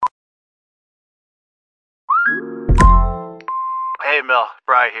Hey, Mel,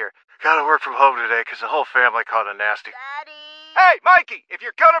 Bri here. Gotta work from home today because the whole family caught a nasty. Daddy! Hey, Mikey, if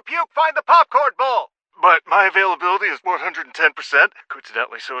you're gonna puke, find the popcorn bowl! But my availability is 110%.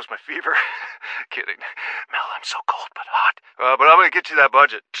 Coincidentally, so is my fever. Kidding. Mel, I'm so cold but hot. But I'm gonna get you that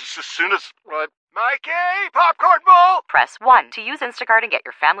budget just as soon as... Mikey, popcorn bowl! Press 1 to use Instacart and get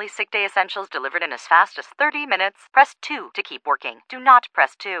your family sick day essentials delivered in as fast as 30 minutes. Press 2 to keep working. Do not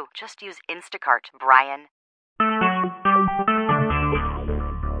press 2. Just use Instacart, Brian.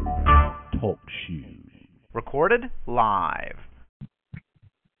 Talk shoes. Recorded live.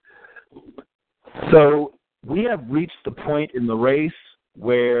 So we have reached the point in the race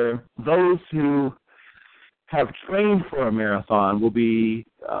where those who have trained for a marathon will be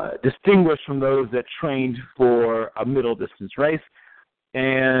distinguished from those that trained for a middle distance race.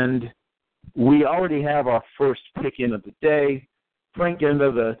 And we already have our first pick-in of the day. Frank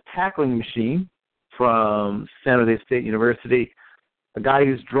Gendo, the tackling machine from San Jose State University, a guy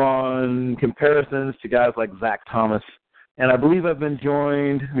who's drawn comparisons to guys like Zach Thomas. And I believe I've been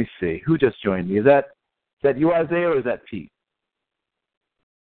joined, let me see, who just joined me? Is that you, Isaiah, or is that Pete?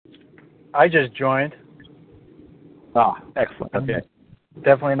 I just joined. Ah, excellent. Okay.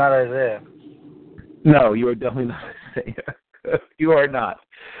 Definitely not Isaiah. No, you are definitely not Isaiah. You are not.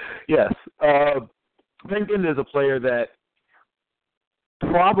 Yes. Frank Gendo is a player that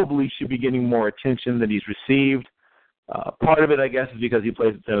probably should be getting more attention than he's received. Part of it, I guess, is because he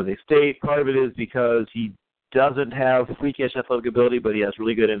plays at San Jose State. Part of it is because he doesn't have freakish athletic ability, but he has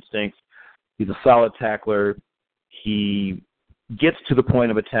really good instincts. He's a solid tackler. He gets to the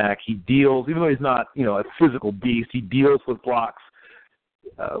point of attack. He deals, even though he's not, a physical beast, he deals with blocks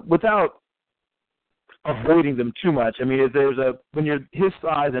without avoiding them too much. I mean, when you're his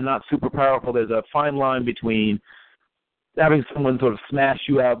size and not super powerful, there's a fine line between having someone sort of smash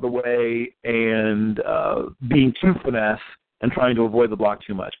you out of the way and being too finesse and trying to avoid the block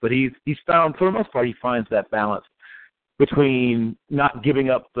too much. But he's found, for the most part, he finds that balance between not giving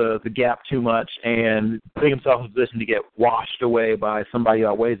up the gap too much and putting himself in a position to get washed away by somebody who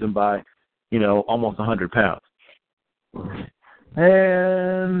outweighs him by, almost 100 pounds.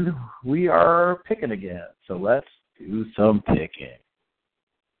 And we are picking again, so let's do some picking.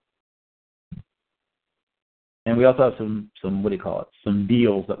 And we also have some some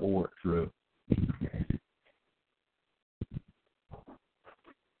deals that we'll work through. Okay.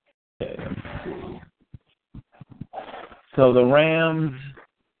 So the Rams,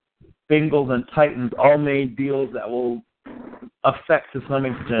 Bengals, and Titans all made deals that will affect to some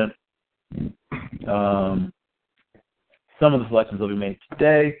extent some of the selections that will be made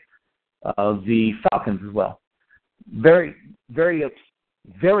today. The Falcons as well. Very, very,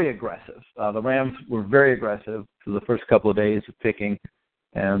 very aggressive. The Rams were very aggressive for the first couple of days of picking,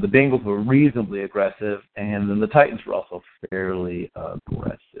 and the Bengals were reasonably aggressive, and then the Titans were also fairly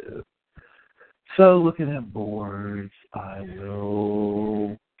aggressive. So looking at boards, I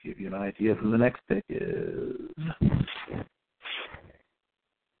will give you an idea of who the next pick is.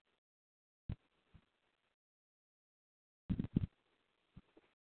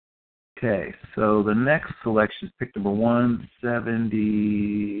 Okay, so the next selection is pick number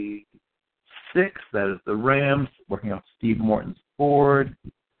 176. That is the Rams, working off Steve Morton's board,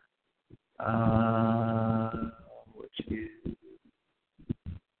 which is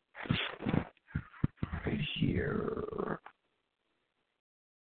right here.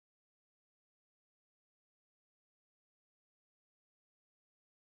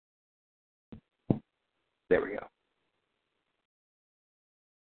 There we go.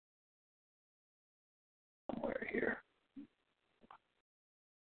 Somewhere here.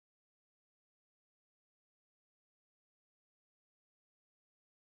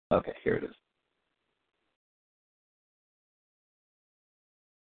 Okay, here it is.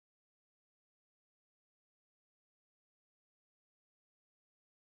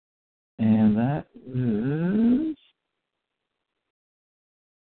 And that is...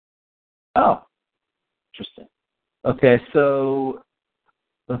 Oh, interesting. Okay, so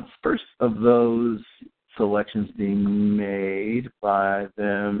the first of those selections being made by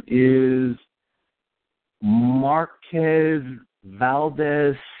them is Marquez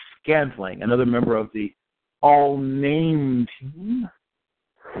Valdez-Scantling, another member of the all-name team.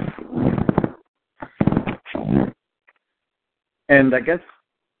 And I guess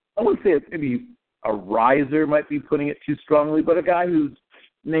I would say it's maybe a riser might be putting it too strongly, but a guy whose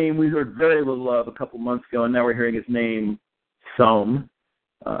name we heard very little of a couple months ago, and now we're hearing his name some.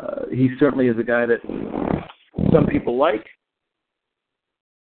 He certainly is a guy that some people like,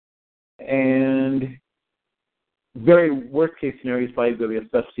 and very worst case scenario, he's probably going to be a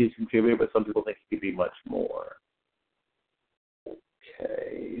special teams contributor, but some people think he could be much more.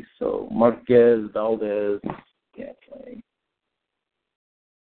 Okay, so Marquez, Valdez, Scantling.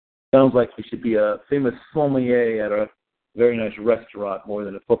 Sounds like he should be a famous sommelier at a very nice restaurant more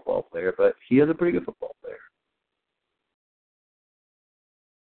than a football player, but he is a pretty good football player.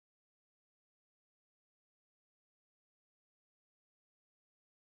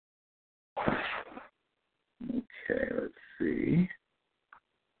 Okay, let's see.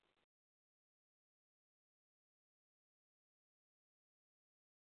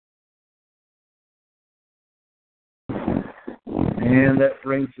 And that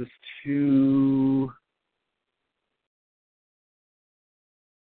brings us to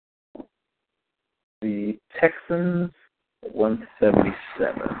the Texans at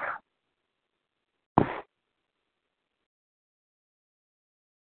 177.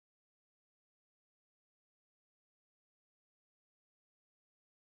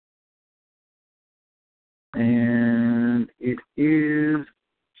 And it is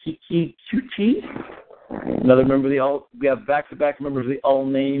Kiki Cucci, another member of the all. We have back-to-back members of the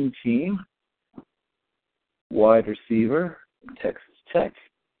all-name team. Wide receiver, Texas Tech.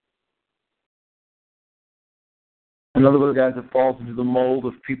 Another one of the guys that falls into the mold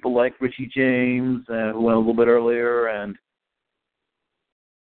of people like Richie James, who went a little bit earlier, and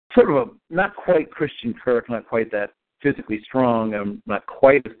sort of a not quite Christian Kirk, not quite that physically strong, and not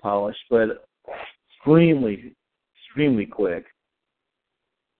quite as polished, but extremely, extremely quick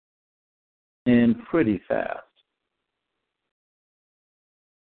and pretty fast.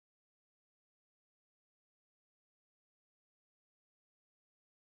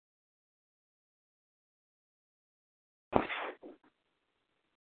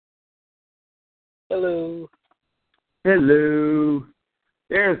 Hello. Hello.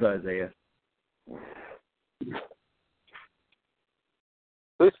 There's Isaiah.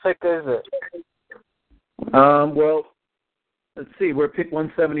 Whose pick is it? Well, let's see. We're pick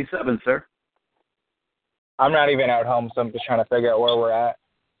 177, sir. I'm not even at home, so I'm just trying to figure out where we're at.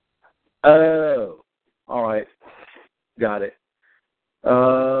 Oh, all right. Got it.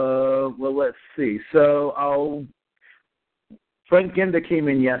 Well, let's see. So Frank Ginda came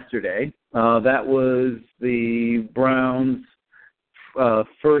in yesterday. That was the Browns'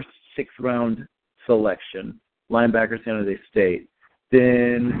 first sixth-round selection, linebacker, San Jose State.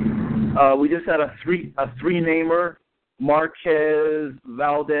 Then we just had a three-namer, Marquez,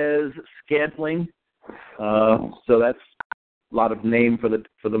 Valdez, Scantling. So that's a lot of name for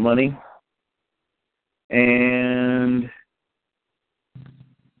the money. And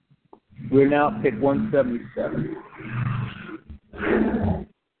we're now pick 177.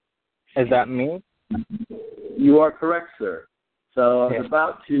 Is that me? You are correct, sir. So I was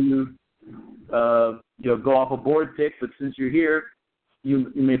about to go off a board pick, but since you're here,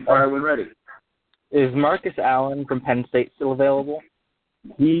 you may fire when ready. Is Marcus Allen from Penn State still available?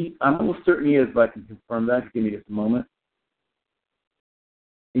 I'm almost certain he is, but I can confirm that. Give me just a moment.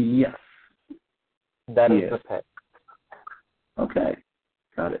 Yes. That is the pick. Okay.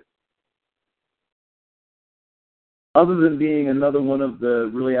 Got it. Other than being another one of the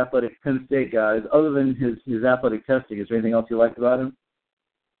really athletic Penn State guys, other than his athletic testing, is there anything else you liked about him?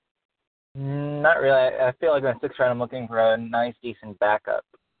 Not really. I feel like in the sixth round I'm looking for a nice, decent backup.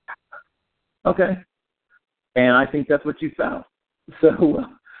 Okay. And I think that's what you found. So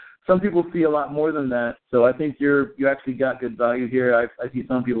some people see a lot more than that. So I think you actually got good value here. I see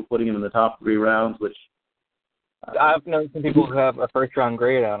some people putting him in the top 3 rounds, which I've known some people who have a first-round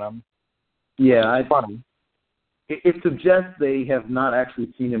grade on him. Yeah, it's funny. It suggests they have not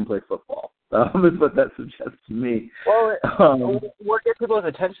actually seen him play football. Is what that suggests to me. Well, what gets people's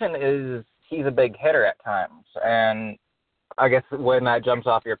attention is he's a big hitter at times, and I guess when that jumps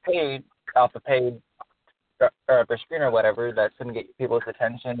off the page, or up your screen or whatever, that's going to get people's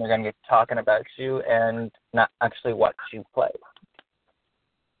attention. They're going to get talking about you and not actually watch you play.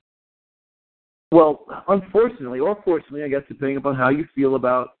 Well, unfortunately, or fortunately, I guess, depending upon how you feel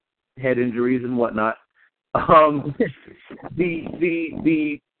about head injuries and whatnot,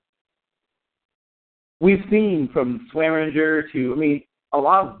 we've seen from Swearinger to, a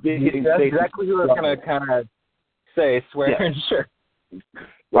lot of big hitting That's states. exactly what I was going to kind of say, Swearinger. Yeah.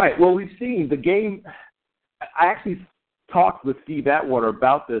 Right. Well, we've seen the game. I actually talked with Steve Atwater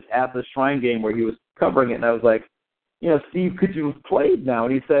about this at the Shrine game where he was covering it, and I was like, Steve, could you have played now?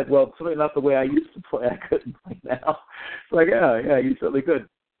 And he said, well, it's certainly not the way I used to play. I couldn't play now. It's like, yeah, you certainly could.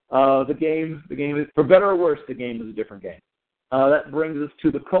 The game is, for better or worse, the game is a different game. That brings us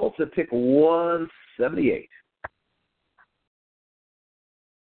to the Colts at pick 178.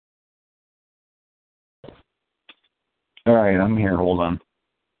 All right, I'm here. Hold on.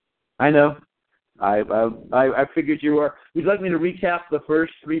 I know. I figured you were. Would you like me to recap the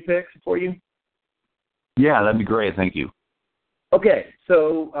first 3 picks for you? Yeah, that'd be great. Thank you. Okay,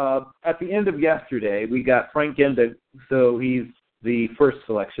 so at the end of yesterday, we got Frank Ginda, so he's the first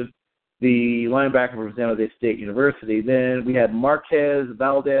selection, the linebacker from San Jose State University. Then we had Marquez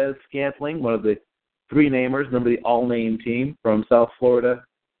Valdez Scantling, one of the 3 namers, remember the all-name team from South Florida.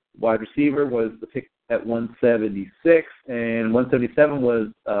 Wide receiver was the pick at 176, and 177 was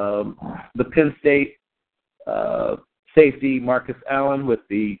the Penn State safety Marcus Allen with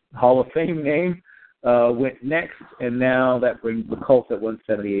the Hall of Fame name. Went next, and now that brings the Colts at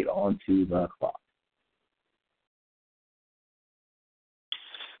 178 onto the clock.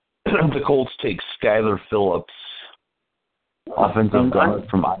 The Colts take Skylar Phillips, offensive guard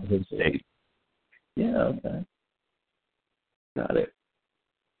from Iowa State. Yeah, okay. Got it.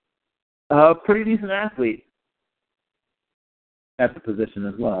 Pretty decent athlete at the position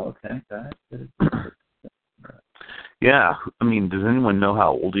as well. Okay, got it. Yeah, I mean, does anyone know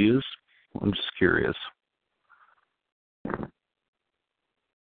how old he is? I'm just curious.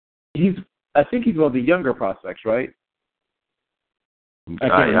 I think he's one of the younger prospects, right?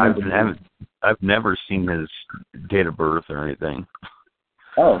 I've never seen his date of birth or anything.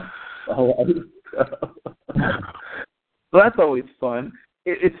 Oh. So that's always fun.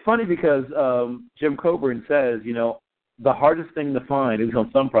 It's funny because Jim Coburn says, the hardest thing to find is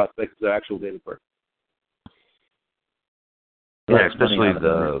on some prospects is their actual date of birth. Yeah, especially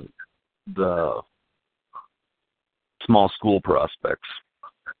the small school prospects.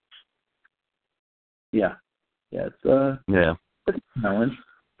 Yeah, it's a challenge.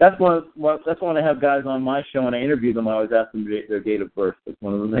 That's when I have guys on my show and I interview them. I always ask them their date of birth. It's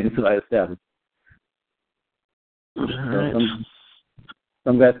one of the things that I establish. Right.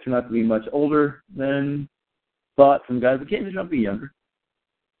 Some guys turn out to be much older than thought. Some guys occasionally turn out to be younger.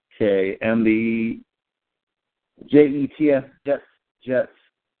 Okay, and the Jets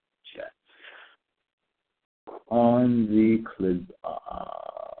on the clip.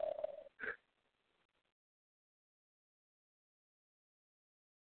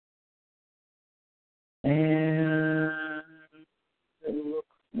 And it looks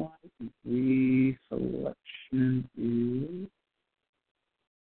like the selection is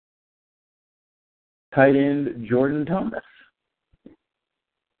tight end Jordan Thomas.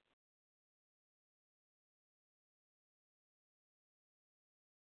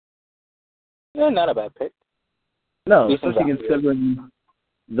 Yeah, not a bad pick. No, Decent especially value. considering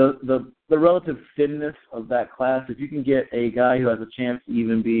the relative thinness of that class. If you can get a guy who has a chance to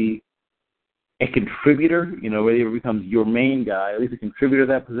even be a contributor, whether he becomes your main guy, at least a contributor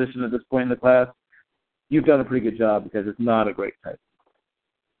to that position at this point in the class, you've done a pretty good job because it's not a great type.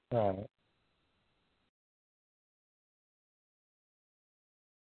 All right.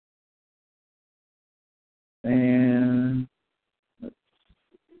 And let's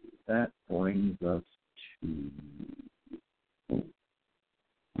see, that brings us to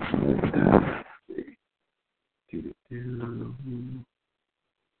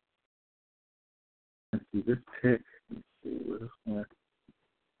let's see this pick. Let's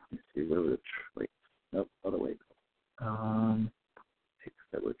see where the trade. Nope, other way. Picks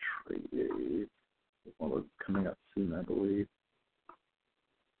that were traded. One was coming up soon, I believe.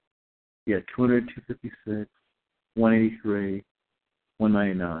 Yeah, 200, 256, 183,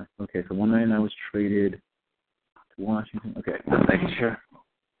 199. Okay, so 199 was traded to Washington. Okay, just making sure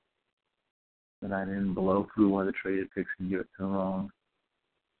that I didn't blow through one of the traded picks and give it to the wrong.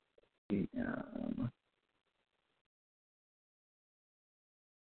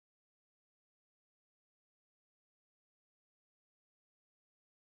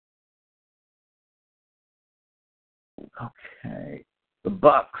 Okay, the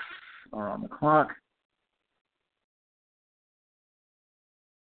Bucks are on the clock.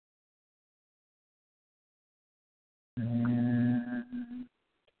 And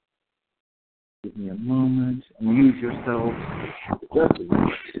give me a moment. Amuse yourself. Just a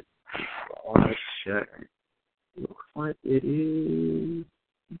minute. Let's check. Looks like it is.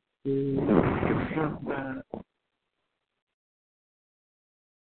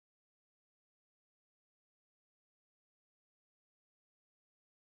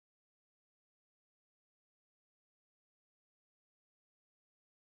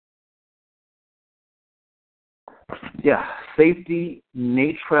 Yeah, safety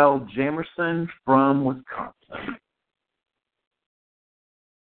Natrell Jamerson from Wisconsin.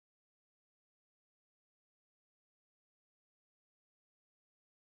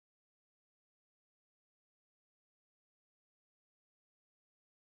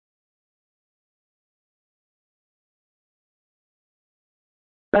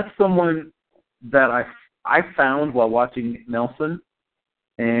 That's someone that I found while watching Nelson,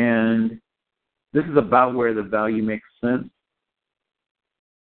 and this is about where the value makes sense.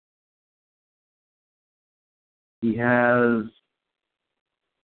 He has,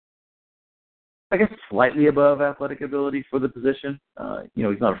 I guess, slightly above athletic ability for the position.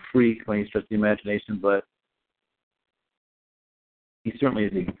 He's not a freak when he stretches the imagination, but he certainly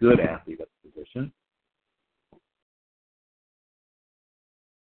is a good athlete at the position.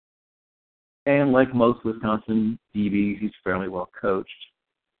 And like most Wisconsin DBs, he's fairly well coached.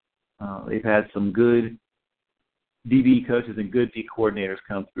 They've had some good DB coaches and good D coordinators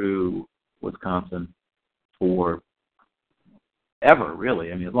come through Wisconsin for ever,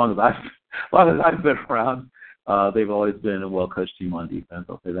 really. I mean, as long as I've been around, they've always been a well-coached team on defense,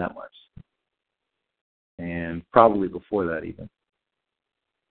 I'll say that much. And probably before that even.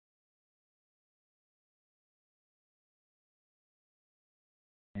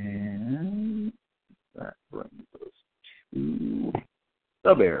 And that brings us to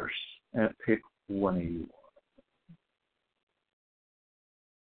the Bears at pick 181.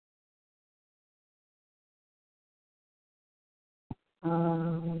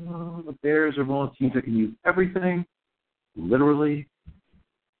 The Bears are one of the teams that can use everything, literally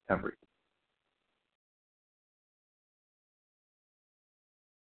everything.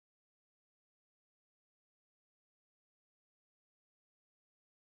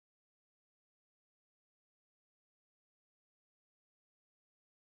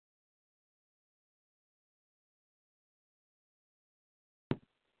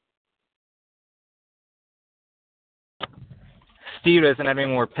 Steve doesn't have any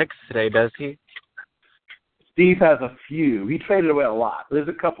more picks today, does he? Steve has a few. He traded away a lot. There's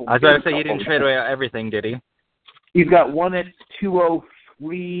a couple. I was about to say he didn't trade away everything, did he? He's got one at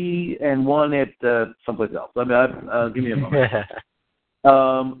 203 and one at someplace else. Give me a moment.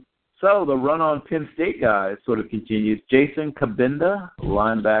 So the run on Penn State guys sort of continues. Jason Kabinda,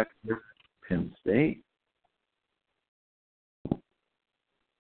 linebacker, Penn State.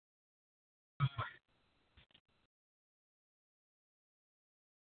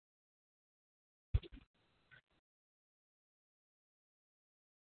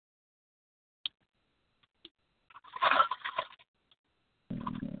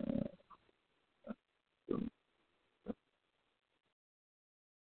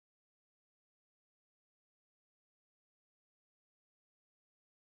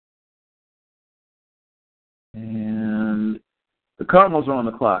 And the Cardinals are on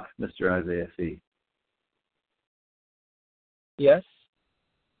the clock, Mr. Isaiah C. Yes.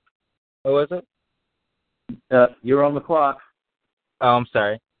 What was it? You're on the clock. Oh, I'm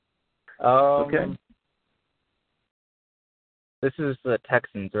sorry. Okay. This is the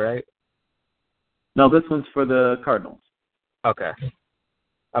Texans, right? No, this one's for the Cardinals. Okay.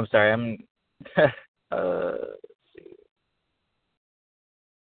 I'm sorry. Let's see.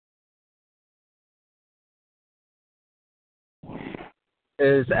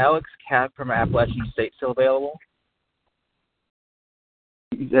 Is Alex Kapp from Appalachian State still available?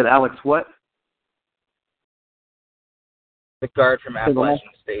 You said Alex what? The guard from Appalachian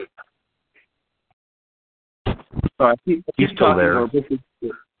State. Sorry, He's still there.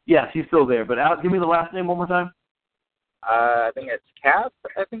 Yes, he's still there. But give me the last name one more time. I think it's Kapp.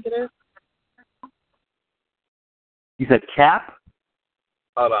 I think it is. You said Cap?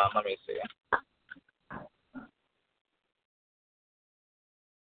 Hold on, let me see.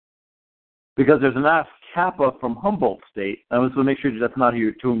 Because there's an F Kappa from Humboldt State. I just want to make sure that's not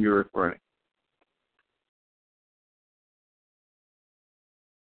to whom you're referring.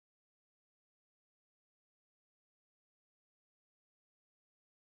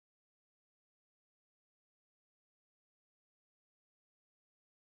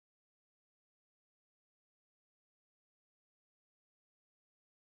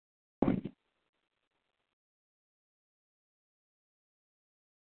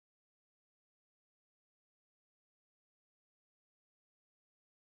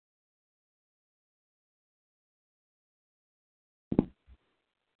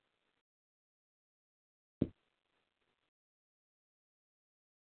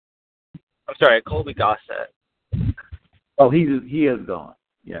 I'm sorry, Colby Gossett. Oh, he is gone.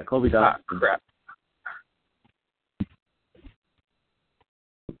 Yeah, Colby Gossett. Crap.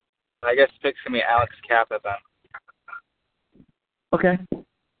 I guess pick's going to be Alex Kappa then. Okay.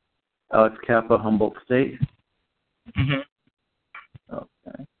 Alex Kappa, Humboldt State. Mm-hmm.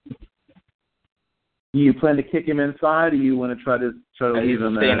 Okay. You plan to kick him inside, or you want to try to leave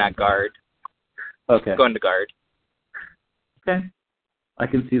him there? Staying at guard. Okay. Going to guard. Okay. I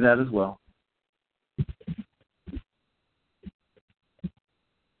can see that as well.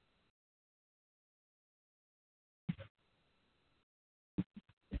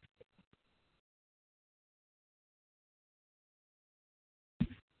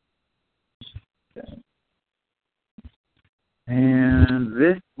 Okay. And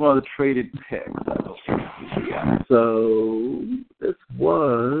this one of the traded picks. Yeah. So this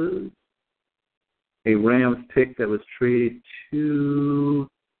was a Rams pick that was traded to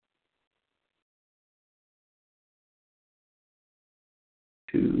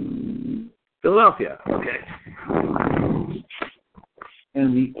Philadelphia. Okay.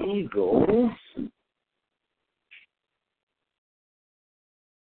 And the Eagles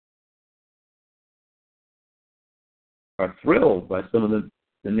are thrilled by some of the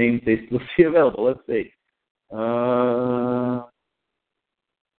names they still see available. Let's see.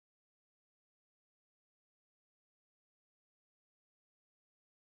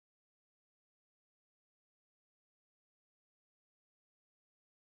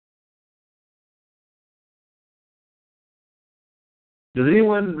 Does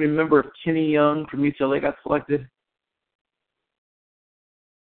anyone remember if Kenny Young from UCLA got selected?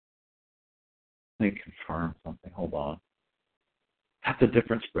 Let me confirm something. Hold on. That's a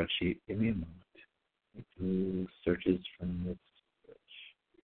different spreadsheet. Give me a moment. Do searches from this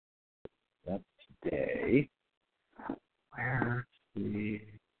spreadsheet. That's today. Where's the...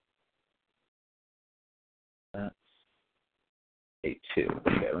 That's day 2.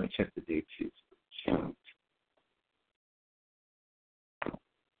 Okay, let me check the day 2 spreadsheet.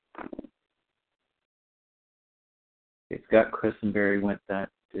 Okay, Scott Christenberry went that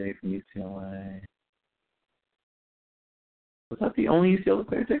day from UCLA. Was that the only UCLA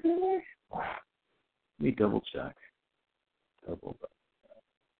player taken away? Let me double check.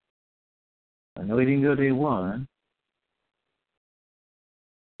 I know he didn't go day 1.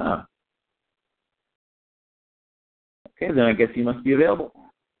 Huh. Okay, then I guess he must be available,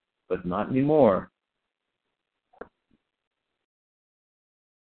 but not anymore.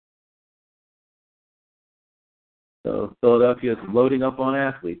 So Philadelphia is loading up on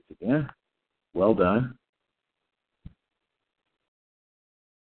athletes again. Well done.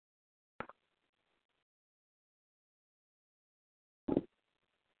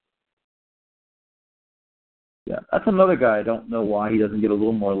 Yeah, that's another guy. I don't know why he doesn't get a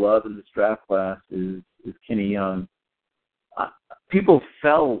little more love in this draft class. Is Kenny Young? People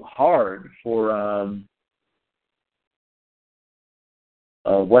fell hard for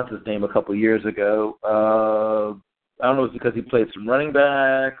what's his name a couple years ago. I don't know if it's because he played some running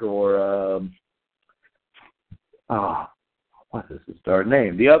back or what is his darn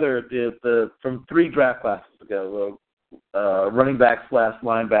name? The other is from 3 draft classes ago, running back /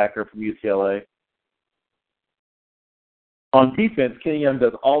 linebacker from UCLA. On defense, Kenny Young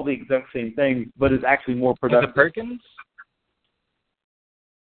does all the exact same things, but is actually more productive. Is it Perkins?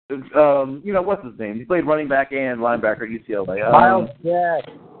 What's his name? He played running back and linebacker at UCLA. Miles Jack.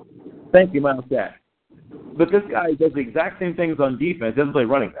 Thank you, Miles Jack. But this guy does the exact same things on defense. Doesn't play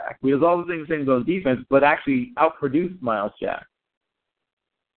running back. He does all the same things on defense, but actually outproduced Miles Jack.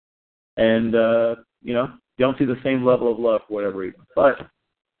 And, don't see the same level of love for whatever reason. But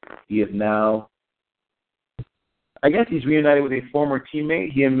he is now, I guess he's reunited with a former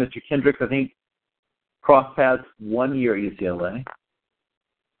teammate. He and Mr. Kendricks, I think, crossed paths 1 year at UCLA.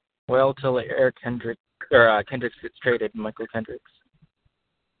 Well, till Kendricks gets traded, Michael Kendricks.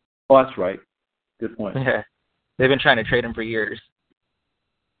 Oh, that's right. Good point. Yeah. They've been trying to trade him for years.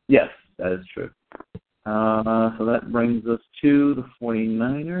 Yes, that is true. So that brings us to the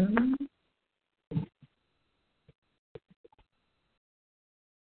 49ers.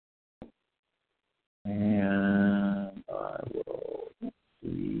 And I will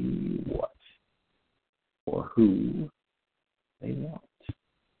see what or who they want.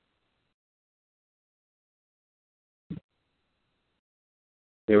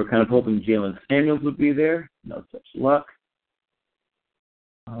 They were kind of hoping Jalen Samuels would be there. No such luck.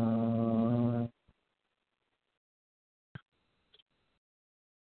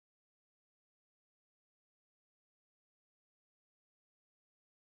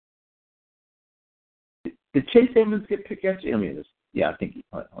 Did Chase Edmonds get picked yesterday? I think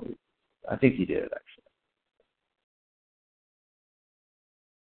he did, actually.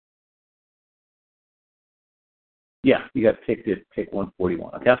 Yeah, he got picked at pick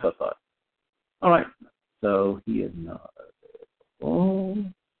 141. Okay, that's what I thought. All right. So he is not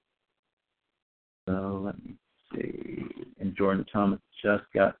available. So let me see. And Jordan Thomas just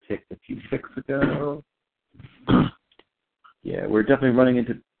got picked a few picks ago. Yeah, we're definitely running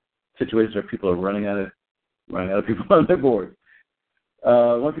into situations where people are running out of people on their board.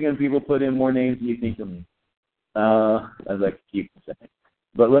 Once again, people put in more names than you think of me. As I keep saying.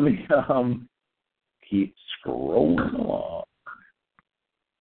 But let me keep scrolling along.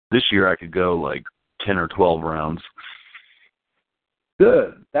 This year I could go like 10 or 12 rounds.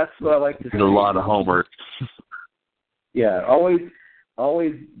 Good. That's what I like to see. There's a lot of homework. Yeah, always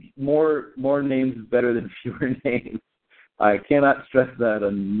more names is better than fewer names. I cannot stress that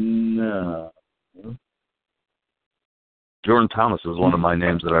enough. Jordan Thomas is one of my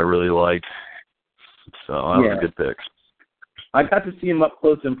names that I really like. So that was a good pick. I got to see him up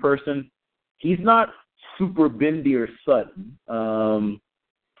close in person. He's not super bendy or sudden.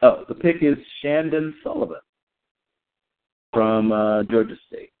 The pick is Shandon Sullivan from Georgia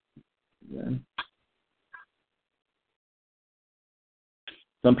State. Yeah.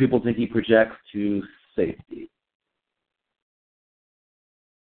 Some people think he projects to safety.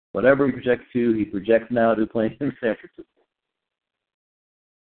 Whatever he projects to, he projects now to playing in San Francisco.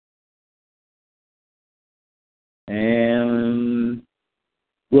 And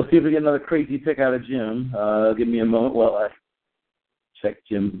we'll see if we get another crazy pick out of Jim. Give me a moment while I check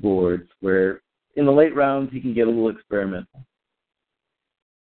Jim's boards, where in the late rounds he can get a little experimental.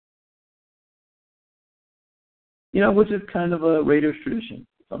 Which is kind of a Raiders tradition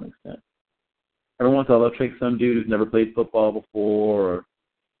to some extent. Every once in a while they'll take some dude who's never played football before, or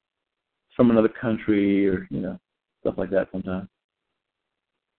from another country, or, stuff like that sometimes.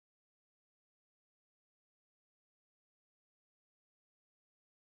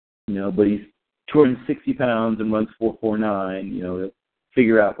 But he's 260 pounds and runs 4.49. He'll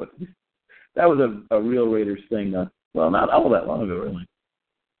figure out what. That was a real Raiders thing. Not all that long ago, really.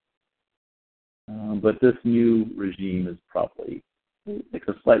 But this new regime is probably like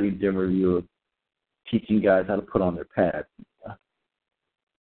a slightly dimmer view of teaching guys how to put on their pads and stuff.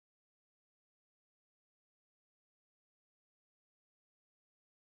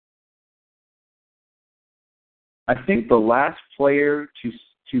 I think the last player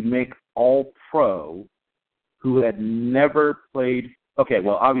to make All-Pro who had never played. Okay,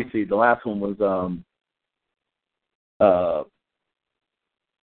 well, obviously the last one was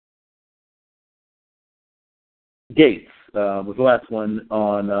Gates was the last one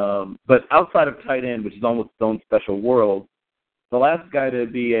on. But outside of tight end, which is almost its own special world, the last guy to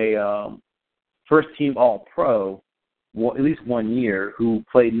be a first-team All-Pro, at least 1 year, who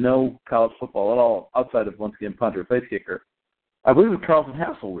played no college football at all outside of, once again, punter, place kicker, I believe it was Carlton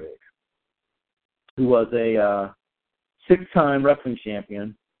Hasselrig, who was a 6-time wrestling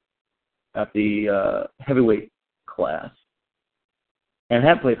champion at the heavyweight class, and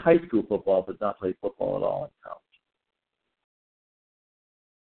had played high school football, but not played football at all in college.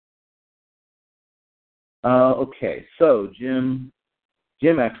 Okay, so Jim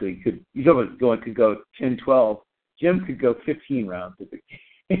actually could go 10-12. Jim could go 15 rounds if it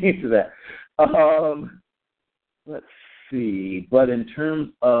came to that. Let's see. But in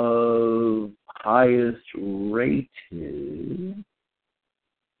terms of highest rated,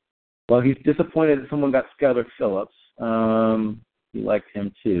 well, he's disappointed that someone got Skylar Phillips. He liked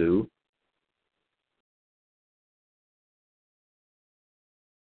him too.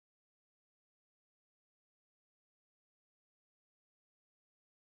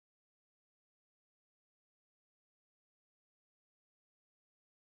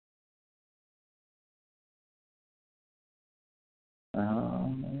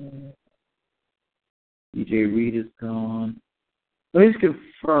 DJ Reed is gone. Let me just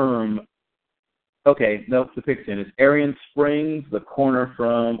confirm. Okay, no, the pick's in. It's Arian Springs, the corner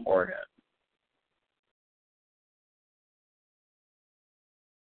from Oregon.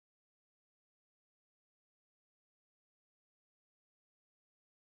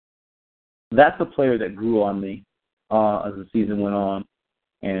 That's a player that grew on me as the season went on,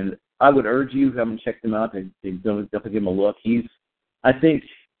 and I would urge you, if you haven't checked him out, to definitely give him a look. I think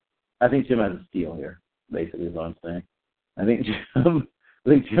Jim has a steal here. Basically, is what I'm saying. I think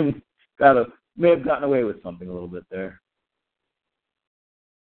Jim may have gotten away with something a little bit there.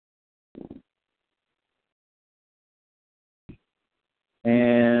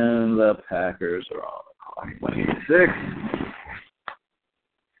 And the Packers are on the clock. 26.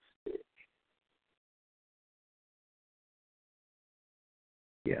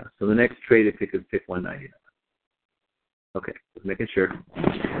 Yeah, so the next traded pick is pick 199. Okay, just making sure.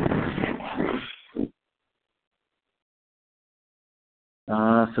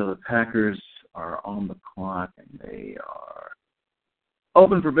 So the Packers are on the clock, and they are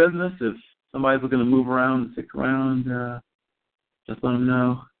open for business. If somebody's looking to move around and stick around, just let them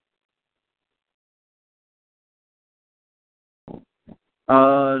know.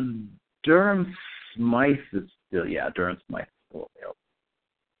 Durham Smythe is still, Durham Smythe is still available.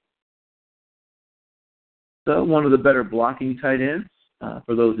 So one of the better blocking tight ends,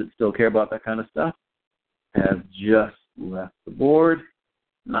 for those that still care about that kind of stuff, has just left the board.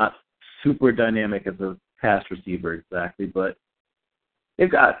 Not super dynamic as a pass receiver exactly, but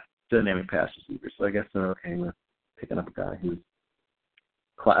they've got dynamic pass receivers, so I guess they're okay with picking up a guy who's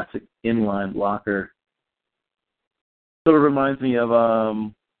classic inline blocker. Sort of reminds me of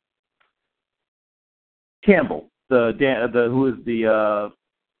Campbell, who is the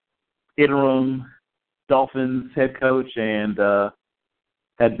interim Dolphins head coach and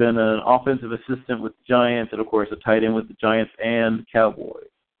had been an offensive assistant with the Giants and, of course, a tight end with the Giants and Cowboys.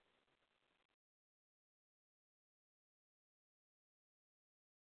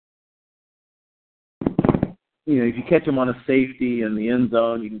 If you catch him on a safety in the end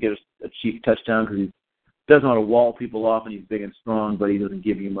zone, you can get a cheap touchdown because he doesn't want to wall people off and he's big and strong, but he doesn't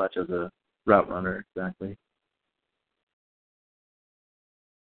give you much as a route runner exactly.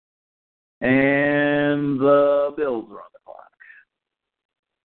 And the Bills are on the clock.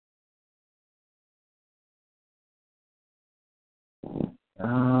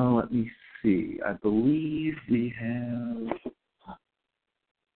 Let me see. I believe we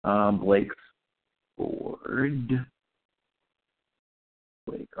have Blake Ford.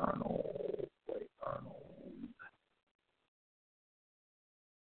 Blake Arnold.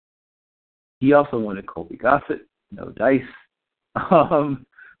 He also wanted Colby Gossett. No dice.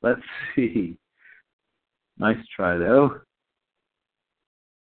 Let's see. Nice try, though.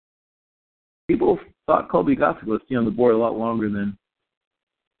 People thought Colby Gossett was on the board a lot longer than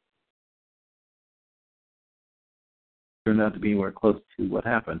turned out to be anywhere close to what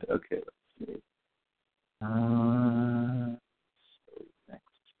happened. Okay, let's see. Next.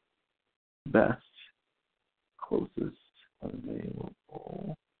 Best. Closest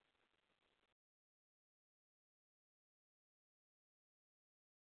available.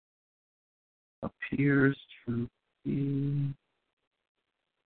 Appears to be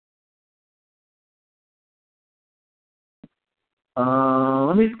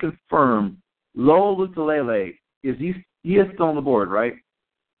let me just confirm. Lowell Lutalele, he is still on the board, right?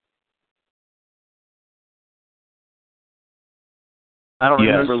 I don't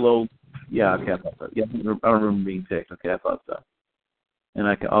remember Lowell. Yeah, okay, I thought so. Yeah, I don't remember being picked. Okay, I thought so. And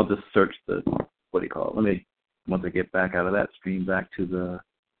I'll just search once I get back out of that stream, back to the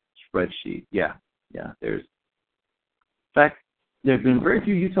spreadsheet. Yeah, there's. In fact, there have been very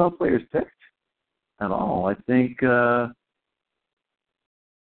few Utah players picked at all. I think, yeah,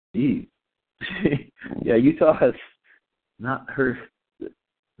 Utah has not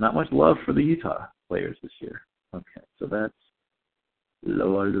much love for the Utah players this year. Okay, so that's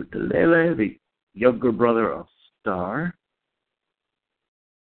Loa Lutalele, the younger brother of Star,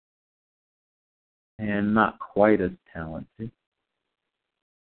 and not quite as talented.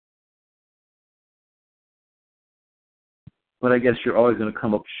 But I guess you're always going to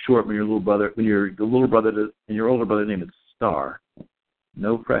come up short when your older brother and your older brother name is Star.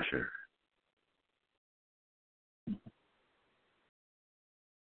 No pressure.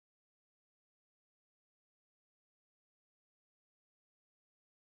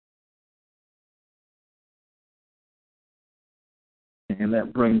 And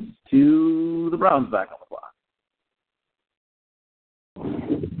that brings to the Browns back on the clock.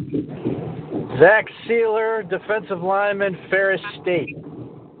 Zach Sealer, defensive lineman, Ferris State.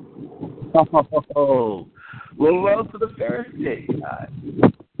 Oh, well for the Ferris State guy.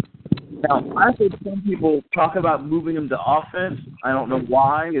 Now, I think some people talk about moving him to offense. I don't know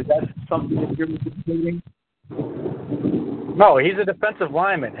why. Is that something that you're anticipating? No, he's a defensive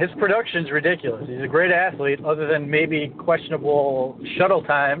lineman. His production's ridiculous. He's a great athlete, other than maybe questionable shuttle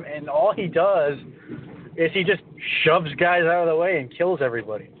time, and all he does is he just shoves guys out of the way and kills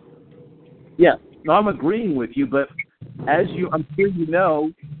everybody. Yeah, no, I'm agreeing with you, but I'm sure you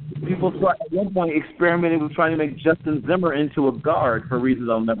know, people at one point experimented with trying to make Justin Zimmer into a guard for reasons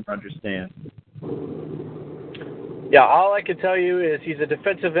I'll never understand. Yeah, all I can tell you is he's a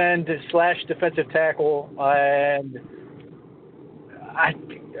defensive end / defensive tackle, and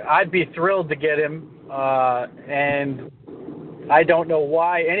I'd be thrilled to get him, and I don't know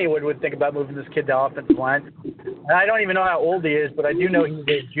why anyone would think about moving this kid to offensive line. And I don't even know how old he is, but I do know he's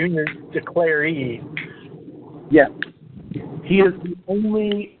a junior declaree. Yeah. He is the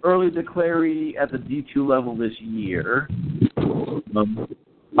only early declaree at the D2 level this year.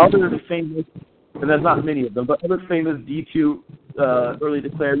 Other famous, and there's not many of them, but other famous D2 early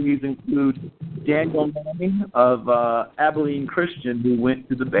declarees include Daniel Manning of Abilene Christian, who went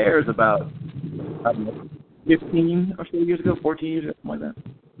to the Bears about 15 or so years ago, 14 years ago, something like that.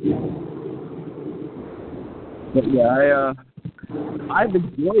 But yeah, I've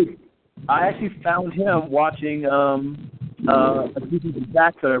enjoyed. I actually found him watching a season of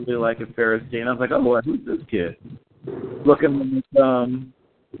Zach that I really like at Ferris State, and I was like, oh boy, who's this kid? Looking like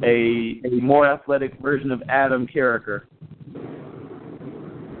a more athletic version of Adam Carricker.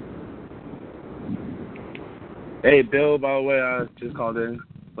 Hey, Bill, by the way, I just called in to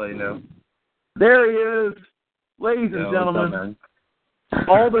let you know. There he is. Ladies and gentlemen, What's up,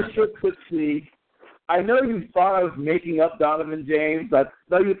 all the ships at sea. I know you thought I was making up Donovan James. I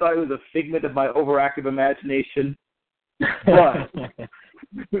know you thought it was a figment of my overactive imagination. But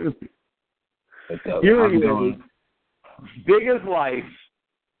here he is, big as life,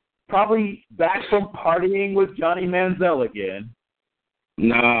 probably back from partying with Johnny Manziel again.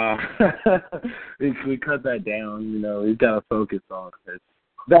 Nah, we cut that down. You know, he's got to focus on it.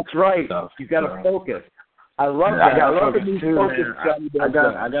 That's right. Stuff. You've got to focus. I love that. I got to love focus too, man. I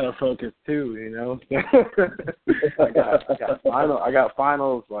got to focus too. You know, I got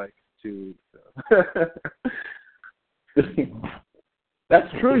finals like 2 weeks. So.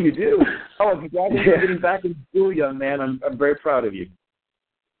 That's true. You do. Oh, congratulations on getting back into school, young man. I'm very proud of you.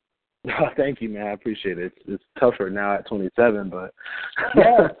 Oh, thank you, man. I appreciate it. It's tougher now at 27, but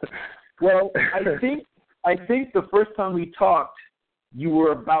yeah. Well, I think the first time we talked, you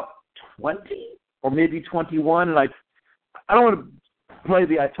were about 20 or maybe 21, and I don't want to play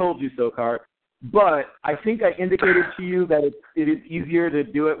the "I told you so" card, but I think I indicated to you that it is easier to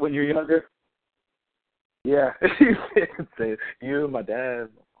do it when you're younger. Yeah, you, my dad,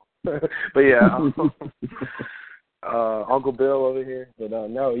 but yeah. Uncle Bill over here, but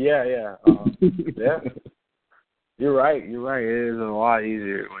no, yeah. Yeah. You're right. It is a lot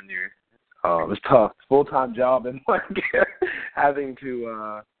easier when you're. It's tough. It's a full-time job and like having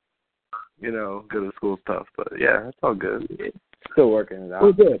to, go to school stuff. But yeah, it's all good. Still working it out.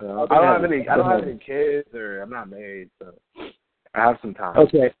 Oh, good. I don't have any kids, or I'm not married, so I have some time.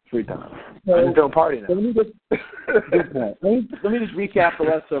 Okay, free time. So, I just don't party now. Let me just recap the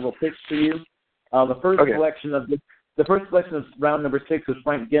last several picks for you. The first selection of round number 6 was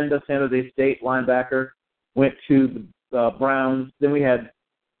Frank Genda, San Jose State linebacker, went to the Browns. Then we had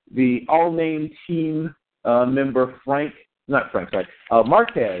the all-name team member Marquez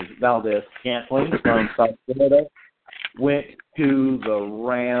Valdez-Scantling from South Florida, went to the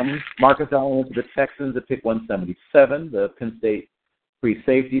Rams. Marcus Allen went to the Texans at pick 177. The Penn State free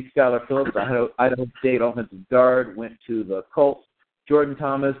safety, Skylar Phillips, Idaho State offensive guard, went to the Colts. Jordan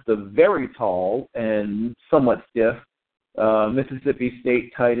Thomas, the very tall and somewhat stiff Mississippi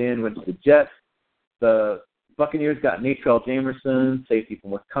State tight end, went to the Jets. The Buccaneers got Natrell Jamerson, safety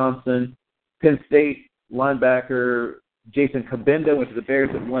from Wisconsin. Penn State linebacker Jason Kabinda went to the Bears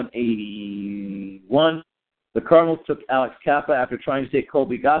at 181. The Cardinals took Alex Kappa after trying to take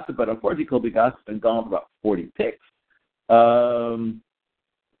Colby Gossett, but unfortunately Colby Gossett's been gone for about 40 picks. Well,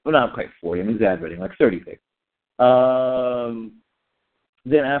 not quite 40. I'm exaggerating, like 30 picks.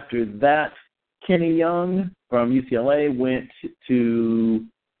 Then after that, Kenny Young from UCLA went to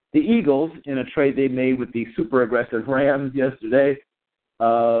the Eagles in a trade they made with the super aggressive Rams yesterday.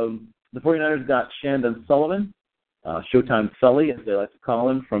 The 49ers got Shandon Sullivan, Showtime Sully, as they like to call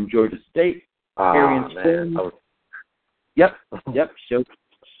him, from Georgia State. Arian Springs. Yep.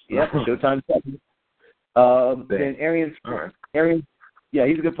 Showtime Sully. Then Arian,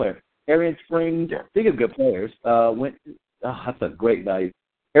 he's a good player. Arian Springs, think of good players. That's a great value.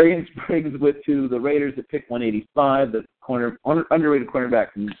 Arian Springs went to the Raiders at pick 185, the underrated cornerback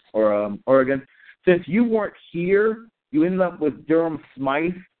from Oregon. Since you weren't here, you ended up with Durham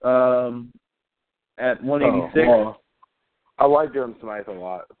Smythe at 186. I like Durham Smythe a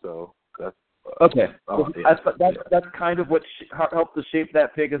lot, so that's okay. That's kind of what helped to shape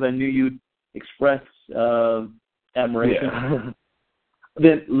that pick, as I knew you'd express admiration. Yeah.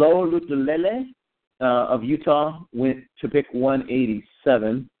 Then Lo Lutulele of Utah went to pick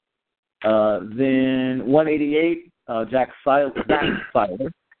 187. Then 188, Jack Seiler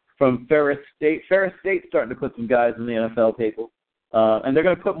from Ferris State. Ferris State's starting to put some guys in the NFL table, and they're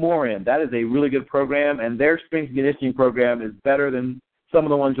going to put more in. That is a really good program, and their strength and conditioning program is better than some of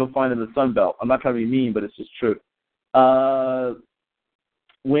the ones you'll find in the Sun Belt. I'm not trying to be mean, but it's just true.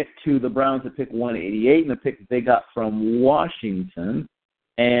 Went to the Browns at pick 188, and the pick that they got from Washington.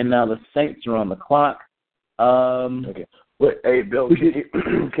 And now the Saints are on the clock. Okay. Wait, hey, Bill,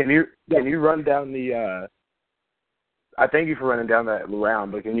 can you run down the? I thank you for running down that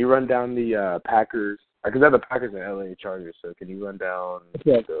round, but can you run down the Packers? Because I have the Packers and LA Chargers, so can you run down?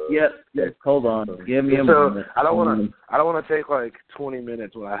 Yes. Hold on. Give me a moment. I don't want to take like 20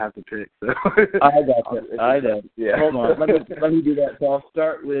 minutes when I have to pick. So. I got you. I know. Yeah. Hold on. Let me do that. So I'll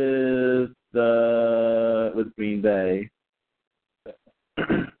start with Green Bay.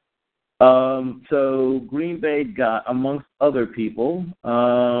 So Green Bay got, amongst other people,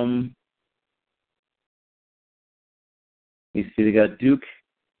 you see they got Duke,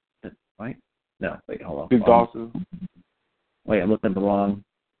 right? No, wait, hold on. Duke Dawson. Wait, I'm looking at the wrong.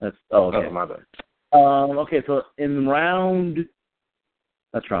 Okay. Oh, my bad. Okay, so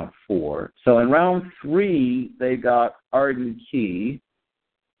that's round 4. So in round 3, they got Arden Key.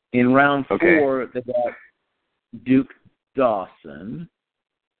 In round 4, they got Duke Dawson.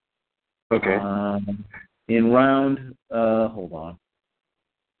 Okay. In round, hold on.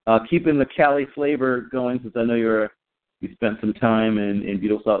 Keeping the Cali flavor going, since I know you spent some time in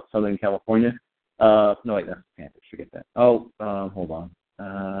beautiful Southern California. No, wait, no, can't forget that. Oh, hold on.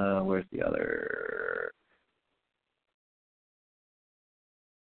 Where's the other?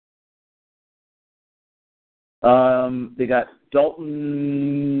 They got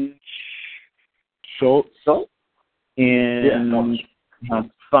Dalton Schultz in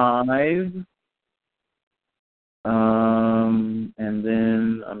round 5. And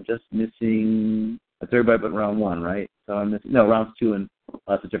then I'm just missing. That's everybody but round 1, right? So I'm missing. No, rounds 2 and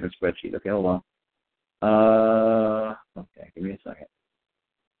that's a different spreadsheet. Okay, hold on. Okay, give me a second.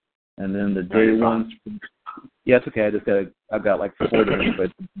 And then the day ones. Yeah, it's okay. I've got like 4 different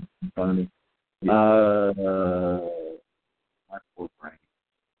spreadsheets in front of me.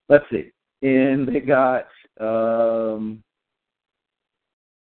 Let's see. And they got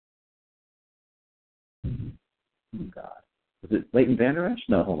God. Is it Leighton Vander Esch?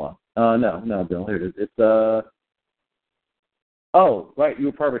 No, hold on. No, Bill. Here it is. It's oh, right. You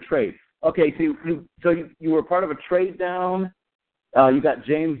were part of a trade. Okay, so you were part of a trade down. You got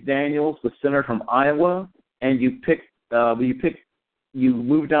James Daniels, the center from Iowa, and you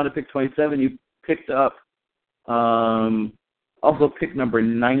moved down to pick 27. You picked up also pick number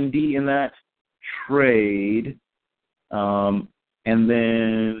 90 in that trade. And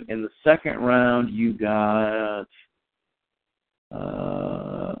then in the second round, you got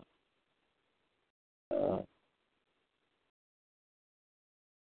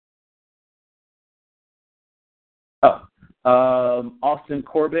Austin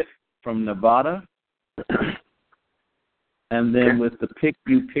Corbett from Nevada. And then with the pick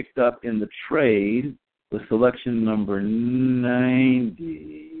you picked up in the trade, with selection number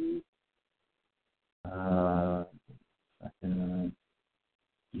 90,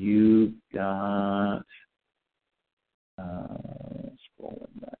 you got,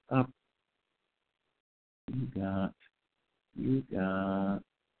 scrolling back up, you got.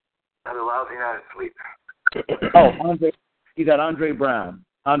 I'm a lousy night of sleep. Oh, you got Andrew Brown,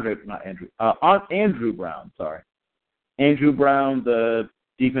 sorry. Andrew Brown, the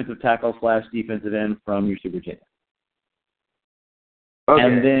defensive tackle / defensive end from UC Virginia. Okay,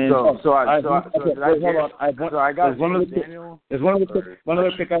 and then I got one other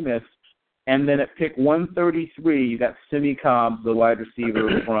pick I missed, and then at pick 133 you got Simi Cobbs, the wide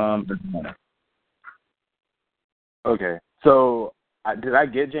receiver from Virginia. Okay, so did I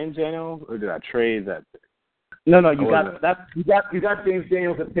get James Daniels or did I trade that? No, you got that. You got James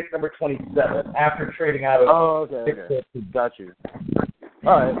Daniels at pick number 27 after trading out of. Oh, okay. Got you.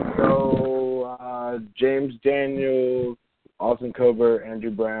 All right, so James Daniels, Austin Coburn,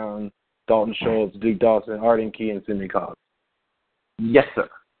 Andrew Brown, Dalton Schultz, Duke Dawson, Arden Key, and Sidney Cobbs. Yes, sir.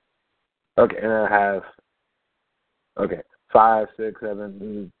 Okay, and I have 5, 6,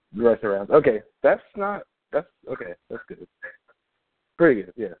 7, the rest of the rounds. Okay, that's okay. That's good. Pretty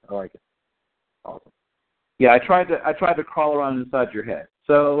good. Yeah, I like it. Awesome. Yeah, I tried to crawl around inside your head.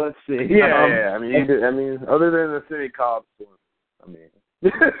 So let's see. Yeah. I mean, you did. I mean, other than the Sidney Cobbs one, I mean.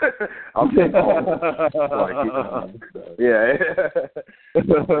 I'll take all. Yeah.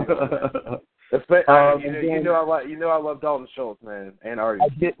 I love Dalton Schultz, man, and Artie.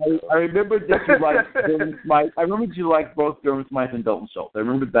 I remember that you liked Derwin Smythe. I remember you liked both Derwin Smythe and Dalton Schultz. I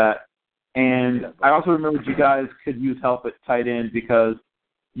remembered that, and I also remembered you guys could use help at tight end because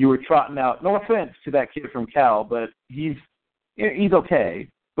you were trotting out. No offense to that kid from Cal, but he's okay,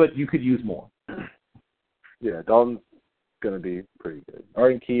 but you could use more. Yeah, Dalton's going to be pretty good.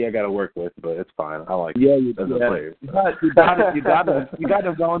 Arden Key I got to work with, but it's fine. I like him as a player. You got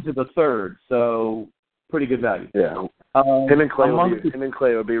to go into the third, so pretty good value. Yeah. Him and Clay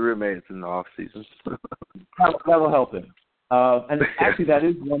will be roommates in the off season. that will help him. And actually, that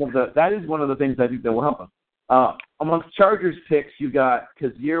is one of the things I think that will help him. Amongst Chargers picks, you got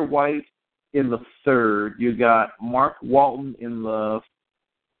Kazir White in the third. You got Mark Walton in the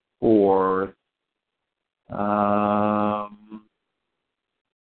fourth.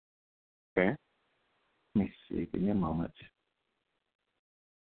 Okay. Let me see. Give me a moment.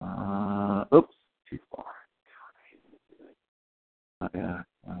 Oops, too far.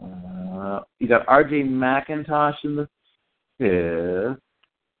 You got R.J. McIntosh in the fifth.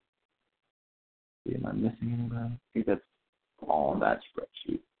 Am I missing anybody? I think that's all on that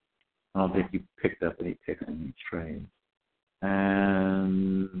spreadsheet. I don't think you picked up any picks in each trade.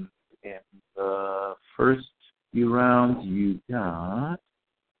 And in the first few rounds, you got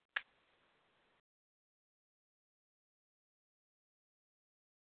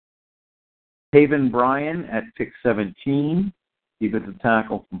Taven Bryan at pick 17, defensive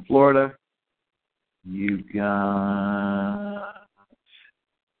tackle from Florida. You got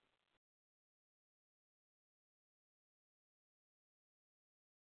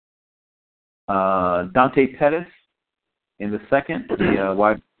Dante Pettis in the second, the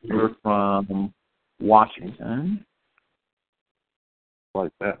wide receiver from Washington.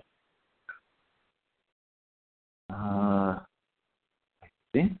 Like that. I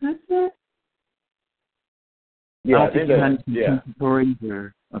think that's it. Yeah, I think you had compensatories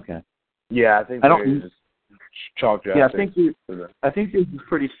or okay. Yeah, I think just chalk draft. Yeah, I think this is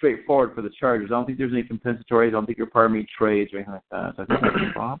pretty straightforward for the Chargers. I don't think there's any compensatories. I don't think you're part of any trades or anything like that. So I think that's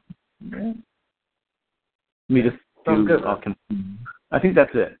a problem. Yeah. Let me just I think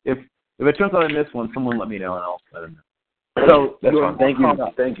that's it. If it turns out I missed one, someone let me know and I'll let them know. So that's fine.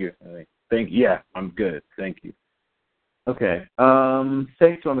 Thank you. Yeah, I'm good. Thank you. Okay.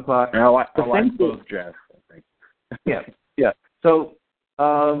 Saints on the clock. I like both drafts. Yeah. So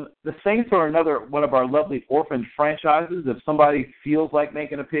the Saints are another one of our lovely orphan franchises. If somebody feels like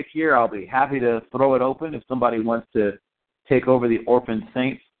making a pick here, I'll be happy to throw it open. If somebody wants to take over the orphan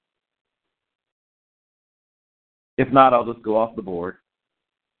Saints. If not, I'll just go off the board.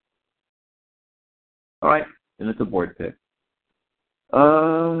 All right, then it's a board pick.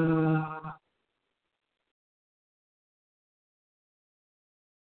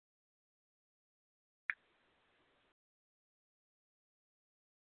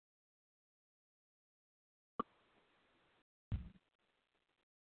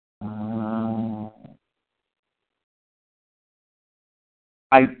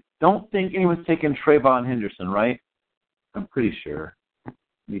 I don't think anyone's taken Trayvon Henderson, right? I'm pretty sure. Let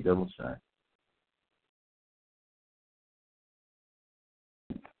me double check.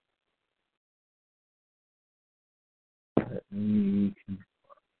 Let me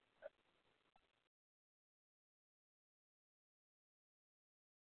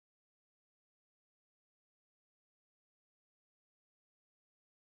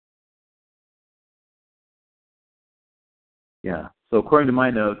Yeah. So according to my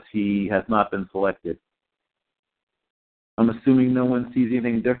notes, he has not been selected. I'm assuming no one sees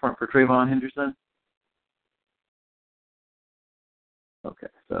anything different for Trayvon Henderson? Okay,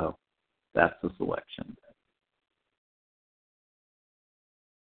 so that's the selection.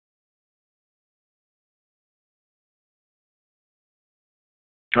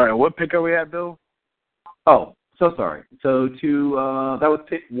 All right, what pick are we at, Bill? Oh, so sorry. So that was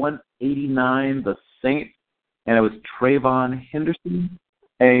pick 189, the Saints, and it was Trayvon Henderson,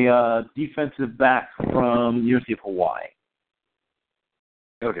 a defensive back from University of Hawaii.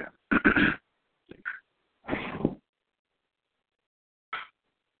 Okay.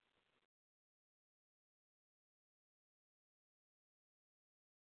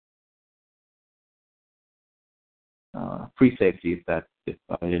 Free safety, if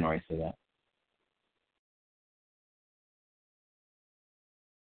I didn't already say that.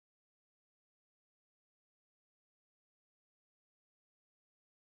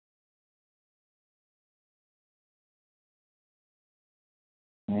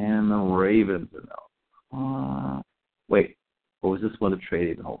 And the Ravens are now. Wait, what was this one that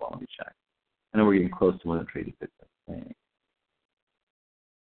traded? Hold on, let me check. I know we're getting close to one that traded.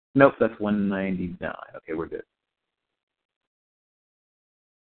 Nope, that's 199. Okay, we're good.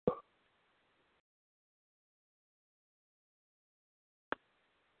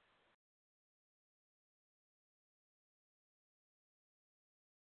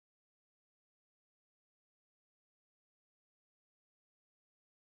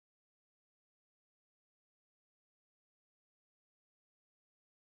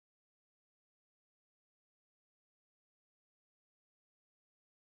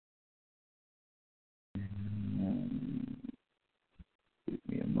 Give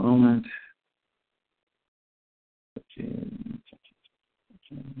me a moment.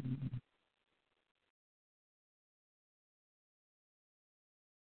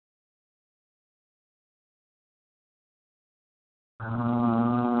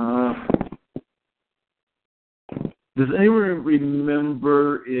 Does anyone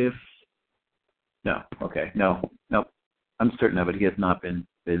remember if... No, okay, no. I'm certain of it. He has not been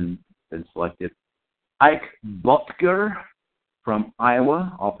selected. Ike Butker from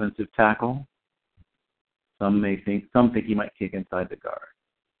Iowa, offensive tackle. Some think he might kick inside the guard.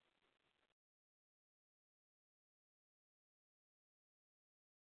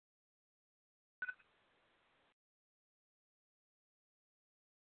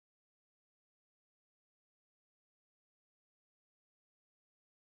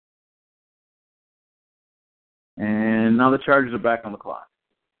 And now the Chargers are back on the clock.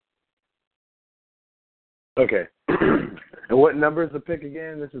 Okay. And what number is the pick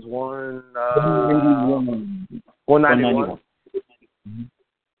again? This is 191. 191.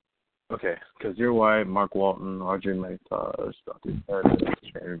 Okay, because you're white, Mark Walton, RJ Matas,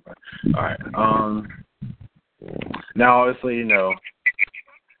 everybody. All right. Now, obviously, you know,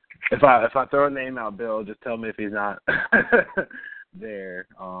 if I throw a name out, Bill, just tell me if he's not there.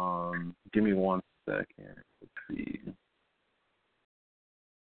 Give me 1 second. Let's see.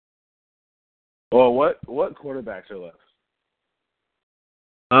 Well, what quarterbacks are left?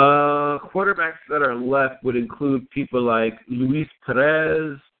 Quarterbacks that are left would include people like Luis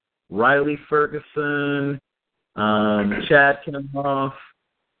Perez, Riley Ferguson, Chad Kenoff,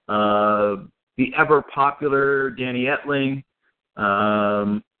 the ever popular Danny Etling.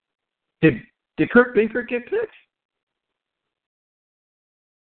 Did Kurt Binkert get picked?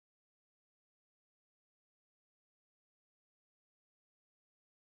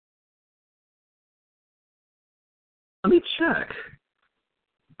 Let me check.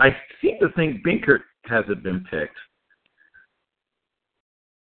 I seem to think Binkert hasn't been picked.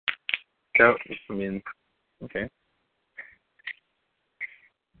 No, I mean, okay.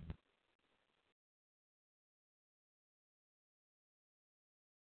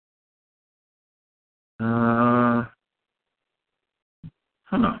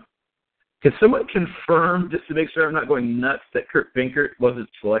 Can someone confirm, just to make sure I'm not going nuts, that Kurt Binkert wasn't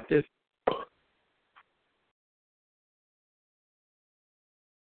selected?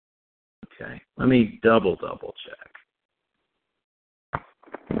 Okay, let me double check.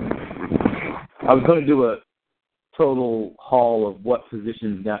 I was going to do a total haul of what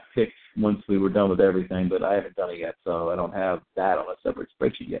positions got picked once we were done with everything, but I haven't done it yet, so I don't have that on a separate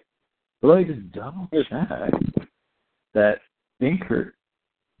spreadsheet yet. But let me just double check that Binkert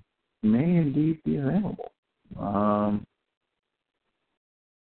may indeed be available,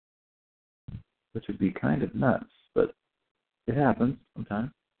 which would be kind of nuts, but it happens sometimes.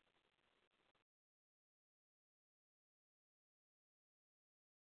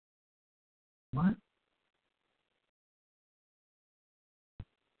 What?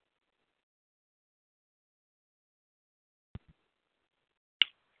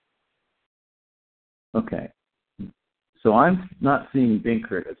 Okay. So I'm not seeing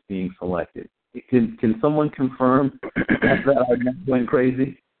Binkert as being selected. Can someone confirm that I'm not going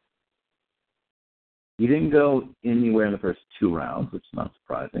crazy? He didn't go anywhere in the first 2 rounds, which is not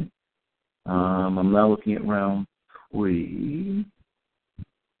surprising. I'm now looking at round 3.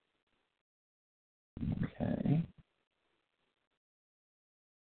 Okay.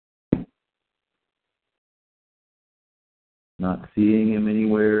 Not seeing him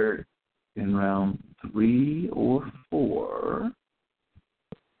anywhere in round 3 or 4.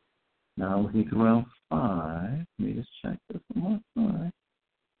 Now looking to round 5. Let me just check this one more time.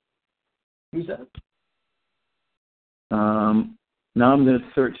 Who's that? Now I'm going to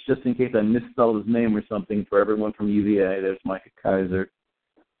search just in case I misspelled his name or something for everyone from UVA. There's Micah Kaiser.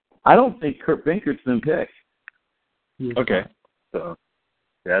 I don't think Kurt Binkert's been picked. Okay. So,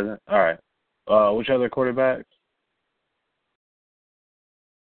 he hasn't? All right. Which other quarterbacks?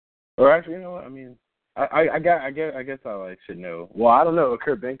 Or actually, you know what? I mean, I guess I should know. Well, I don't know.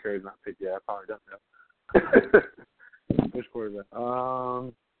 Kurt Binkert is not picked yet. I probably don't know. Which quarterback?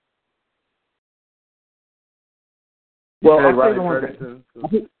 Well, I'll say the ones that,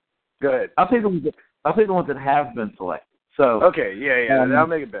 go ahead. I'll say the ones that have been selected. So okay, yeah, that'll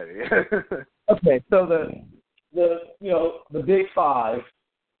make it better. Okay, so the big 5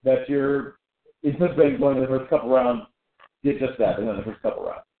 that you're anticipating going in the first couple rounds did just that in the first couple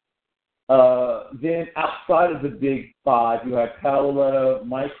rounds. Then outside of the big 5, you have Paola,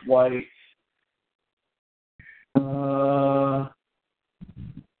 Mike White,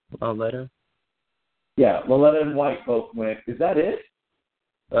 Laletta? Yeah, Laletta and White both went. Is that it?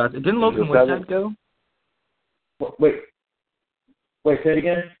 Didn't Logan Woodside go? Wait, say it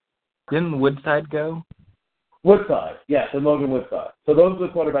again? Didn't Woodside go? Woodside, yes, and Logan Woodside. So those are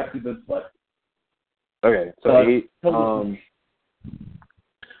the quarterbacks who've been selected. Okay, so you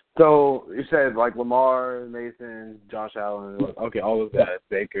said like Lamar, Mason, Josh Allen. Okay, all of that.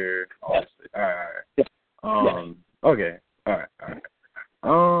 Baker. All right. Okay. All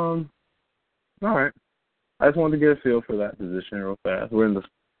right. I just wanted to get a feel for that position real fast. We're in the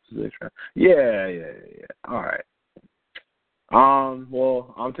position. Yeah. All right.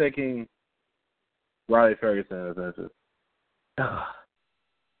 Well, I'm taking Riley Ferguson as an assist.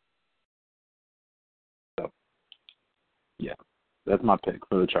 So, yeah, that's my pick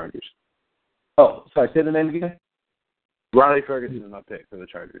for the Chargers. Oh, sorry, say the name again? Riley Ferguson is my pick for the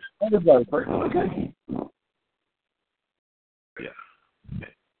Chargers. That is Riley Ferguson, okay. Yeah.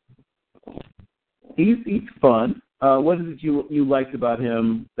 He's fun. What is it you liked about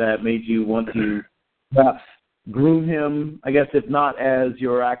him that made you want to perhaps groom him, I guess, if not as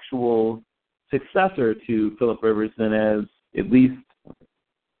your actual successor to Phillip Rivers, then as at least,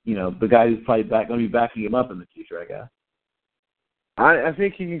 the guy who's probably going to be backing him up in the future, I guess? I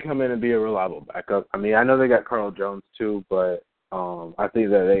think he can come in and be a reliable backup. I mean, I know they got Carl Jones too, but I think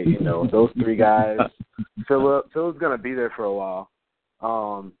that they, those three guys, Phillip's going to be there for a while.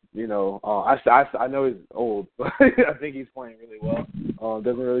 I know he's old, but I think he's playing really well.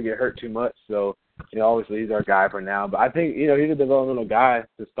 Doesn't really get hurt too much, so obviously he's our guy for now. But I think he's a developmental guy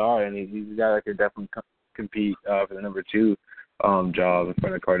to start, and he's a guy that could definitely compete for the number 2 job in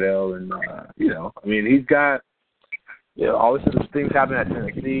front of Cardell. And he's got obviously there's things happen at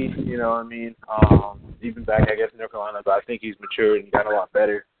Tennessee. Even back I guess in North Carolina, but I think he's matured and got a lot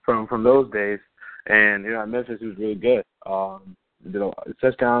better from those days. And at Memphis he was really good. Did a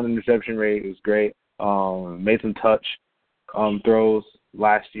touchdown interception rate. It was great. Made some touch throws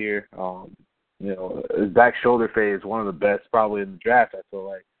last year. His back shoulder fade is one of the best probably in the draft, I feel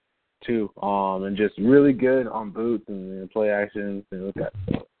like, too. And just really good on boots and play actions and look at.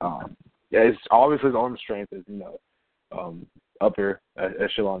 It's obviously his arm strength is upper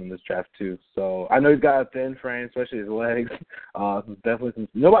echelon in this draft too. So I know he's got a thin frame, especially his legs. Definitely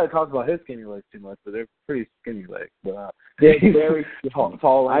nobody talks about his skinny legs too much, but they're pretty skinny legs. But they're very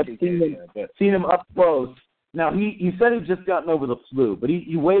tall. I've seen him up close. Now he said he'd just gotten over the flu, but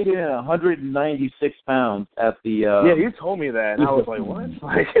he weighed in at 196 pounds at the. You told me that, and I was like, what?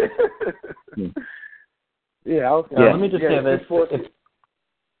 Let me just say this.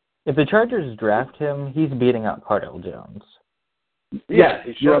 If the Chargers draft him, he's beating out Cardell Jones. Yeah,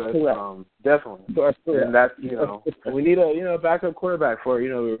 he should. Definitely. And that's we need a backup quarterback for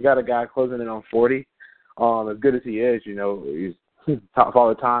we've got a guy closing in on 40. As good as he is, he's top all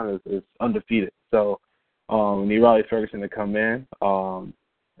the time is undefeated. So we need Riley Ferguson to come in and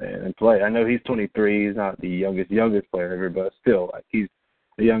play. I know he's 23. He's not the youngest player ever, but still, he's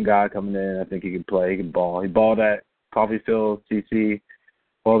a young guy coming in. I think he can play. He can ball. He balled at Coffeyfield, CC.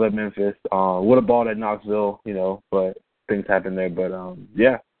 Balled at Memphis. Would have balled at Knoxville, but things happened there. But I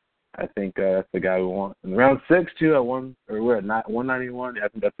think that's the guy we want. In round 6 too, we're at 191. I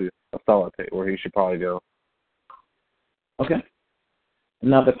think that's a solid pick where he should probably go. Okay.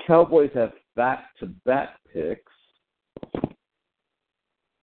 Now the Cowboys have back-to-back picks,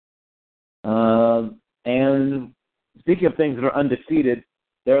 and speaking of things that are undefeated,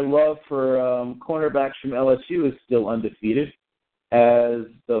 their love for cornerbacks from LSU is still undefeated. As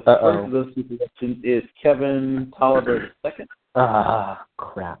the first of those two selections is Kevin Tolliver II.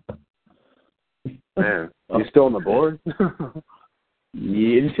 Crap. Man, you still on the board?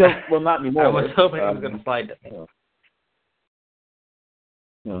 Not anymore. I was hoping he was going to slide to me.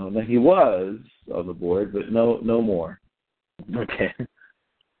 No, he was on the board, but no more. Okay.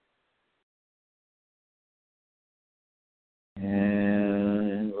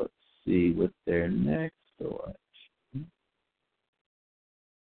 And let's see what their next selection.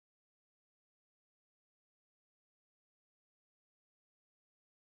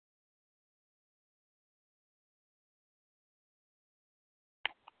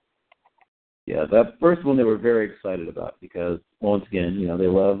 Yeah, that first one they were very excited about because, once again, they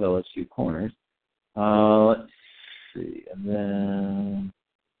love LSU corners. Let's see. And then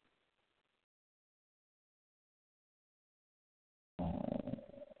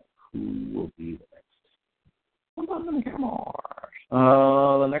who will be the next? Come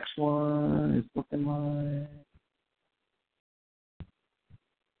on. The next one is looking like...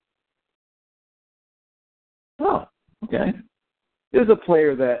 Oh, okay. There's a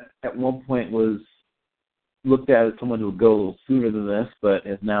player that at one point was looked at as someone who would go a little sooner than this, but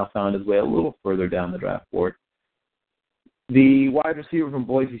has now found his way a little further down the draft board. The wide receiver from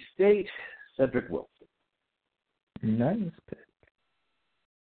Boise State, Cedric Wilson. Nice pick.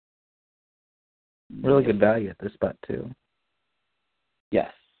 Really good value at this spot, too.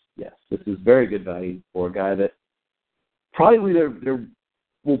 Yes. This is very good value for a guy that probably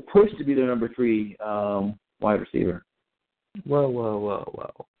will push to be their number 3 wide receiver. Whoa.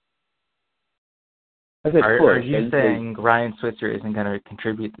 I said Are you saying Ryan Switzer isn't going to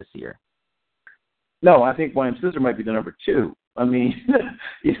contribute this year? No, I think Ryan Switzer might be the number 2. I mean,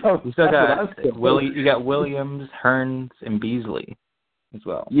 you still got you got Williams, Hearns, and Beasley as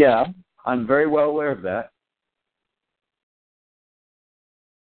well. Yeah, I'm very well aware of that.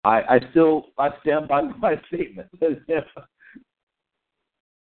 I stand by my statement that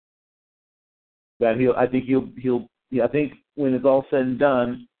I think when it's all said and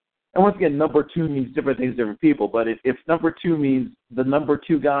done, And once again, number 2 means different things to different people. But if number 2 means the number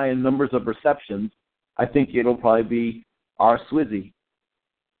 2 guy in numbers of receptions, I think it'll probably be our Swizzy.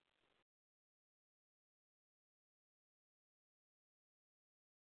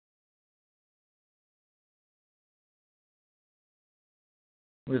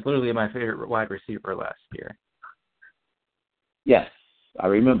 He was literally my favorite wide receiver last year. Yes, I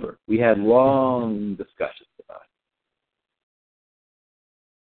remember. We had long discussions about it.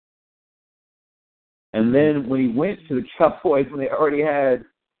 And then when he went to the Cowboys, when they already had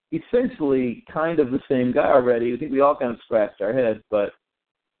essentially kind of the same guy already, I think we all kind of scratched our heads, but,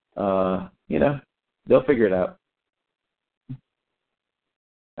 they'll figure it out,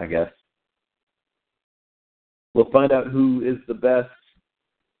 I guess. We'll find out who is the best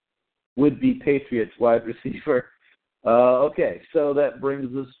would-be Patriots wide receiver. Okay, so that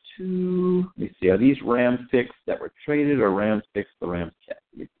brings us to, let me see, are these Rams picks that were traded or Rams picks the Rams kept?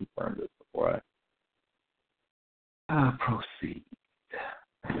 Let me confirm this before I proceed.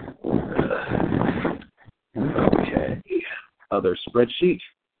 Okay, other spreadsheet.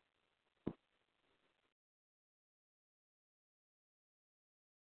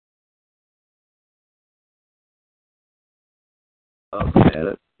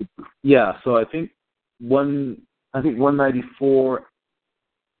 Okay, yeah, so I think 194,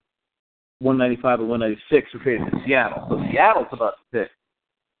 195, and 196 were traded to Seattle. So Seattle's about to pick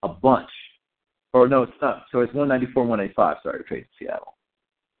a bunch. Or no, it's not. So it's 194 and 195, sorry, to trade to Seattle.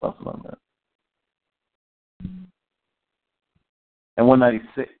 Plus on that. And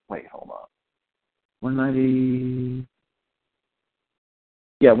 196, wait, hold on. 190,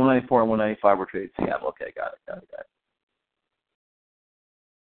 yeah, 194 and 195 were traded to Seattle. Okay, got it.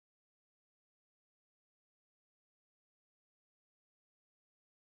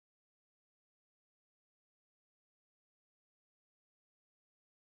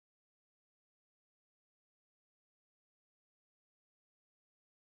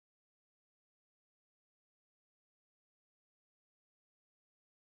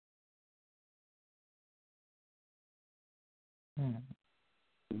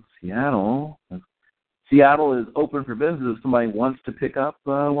 Seattle is open for business if somebody wants to pick up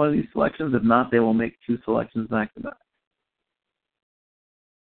one of these selections. If not, they will make 2 selections back to back.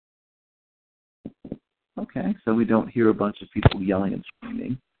 Okay, so we don't hear a bunch of people yelling and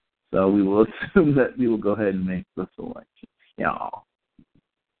screaming. So we will assume that we will go ahead and make the selection. Yeah.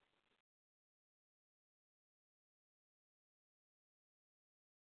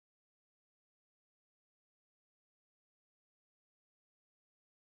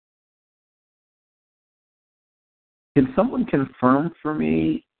 Can someone confirm for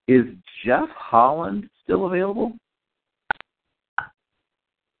me, is Jeff Holland still available?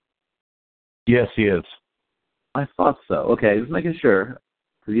 Yes, he is. I thought so. Okay, just making sure.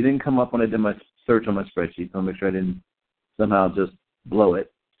 Because he didn't come up when I did my search on my spreadsheet, so I'll make sure I didn't somehow just blow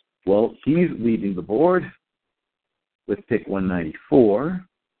it. Well, he's leading the board with pick 194.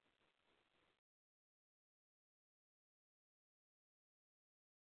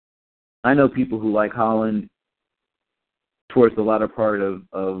 I know people who like Holland towards the latter part of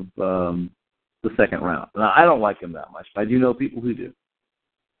the second round. Now, I don't like him that much, but I do know people who do.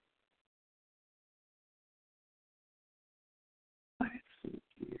 Let's see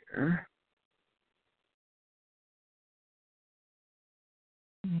here.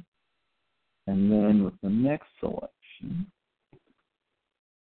 And then with the next selection,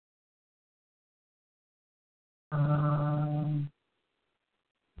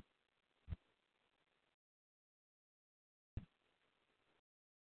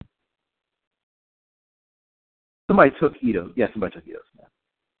 somebody took Ito. Yeah, somebody took Ito Smith.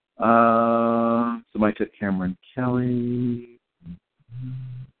 Somebody took Cameron Kelly.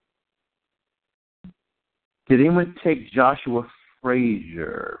 Did anyone take Joshua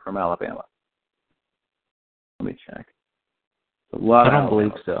Frazier from Alabama? Let me check. A lot I don't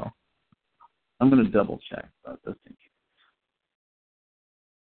believe so. I'm going to double check about this.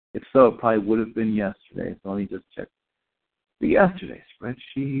 If so, it probably would have been yesterday. So let me just check the yesterday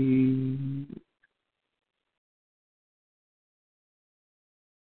spreadsheet.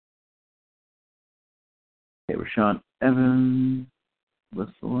 Okay, Rashawn Evans was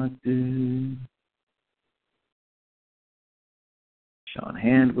selected. Sean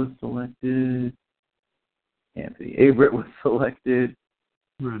Hand was selected. Anthony Averett was selected.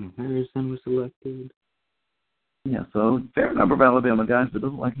 Ronnie Harrison was selected. Yeah, so a fair number of Alabama guys, but it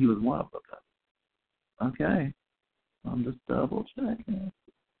doesn't like he was one of them. Okay. I'm just double checking.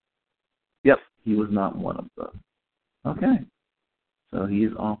 Yep, he was not one of them. Okay. So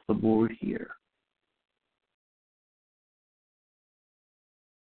he's off the board here.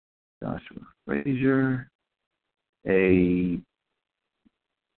 Joshua Frazier.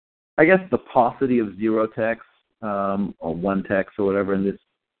 I guess the paucity of zero techs or one techs or whatever in this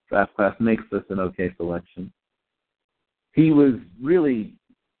draft class makes this an okay selection. He was really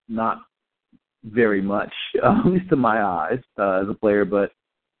not very much, at least to my eyes, as a player. But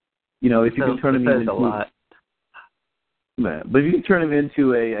if you can turn him into a lot. But if you can turn him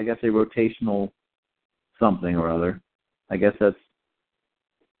into a rotational something or other, I guess that's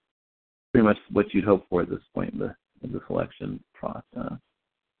pretty much what you'd hope for at this point in the selection process.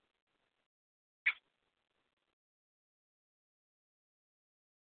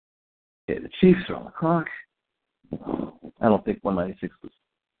 Okay, the Chiefs are on the clock. I don't think 196 was.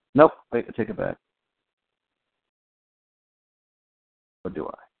 Nope, wait, I take it back. Or do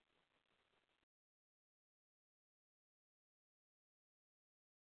I?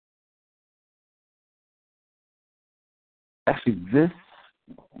 Actually, this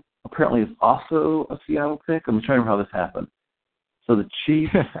apparently is also a Seattle pick. I'm trying to remember how this happened. So the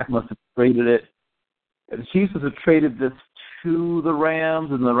Chiefs must have traded it. The Chiefs must have traded this to the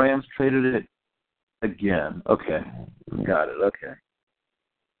Rams, and the Rams traded it again. Okay, got it.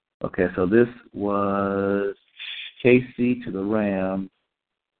 Okay, so this was KC to the Rams,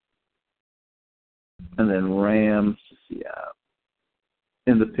 and then Rams to Seattle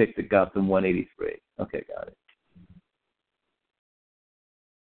in the pick that got them 183. Okay, got it.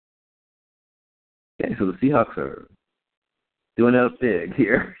 Okay, so the Seahawks are doing it big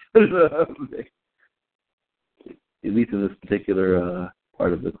here, at least in this particular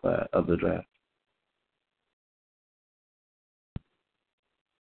part of the draft.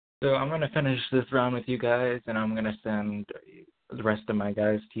 So I'm going to finish this round with you guys, and I'm going to send the rest of my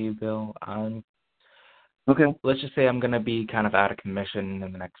guys to you, Bill. Okay. Let's just say I'm going to be kind of out of commission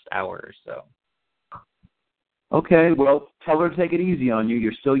in the next hour or so. Okay, well, tell her to take it easy on you.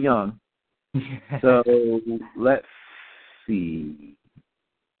 You're still young. So let's see.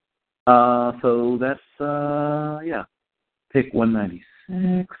 So that's, pick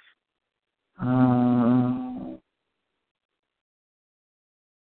 196.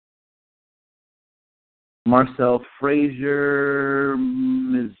 Marcel Frazier,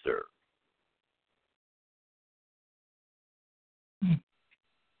 Miser.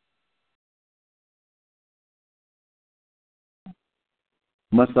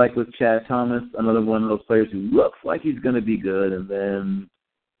 Much like with Chad Thomas, another one of those players who looks like he's going to be good, and then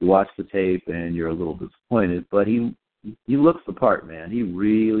you watch the tape and you're a little disappointed. But he looks the part, man. He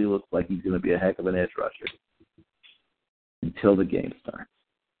really looks like he's going to be a heck of an edge rusher until the game starts.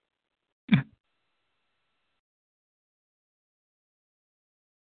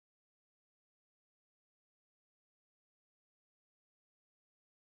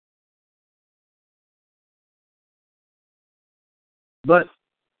 But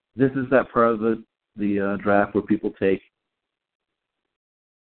this is that part of the draft where people take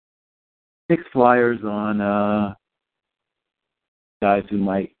flyers on guys who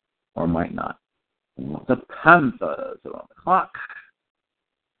might or might not. The Panthers are on the clock.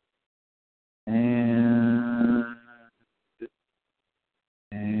 And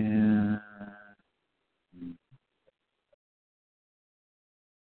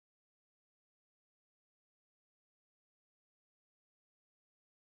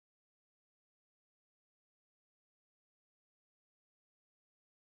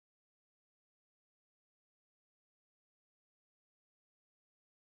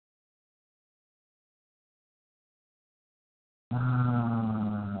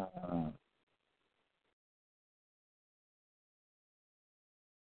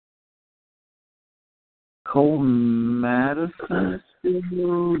Cole Madison is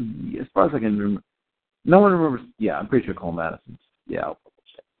still, as far as I can remember. No one remembers. Yeah, I'm pretty sure Cole Madison's. Yeah, I'll double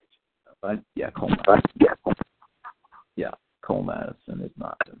check. But yeah, Cole Madison. Yeah, Cole Madison is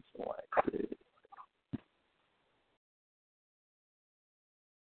not been selected.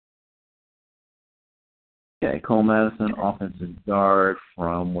 Okay, Cole Madison, offensive guard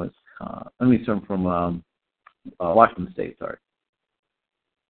from Wisconsin. From Washington State. Sorry.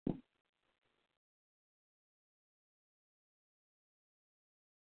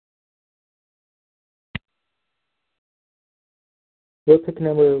 What pick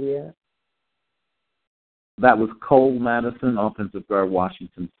number are we at? That was Cole Madison, offensive guard,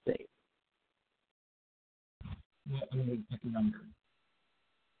 Washington State. Pick number.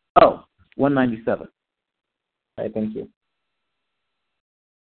 Oh, 197. All right, thank you.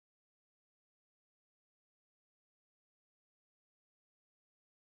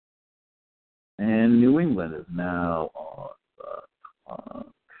 And New England is now on the clock.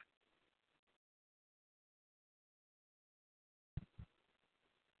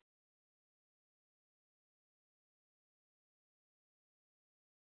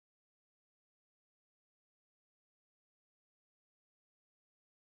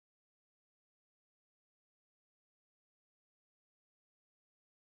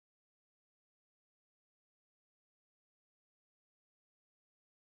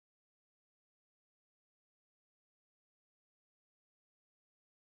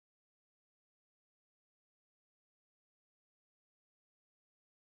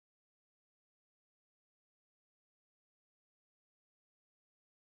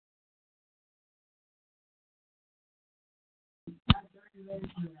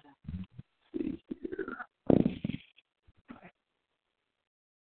 see here.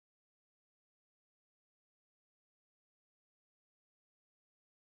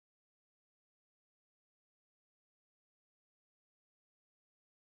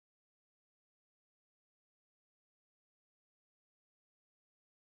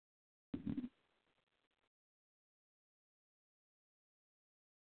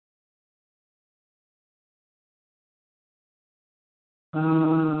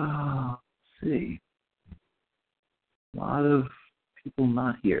 Let's see. A lot of people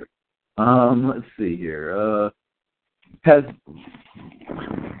not here. Let's see here. Is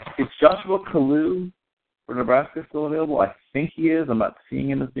Joshua Kalu for Nebraska still available? I think he is. I'm not seeing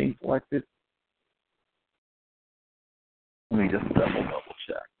him as being selected. Let me just double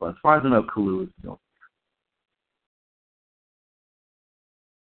check. But as far as I know, Kalu is still.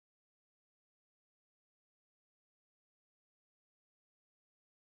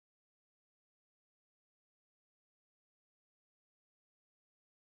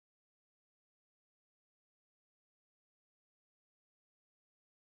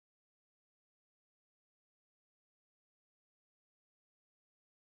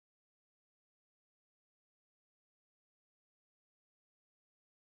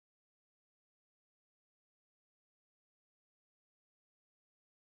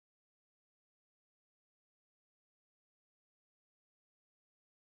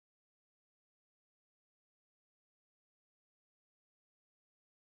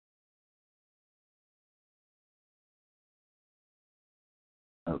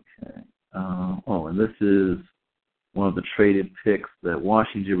 Okay. And this is one of the traded picks that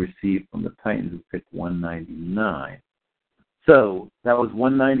Washington received from the Titans, who picked 199. So that was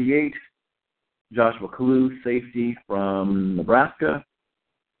 198. Joshua Kalu, safety from Nebraska,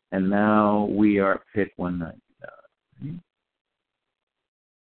 and now we are at pick 199.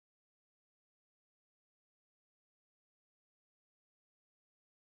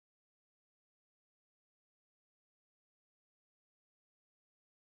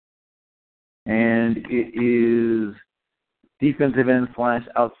 And it is defensive end /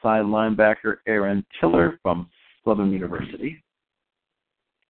 outside linebacker Aaron Tiller from Southern University.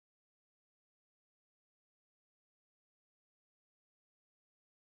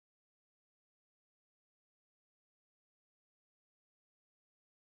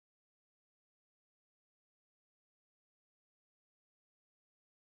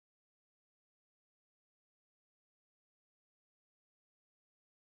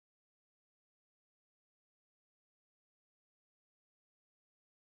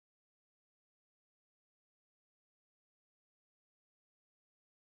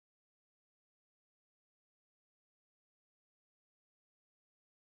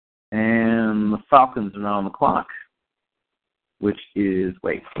 And the Falcons are now on the clock, which is,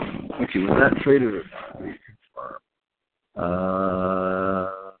 was that traded or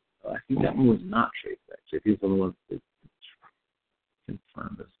not? I think that one was not traded, actually. If he's the one that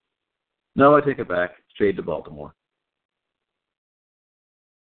confirmed this. No, I take it back. It's traded to Baltimore.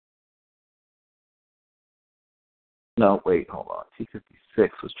 No, wait, hold on.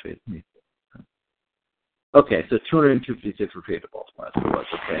 256 was traded. Okay, so 256 were traded to Baltimore. That's what it was.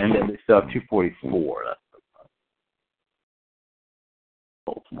 Okay, and then they still have 244. That's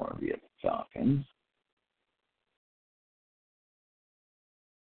Baltimore via the Falcons.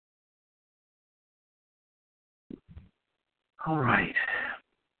 All right.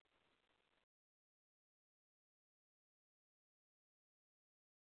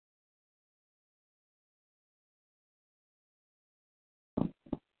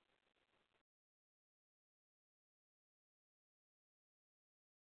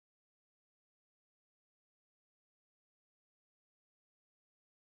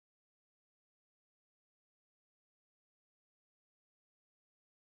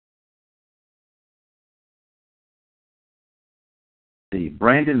 See,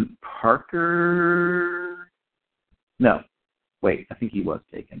 Brandon Parker. No, wait. I think he was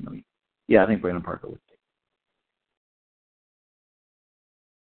taken. I think Brandon Parker was taken.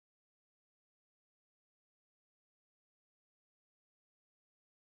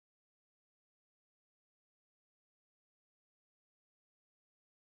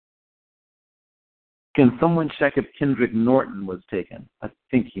 Can someone check if Kendrick Norton was taken? I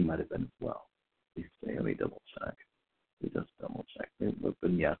think he might have been as well. Let me double check. It would have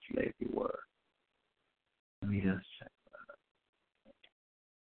been yesterday if you were. Let me just check.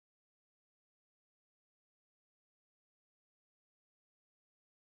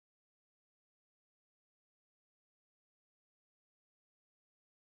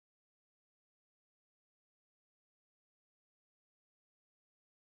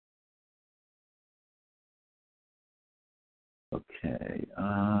 Okay.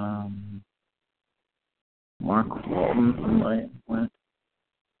 Mark Walton from Miami went.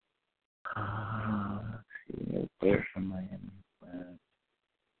 Let's see. No player from Miami went.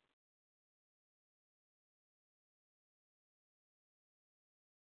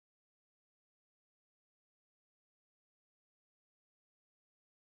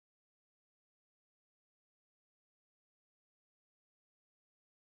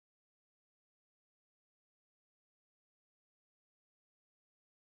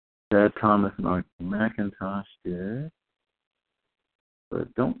 Chad Thomas and Archie McIntosh did, but I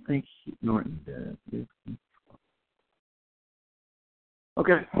don't think Norton did.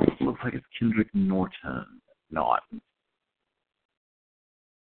 Okay, looks like it's Kendrick Norton. Not.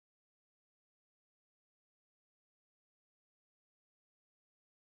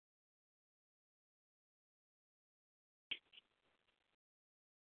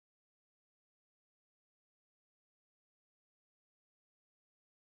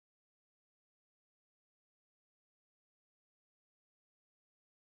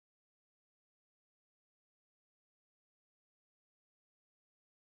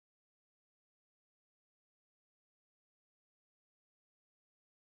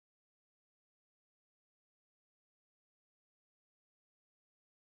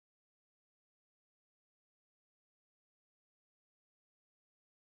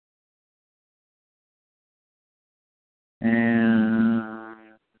 And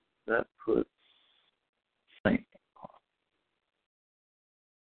that puts Saint.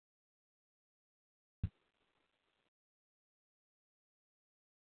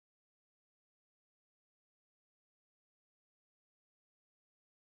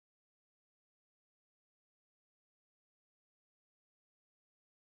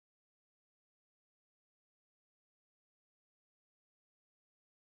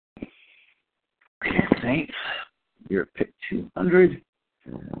 Okay, Saints, you're at pick 200.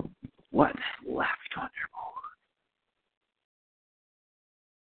 What's left on your board?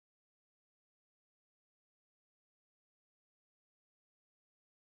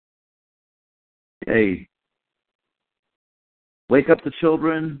 Okay. Wake up the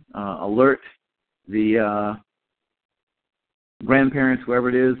children, alert the grandparents, whoever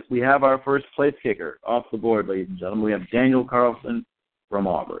it is. We have our first place kicker off the board, ladies and gentlemen. We have Daniel Carlson from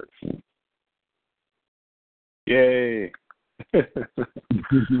Auburn. Yay.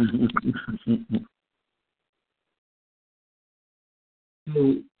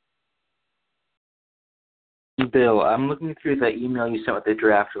 Bill, I'm looking through the email you sent with the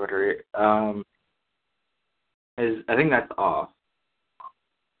draft order. I think that's off.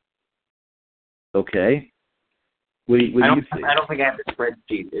 Okay. What do you see? I don't think I have the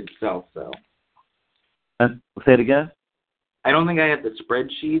spreadsheet itself, though. Say it again? I don't think I have the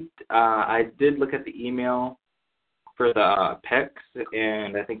spreadsheet. I did look at the email for the picks,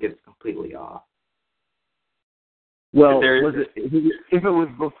 and I think it's completely off. Well, if it was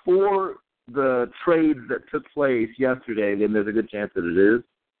before the trades that took place yesterday, then there's a good chance that it is.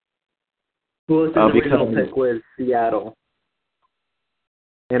 Well, it says the original pick was Seattle.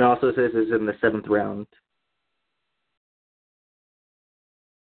 And also says it's in the 7th round.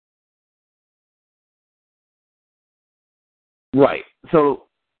 Right. So,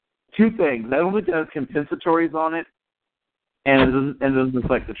 two things. I don't think that has compensatories on it, and it doesn't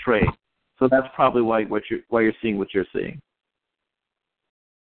reflect the trade. So that's probably why you're seeing what you're seeing.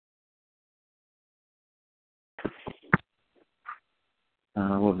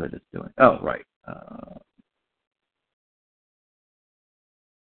 What was I just doing? Oh, right.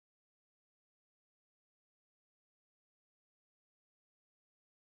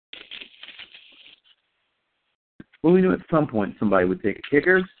 Well, we knew at some point somebody would take a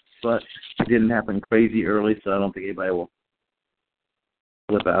kicker, but it didn't happen crazy early, so I don't think anybody will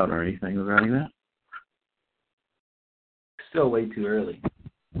flip out or anything regarding that. Still way too early.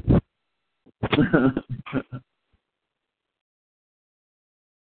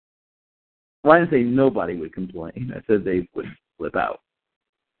 Well, I didn't say nobody would complain. I said they would flip out.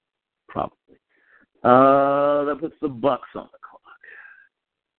 Probably. That puts the Bucks on the clock.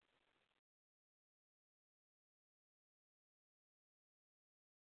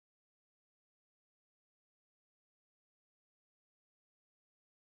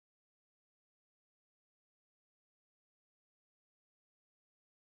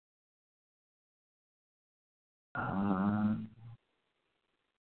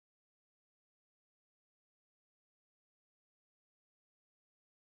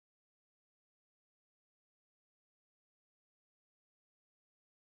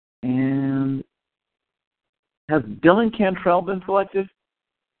 And has Dylan Cantrell been selected?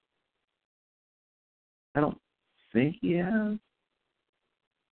 I don't think he has.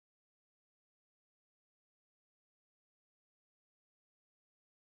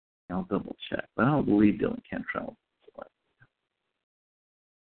 I'll double check, but I don't believe Dylan Cantrell.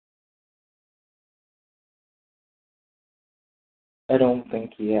 I don't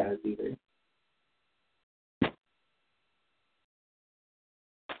think he has either.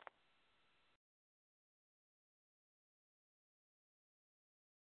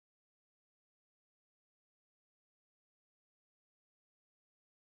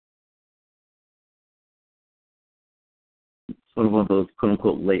 Sort of one of those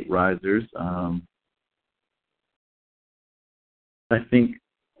quote-unquote late risers. I think,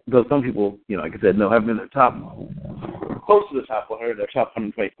 though some people, like I said, have been in the top, close to the top 100, their top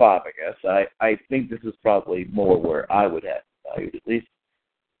 125, I guess. I think this is probably more where I would have valued, at least,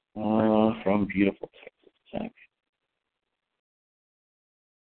 from beautiful Texas Tech.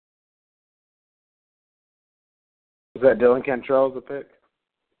 Was that Dylan Cantrell's a pick?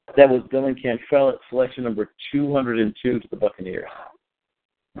 That was Dylan Cantrell at selection number 202 to the Buccaneers.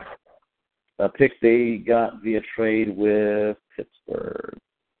 A pick they got via trade with Pittsburgh.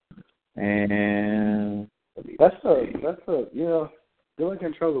 And that's a Dylan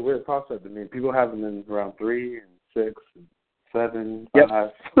Cantrell's a weird prospect. I mean, people have him in around 3 and 6 and 7,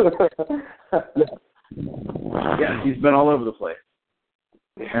 5. Yeah, he's been all over the place.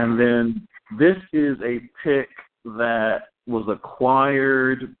 And then this is a pick that was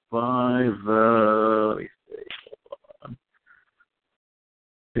acquired by the, let me see, hold on.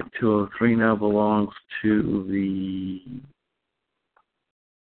 Pick 203 now belongs to the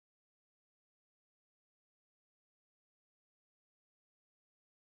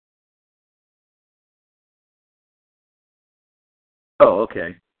Oh,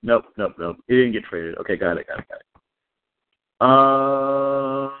 okay. Nope. He didn't get traded. Okay, got it.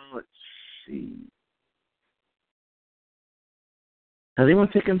 Let's see. Has anyone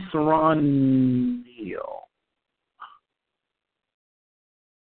taken Saron Neal?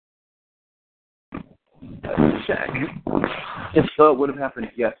 Let's check. If so, it would have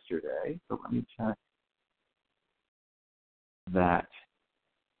happened yesterday. So let me check that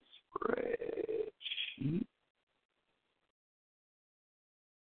spreadsheet.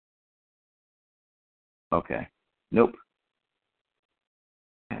 Okay. Nope.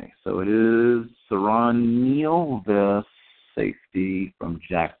 Okay, so it is Saron Neal, the safety from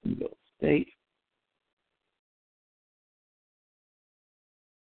Jacksonville State.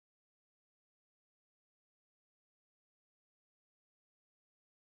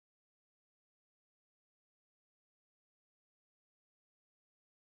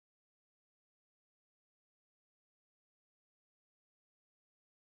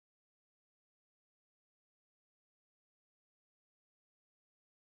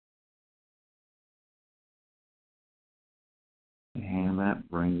 And that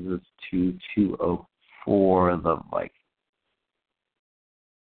brings us to 204, the Vikings.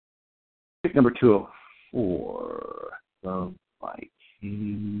 Pick number 204, the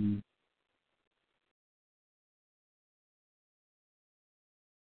Vikings.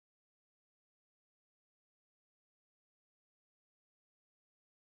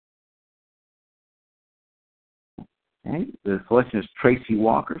 Okay, the selection is Tracy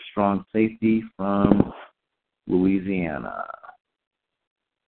Walker, strong safety from Louisiana,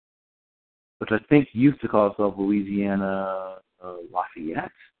 which I think used to call itself Louisiana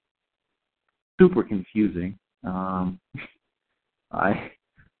Lafayette. Super confusing. I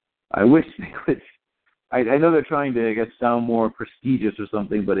wish they would. I know they're trying to, I guess, sound more prestigious or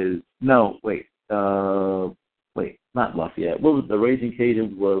something, but it is not Lafayette. What was the Raging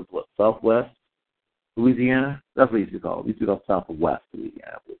Cajuns? Was what, Southwest Louisiana? That's what it used to call it. It used to be called Southwest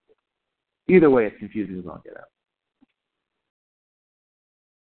Louisiana. Either way, it's confusing as all get out.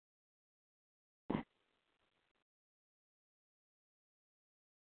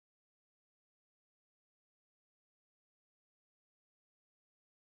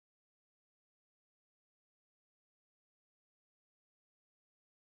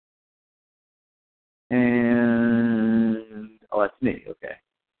 And that's me. Okay.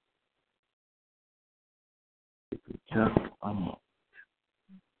 Just a moment.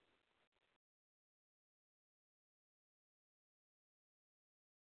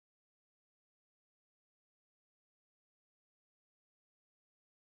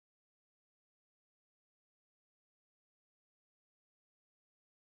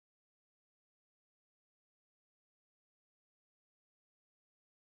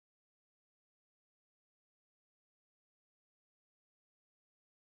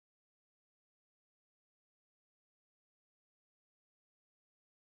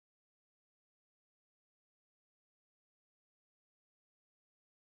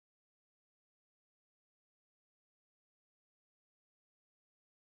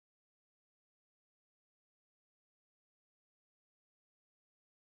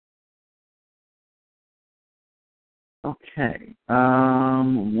 Okay.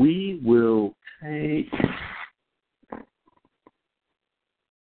 We will take.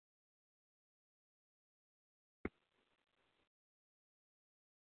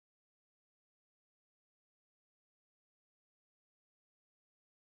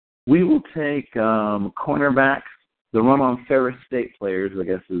 We will take cornerbacks. The run on Ferris State players, I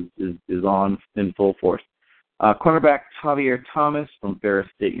guess, is on in full force. Cornerback Javier Thomas from Ferris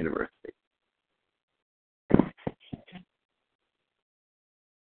State University.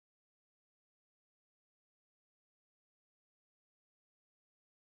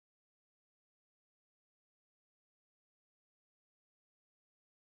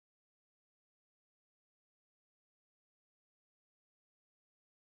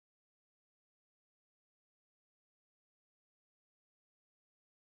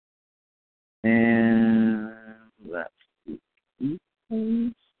 And that's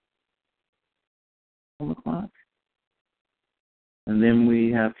 12 o'clock. And then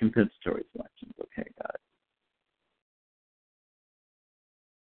we have compensatory selections. Okay, got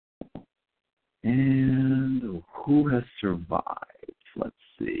it. And who has survived? Let's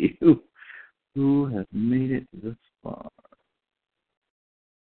see. Who has made it this far?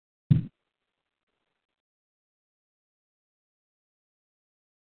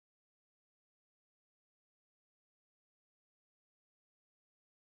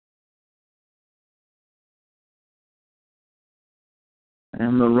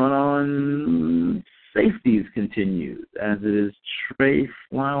 And the run-on safeties continues, as it is Trey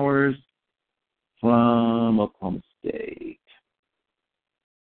Flowers from Oklahoma State.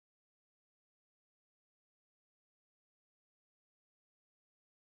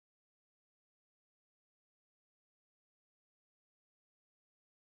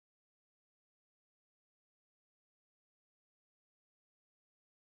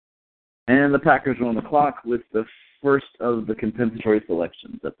 And the Packers are on the clock with the first of the compensatory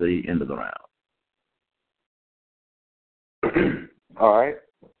selections at the end of the round. All right.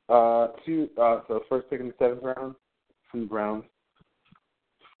 So first pick in the 7th round, 2 Browns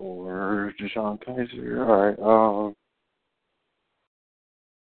for Deshaun Kaiser. All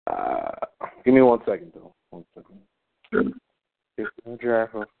right. Give me 1 second, though. 1 second. Sure.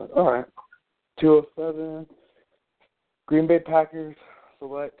 Draft. All right. 207. Green Bay Packers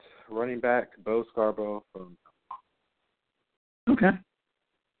select running back Bo Scarborough from. Okay.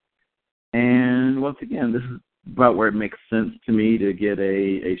 And once again, this is about where it makes sense to me to get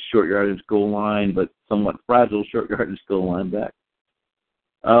a short yardage goal line, but somewhat fragile short yardage goal line back.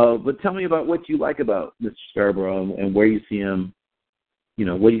 But tell me about what you like about Mr. Scarborough and where you see him.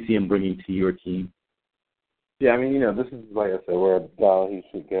 What do you see him bringing to your team? Yeah, I mean, this is, like I said, where he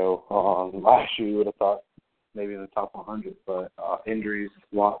should go. Last year you would have thought maybe in the top 100, but injuries,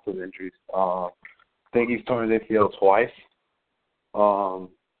 lots of injuries. I think he's torn his ACL twice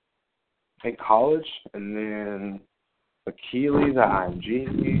in college, and then Achilles at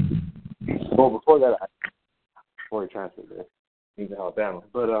IMG. Well, before he transferred there, he's in Alabama,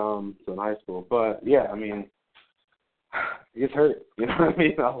 but so in high school. But yeah, I mean, he gets hurt. You know what I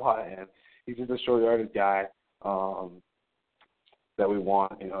mean? A lot, and he's just a short yardage guy that we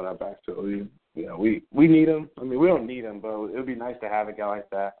want. In that backfield. We need him. I mean, we don't need him, but it would be nice to have a guy like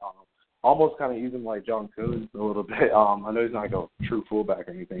that. Almost kind of use him like John Coons a little bit. I know he's not like a true fullback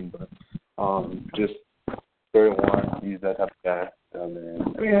or anything, but just 31, use that type of guy down there. I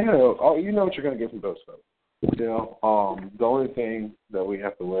mean, you know what you're going to get from those folks. The only thing that we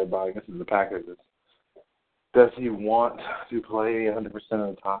have to worry about, I guess, is the Packers is, does he want to play 100% of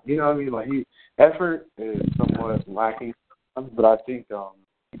the time? You know what I mean? Like, effort is somewhat lacking, but I think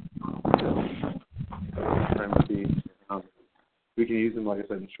we can use him, like I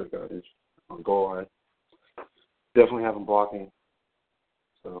said, in short yardage on goal line. Definitely have him blocking.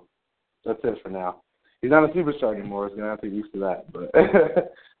 So that's it for now. He's not a superstar anymore. He's going to have to get used to that, but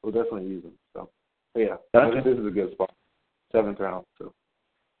we'll definitely use him. So, but yeah, I think this is a good spot. 7th round. So.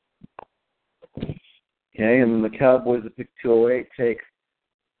 Okay, and then the Cowboys at pick 208 take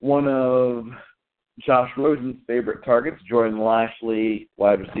one of Josh Rosen's favorite targets, Jordan Lashley,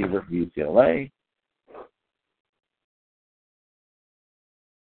 wide receiver for UCLA.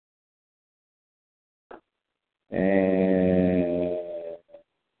 And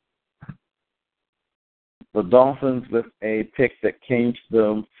the Dolphins with a pick that came to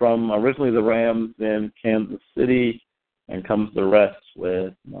them from originally the Rams, then Kansas City, and comes the rest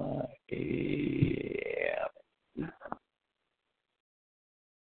with Miami.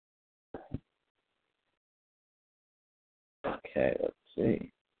 Okay, let's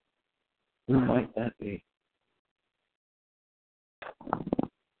see. Who might that be?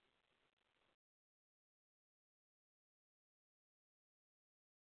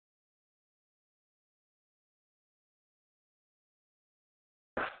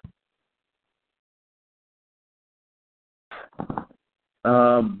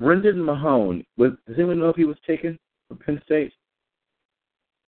 Brendan Mahone. Does anyone know if he was taken from Penn State?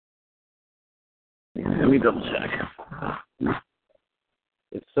 Let me double check.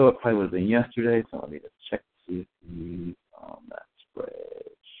 If so, it probably would have been yesterday, so let me just check to see if he's on that spread.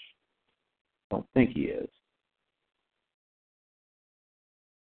 I don't think he is.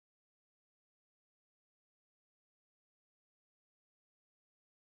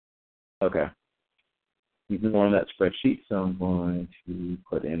 Okay. He's more on that spreadsheet, so I'm going to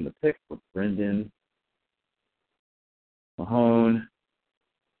put in the pick for Brendan Mahone.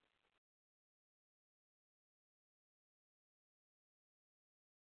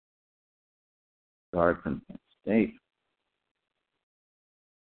 Guard from Penn State.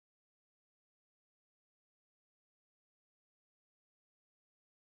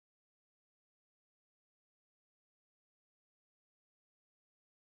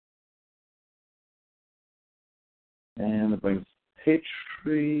 And that brings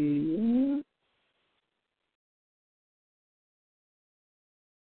Patriot.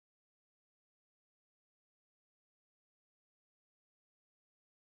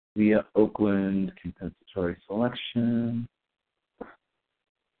 Via Oakland compensatory selection.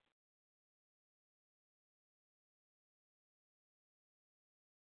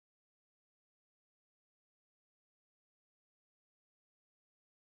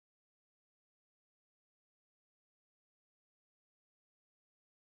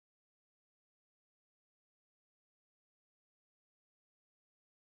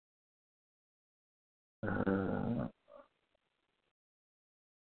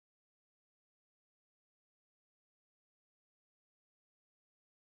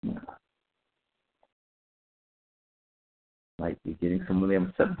 Might be getting some of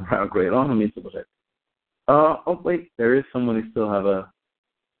them 7th round grade on. Let me double check. Oh wait, there is someone who still have a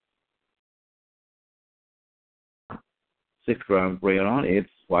 6th round grade on. It's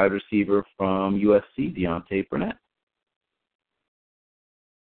wide receiver from USC, Deontay Burnett.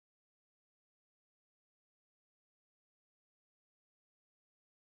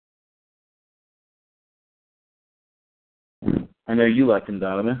 I know you like him,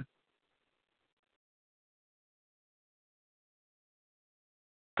 Donovan.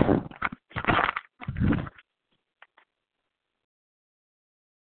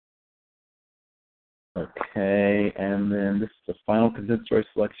 Okay, and then this is the final compensatory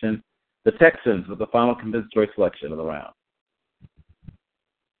selection. The Texans with the final compensatory selection of the round.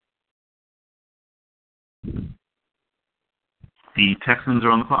 The Texans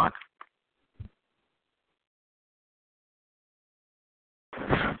are on the clock.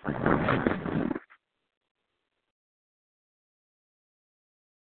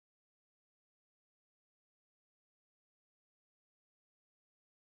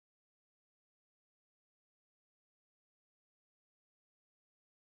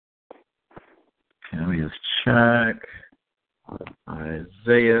 Let me just check.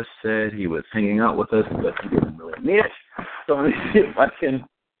 Isaiah said he was hanging out with us, but he didn't really need it. So let me see if I can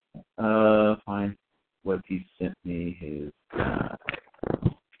find what he sent me. His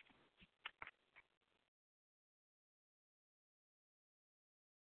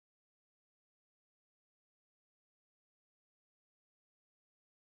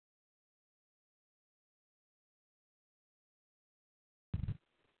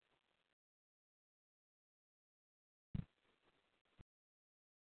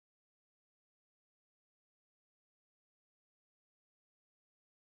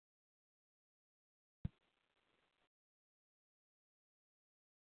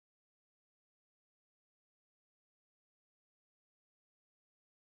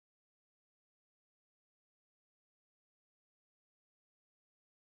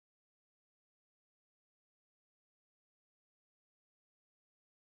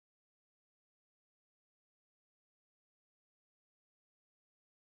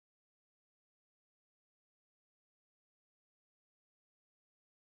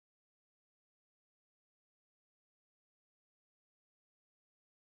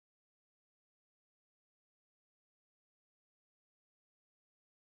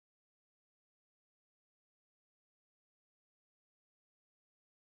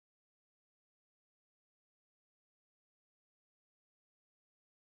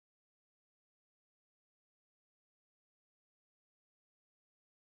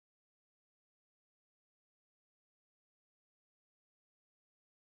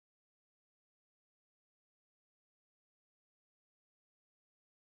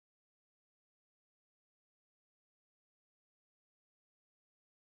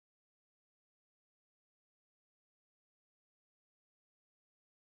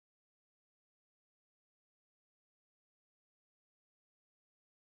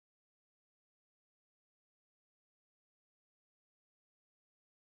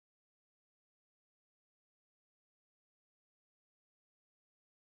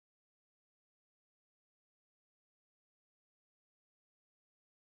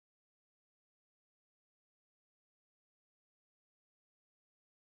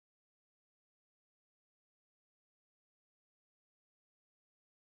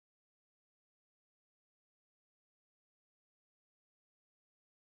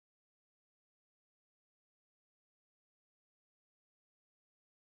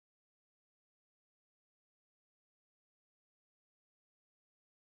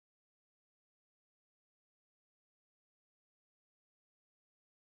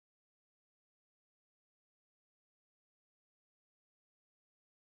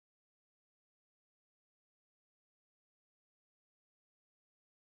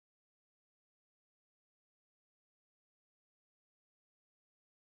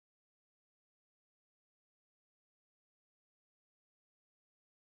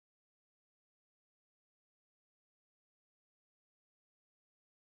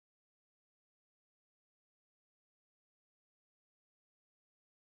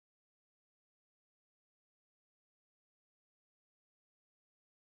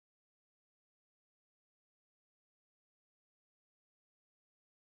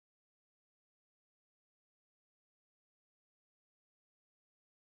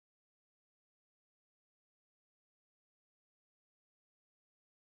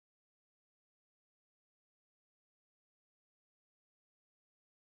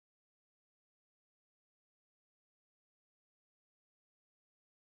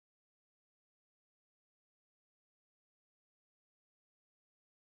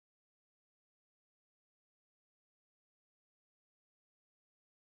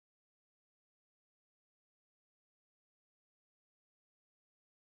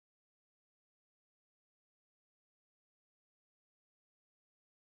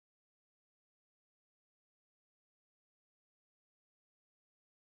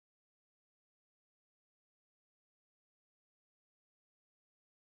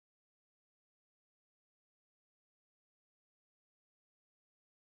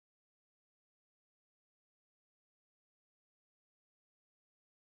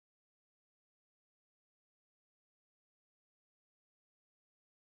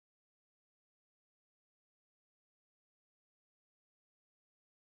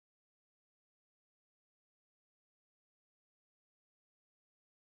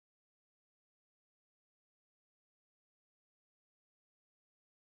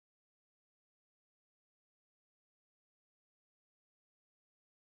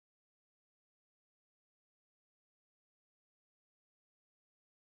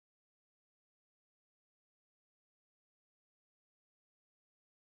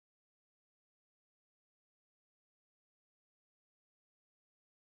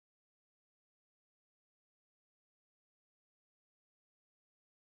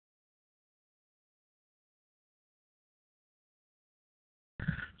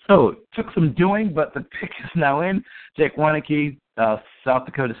So it took some doing, but the pick is now in. Jake Weineke, South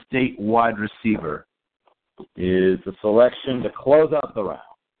Dakota State wide receiver, is the selection to close out the round.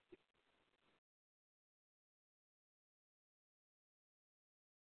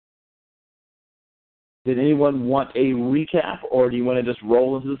 Did anyone want a recap, or do you want to just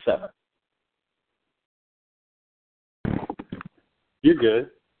roll into the seventh? You're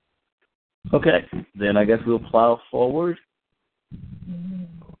good. Okay, then I guess we'll plow forward.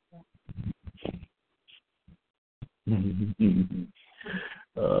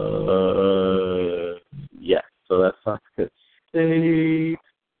 Yeah, so that's South Dakota State.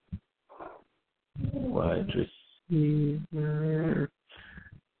 Wide receiver.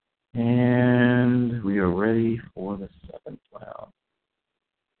 And we are ready for the seventh round.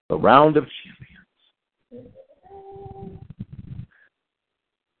 The round of champions.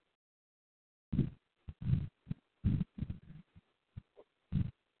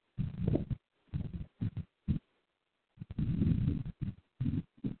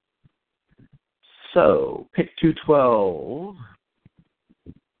 So, pick 212.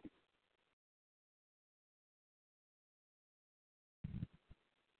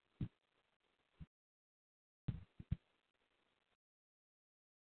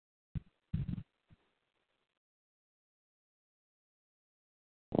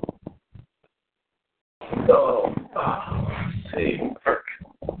 Let's see.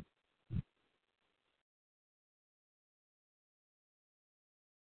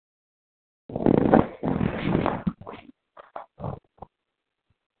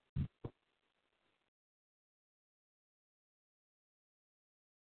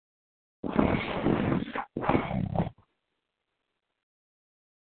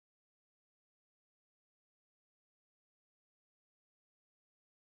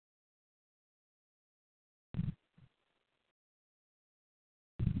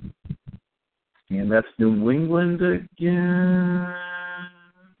 And that's New England again.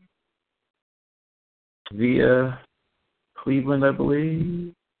 Via Cleveland, I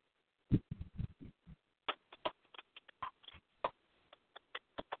believe.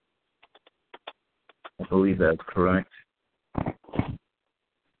 I believe that's correct.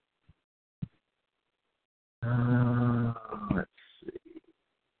 Let's see.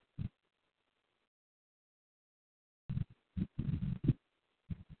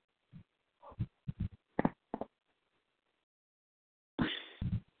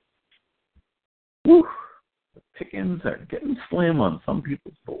 Whew. The pickings are getting slim on some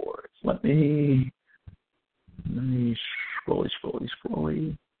people's boards. Let me scrolly.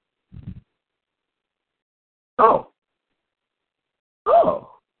 Oh.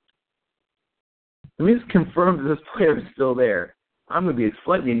 Let me just confirm that this player is still there. I'm going to be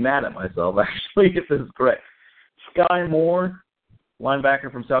slightly mad at myself, actually, if this is correct. Sky Moore,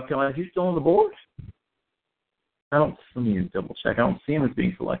 linebacker from South Carolina, is he still on the board? Let me double check. I don't see him as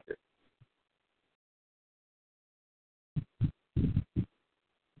being selected.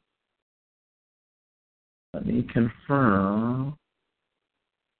 Let me confirm.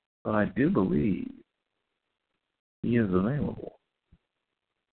 But I do believe he is available.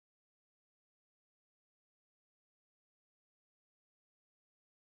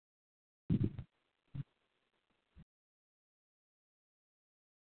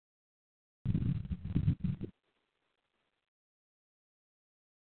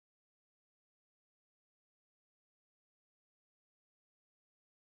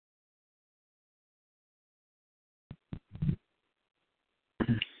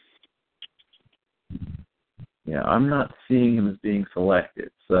 Yeah, I'm not seeing him as being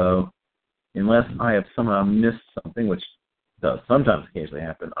selected. So unless I have somehow missed something, which does sometimes occasionally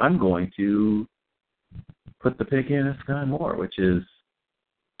happen, I'm going to put the pick in as Sky Moore, which is,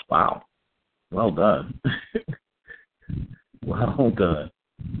 wow, well done. Well done.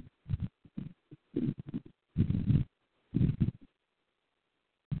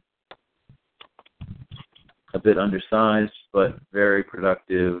 A bit undersized, but very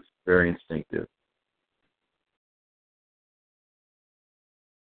productive, very instinctive.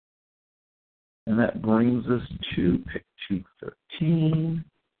 And that brings us to pick 213.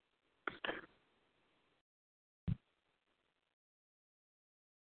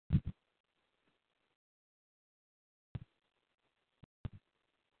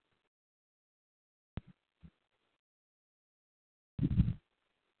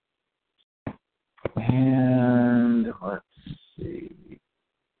 And let's see.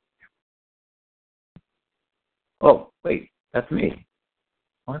 Oh, wait, that's me.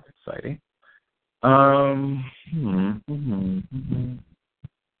 Oh, that's exciting.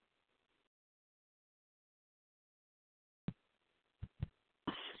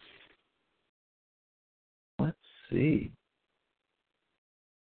 see.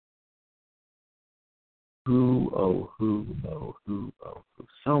 Who.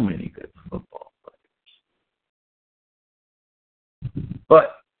 So many good football players.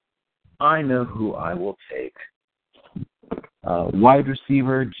 But I know who I will take. Wide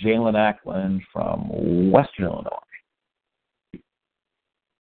receiver Jalen Ackland from Western Illinois.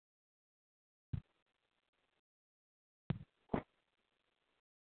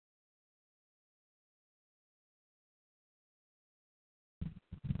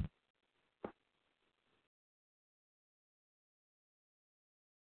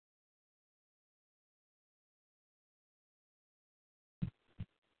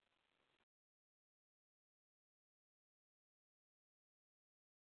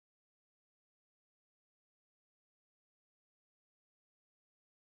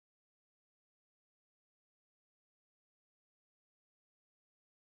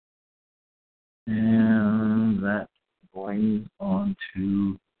 And that brings on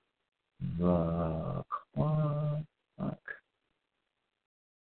to the clock.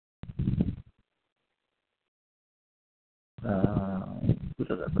 Who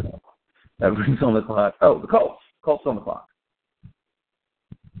does that bring up? That brings on the clock. Oh, the Colts. Colts on the clock.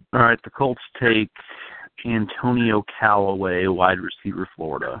 All right, the Colts take Antonio Callaway, wide receiver,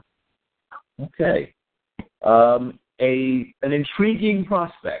 Florida. Okay. An intriguing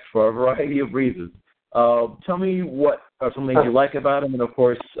prospect for a variety of reasons. Tell me what are some things you like about him, and of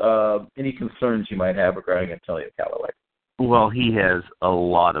course, any concerns you might have regarding Antonio Callaway. Well, he has a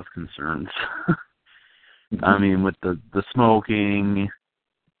lot of concerns. I mean, with the smoking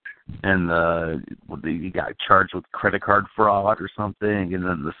and he got charged with credit card fraud or something, and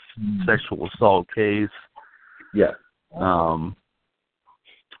then the sexual assault case. Yeah.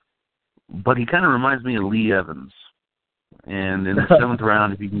 But he kind of reminds me of Lee Evans. And in the 7th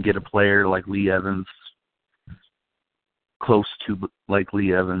round, if you can get a player like Lee Evans, close to like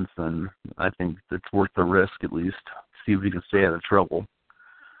Lee Evans, then I think it's worth the risk at least. See if he can stay out of trouble.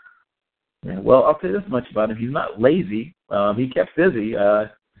 Yeah, well, I'll say this much about him. He's not lazy. He kept busy,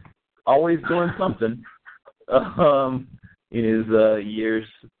 always doing something in his years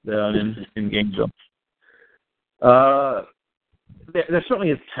down in Gainesville. There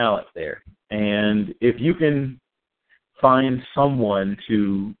certainly is talent there. And if you can find someone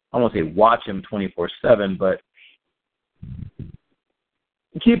to, I don't want to say watch him 24/7, but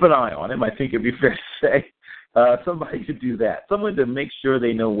keep an eye on him, I think it'd be fair to say. Somebody to do that. Someone to make sure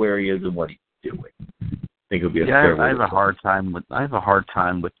they know where he is and what he's doing. I think it would be a fair way. I have a hard time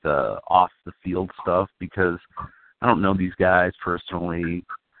with the off the field stuff because I don't know these guys personally.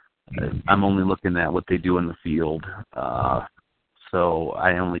 I'm only looking at what they do in the field. So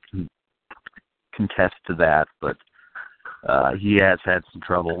I only can contest to that, but he has had some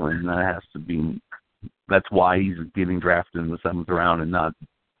trouble, and that's why he's getting drafted in the 7th round and not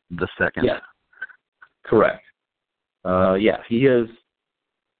the 2nd. Yeah, correct.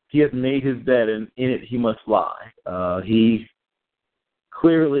 He has made his bed, and in it he must lie. He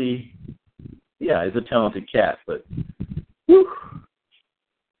clearly, is a talented cat, but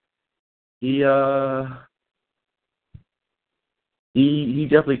he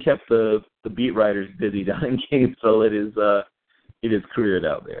definitely kept the beat writers busy down in Gainesville. It is careered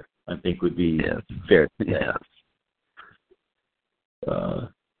out there, I think would be fair to say.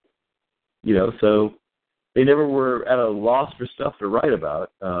 So they never were at a loss for stuff to write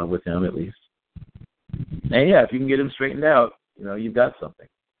about with him, at least. And if you can get him straightened out, you've got something.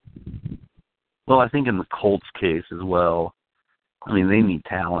 Well, I think in the Colts case as well, I mean, they need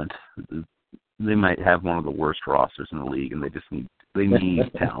talent. They might have one of the worst rosters in the league, and they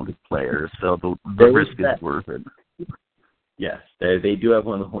need talented players. So the risk is worth it. Yes, they do have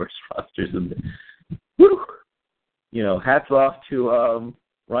one of the worst rosters in the. Hats off to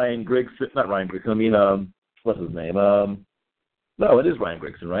Ryan Grigson. Not Ryan Grigson. I mean, what's his name? No, it is Ryan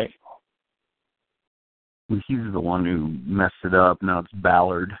Grigson, right? He's the one who messed it up. Now it's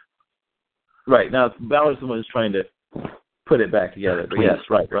Ballard. Right. Now Ballard's the one who's trying to put it back together. But yes,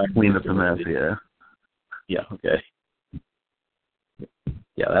 right. Clean up the mess, yeah. Yeah, okay.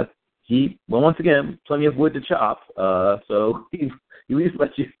 Yeah, once again, plenty of wood to chop. So he at least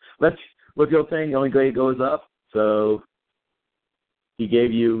lets what you're saying, the only grade goes up. So he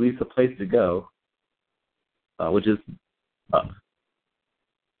gave you at least a place to go, which is up.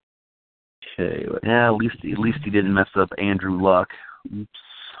 Okay. Yeah, at least he didn't mess up Andrew Luck. Oops.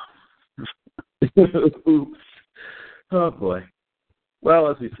 Oops. Oh boy. Well,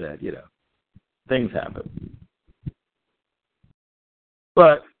 as we said, things happen.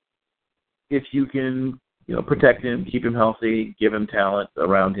 But if you can, protect him, keep him healthy, give him talent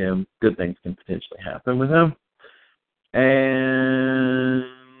around him, good things can potentially happen with him. And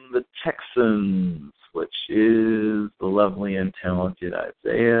the Texans, which is the lovely and talented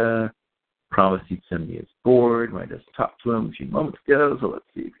Isaiah. Promised he'd send me his board. I just talked to him a few moments ago, so let's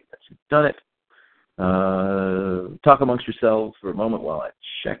see if he's actually done it. Talk amongst yourselves for a moment while I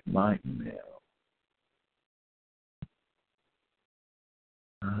check my email.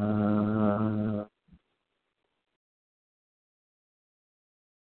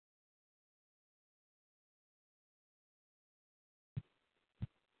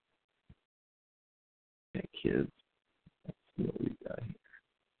 Okay, kids. Let's see what we got here.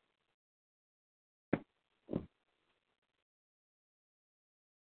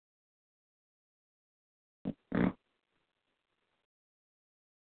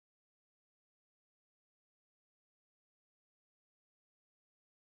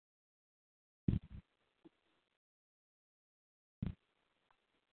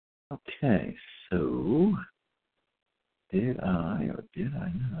 Okay, so did I or did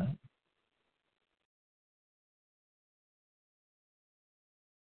I not?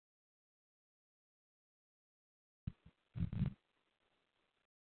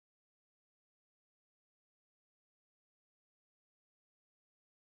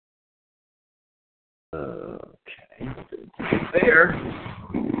 Okay, there.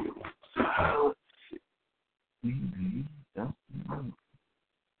 Let's see. Maybe don't know.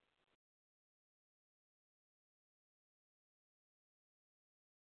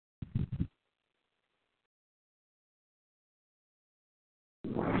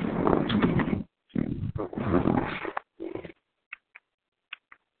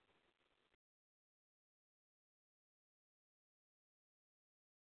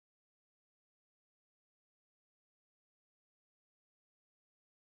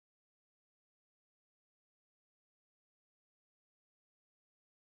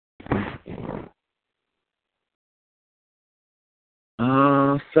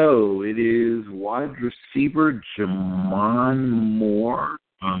 So it is wide receiver Jamon Moore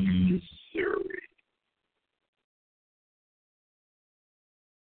from Missouri.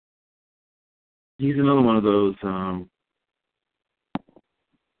 He's another one of those.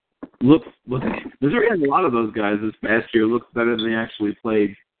 Missouri has a lot of those guys this past year. Looks better than they actually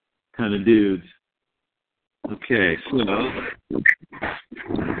played kind of dudes. Okay, so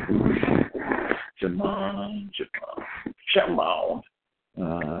Jamon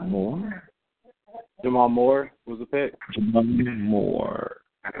Moore. Jamal Moore was the pick. Jamon Moore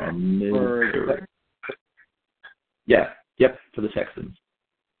from Missouri. Yeah, yep, for the Texans.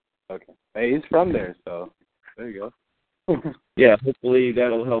 Okay. Hey, he's from there, so there you go. Yeah, hopefully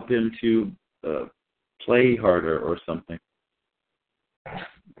that'll help him to play harder or something.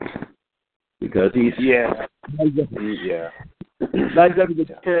 Because he's not exactly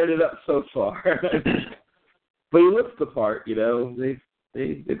tearing it up so far. But he looks the part, you know.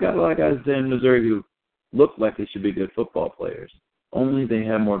 They've got a lot of guys in Missouri who look like they should be good football players. Only they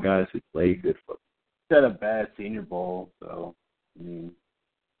have more guys who play good football. He had a bad Senior Bowl, so I mean.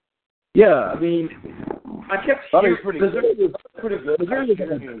 Yeah, I mean, I kept hearing Missouri was pretty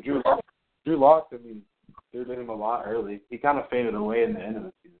good. Drew Lock, I mean, they did him a lot early. He kind of faded away in the end of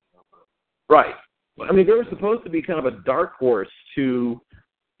the season. Right. I mean, they were supposed to be kind of a dark horse to,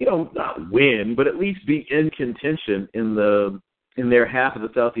 you know, not win, but at least be in contention in their half of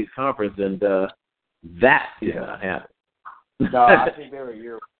the Southeast Conference, and that did not happen. No, I think they were a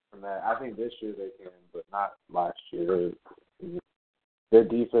year away from that. I think this year they can, but not last year. Their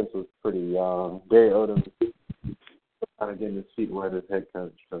defense was pretty young. Gary Odom kind of getting his feet wet as head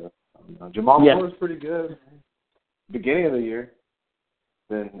coach. So, Jamal Moore was pretty good. Beginning of the year,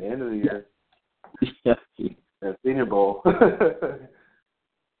 then the end of the year. Yeah. Senior Bowl.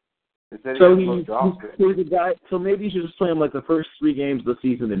 So he's a guy. So maybe you should just play him like the first 3 games of the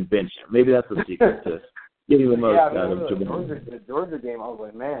season and bench him. Maybe that's the secret to getting the most out of Jamal. The Georgia game, I was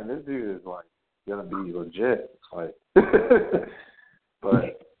like, man, this dude is like gonna be legit. Like, but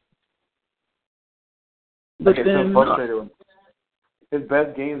I get so frustrated when his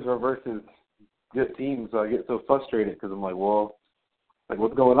best games are versus good teams. So I get so frustrated because I'm like, well, like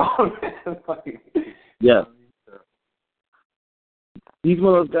what's going on? Like, yeah. He's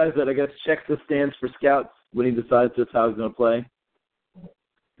one of those guys that I guess checks the stands for scouts when he decides just how he's going to play.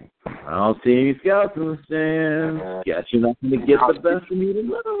 I don't see any scouts in the stands. Guess you're not going to get the best of me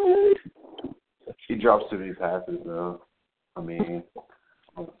tonight. He drops too many passes, though. I mean,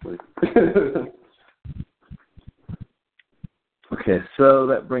 honestly. Okay, so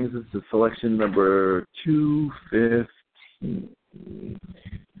that brings us to selection number 215.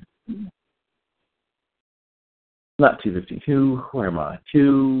 Not 252. Where am I?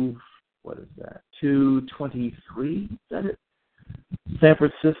 2. what is that? 223? Is that it? San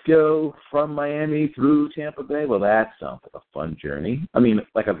Francisco from Miami through Tampa Bay. Well, that sounds like a fun journey. I mean,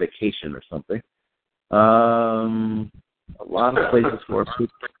 like a vacation or something. A lot of places for a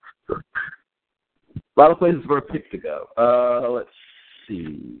pick to go. Let's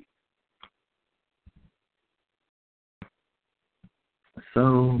see.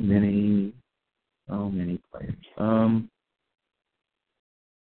 So many players.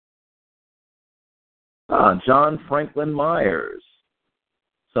 John Franklin Myers.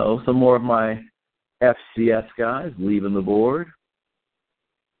 So some more of my FCS guys leaving the board.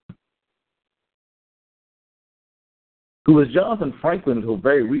 Who was Jonathan Franklin until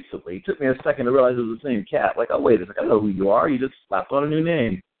very recently. It took me a second to realize it was the same cat. Like, oh, wait a second, I know who you are. You just slapped on a new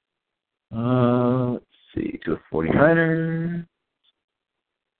name. Let's see, to a 49er.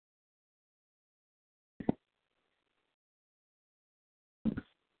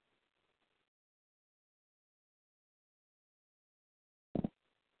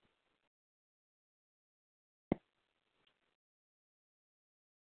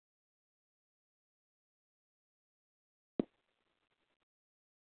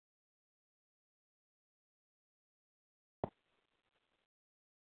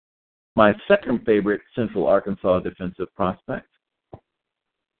 My second favorite Central Arkansas defensive prospect.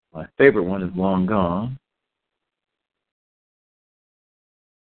 My favorite one is long gone.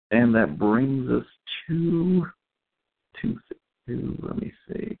 And that brings us to let me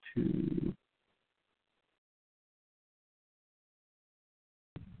see,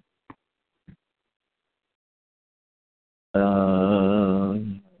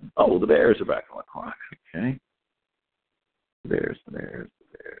 the Bears are back on the clock. Okay. Bears.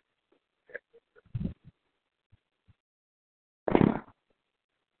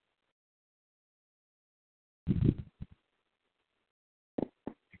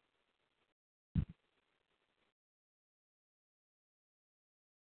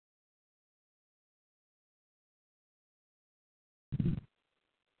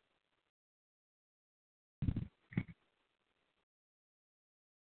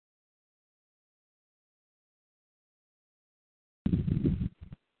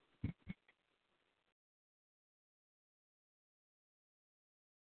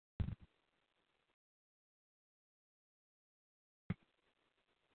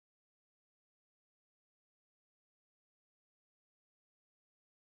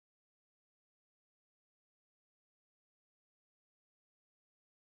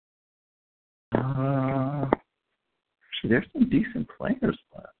 There's some decent players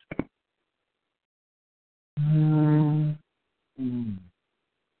left.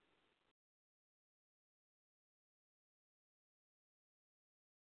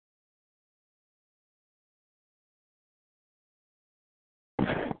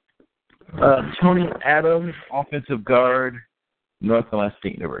 Tony Adams, offensive guard, North Carolina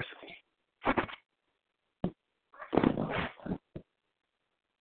State University.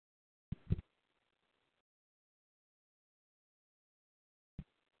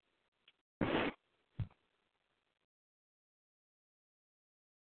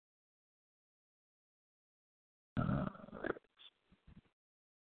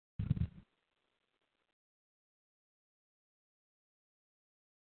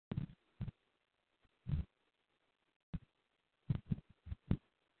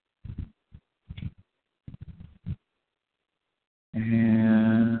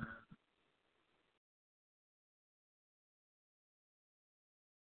 And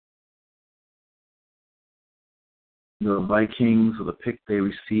the Vikings with a pick they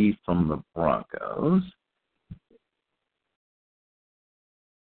received from the Broncos.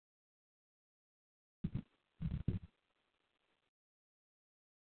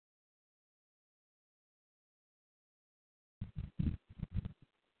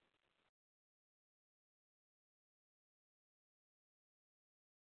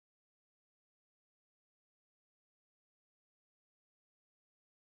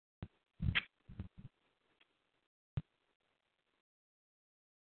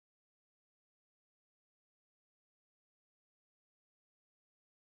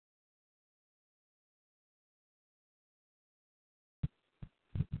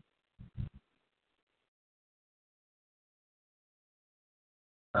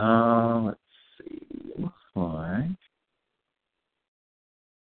 Let's see. Looks like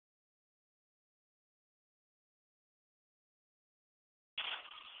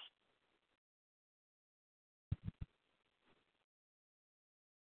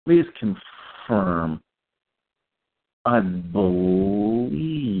please confirm. I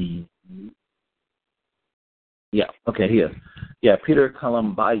believe. Yeah. Okay. He is. Yeah, Peter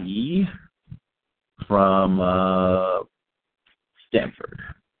Kalambayi from Stanford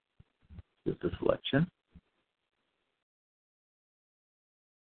is the selection.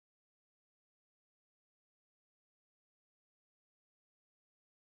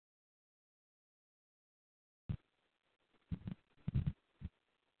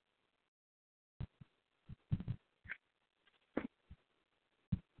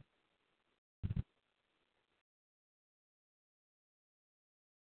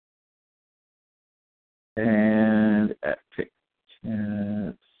 And at pick 10,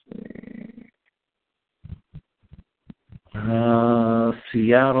 let's see.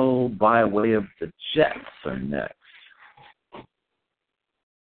 Seattle by way of the Jets are next.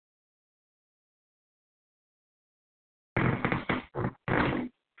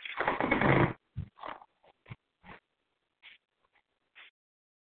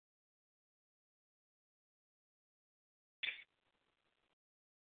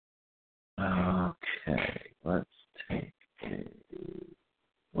 Okay, let's take a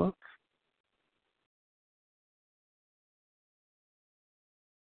look.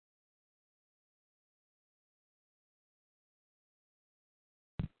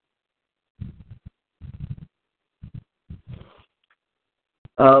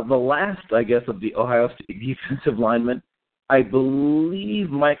 The last, I guess, of the Ohio State defensive linemen, I believe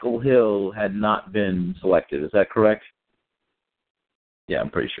Michael Hill had not been selected. Is that correct? Yeah, I'm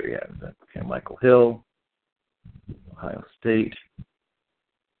pretty sure he has. Okay, Michael Hill, Ohio State,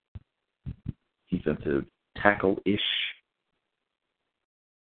 defensive tackle-ish.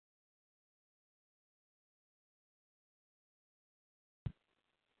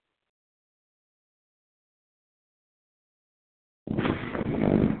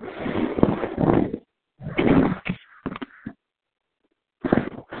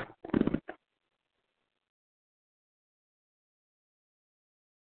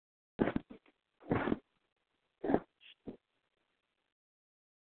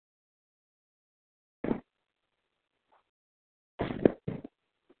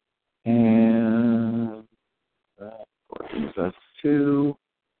 And that brings us to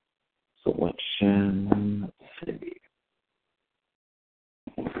selection. Let's see.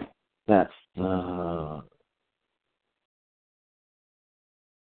 That's the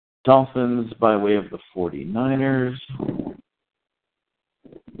Dolphins by way of the 49ers.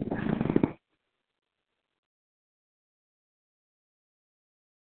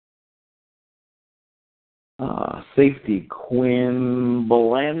 Safety Quinn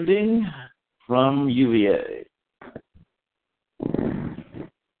Blanding from UVA.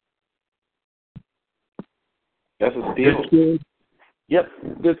 That's a steal. Good kid. Yep,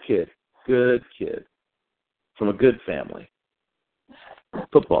 good kid. Good kid. From a good family.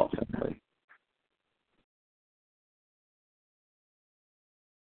 Football family.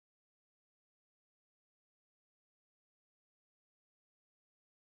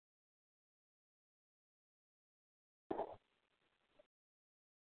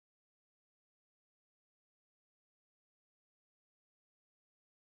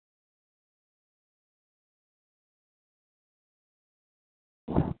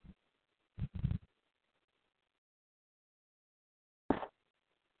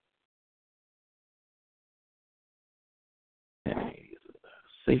 Okay.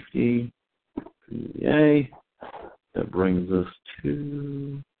 Safety. UVA. That brings us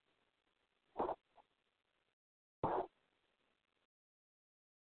to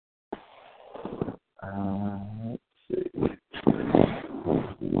let's see.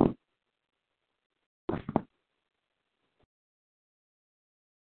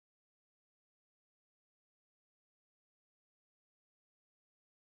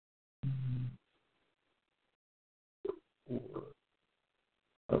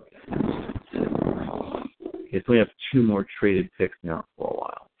 Okay. Okay, so we have two more traded picks now for a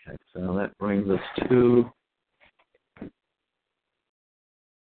while. Okay, so that brings us to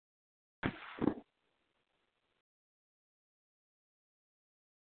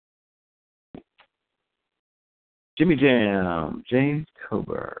Jimmy Jam, James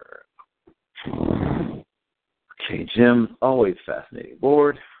Coburn. Okay, Jim, always fascinating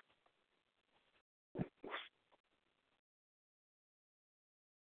board.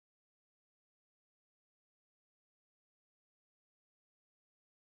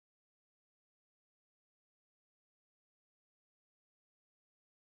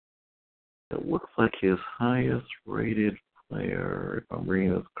 It looks like his highest rated player, if I'm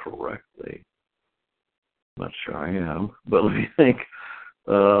reading this correctly. I'm not sure I am, but let me think.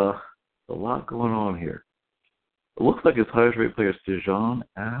 A lot going on here. It looks like his highest rated player is Dejon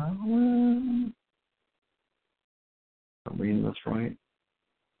Allen. I'm reading this right.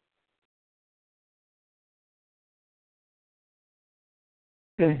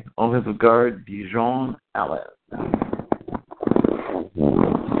 Okay, offensive guard Dijon Allen.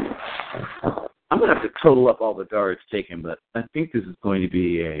 I'm going to have to total up all the guards taken, but I think this is going to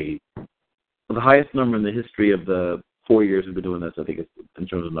be the highest number in the history of the 4 years we've been doing this. I think it's in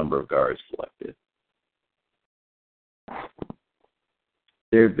terms of number of guards selected.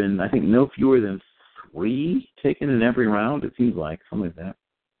 There have been, I think, no fewer than 3 taken in every round, it seems like, something like that.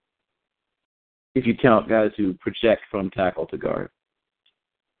 If you count guys who project from tackle to guard.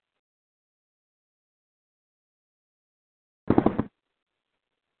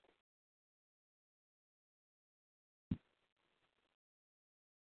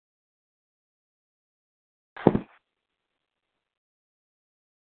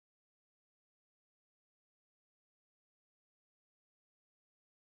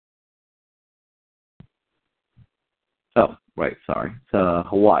 Oh, right, sorry. It's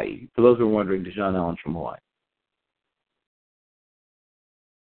Hawaii. For those who are wondering, Dijon Allen's from Hawaii.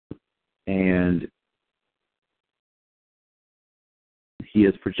 And he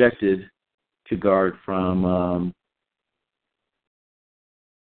is projected to guard from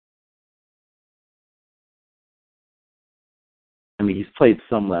he's played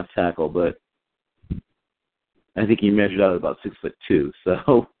some left tackle, but I think he measured out about 6'2",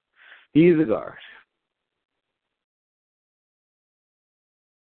 so he's a guard.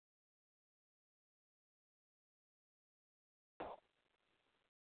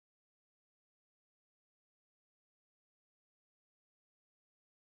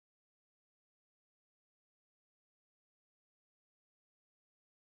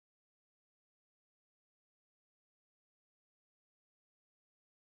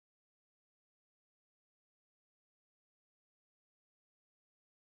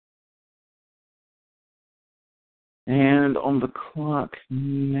 And on the clock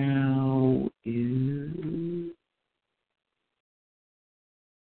now is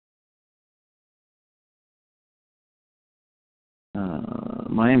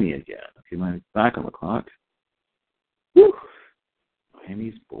Miami again. Okay, Miami's back on the clock. Whew.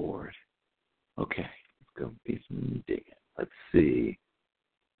 Miami's bored. Okay, let's go do some digging. Let's see.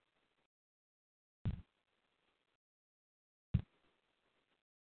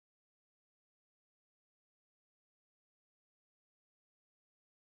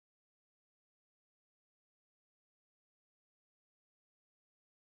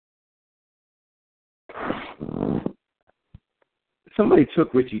 Somebody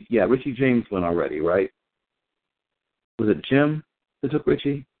took Richie. Yeah, Richie James went already, right? Was it Jim that took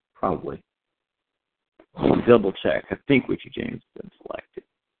Richie? Probably. Double check. I think Richie James has been selected.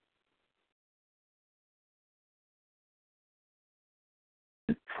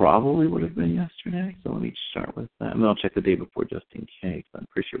 It probably would have been yesterday, so let me start with that. And then I'll check the day before just in case. I'm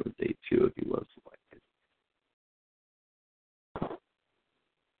pretty sure it was day 2 if he was selected.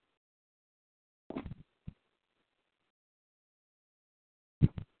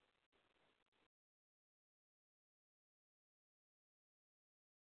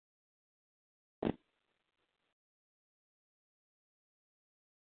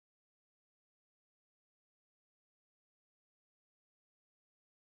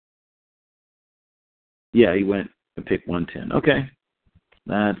 Yeah, he went to pick 110. Okay.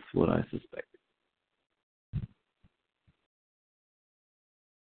 That's what I suspected.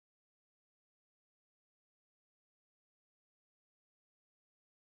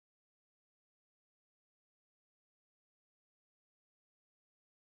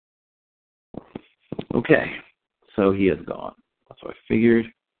 Okay. So he has gone. That's what I figured.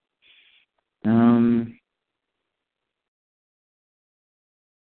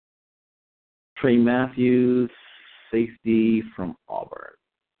 Trey Matthews, safety from Auburn.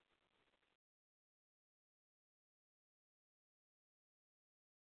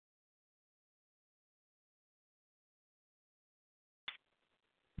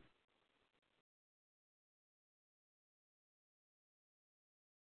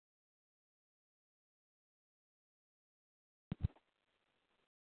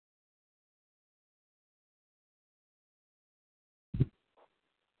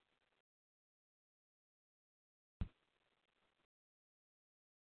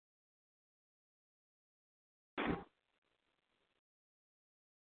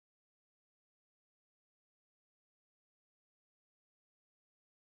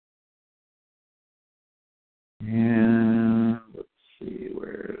 And let's see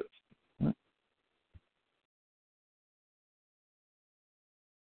where is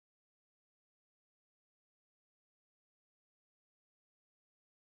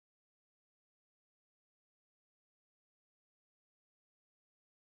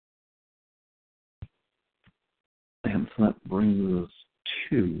So that brings us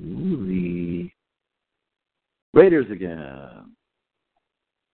to the Raiders again.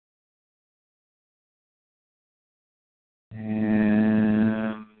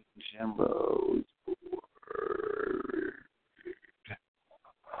 And Jimbo's board.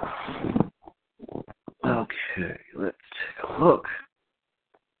 Okay, let's take a look.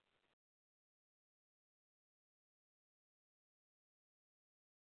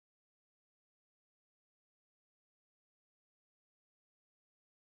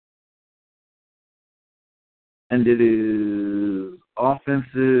 And it is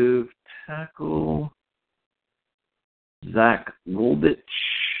offensive tackle Zach Goldich.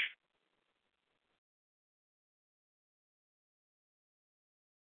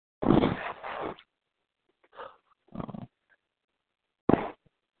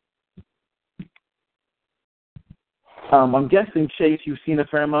 I'm guessing, Chase, you've seen a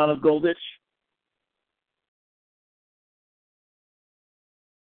fair amount of Goldich?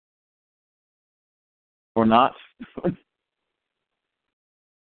 Or not?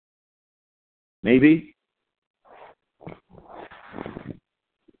 Maybe?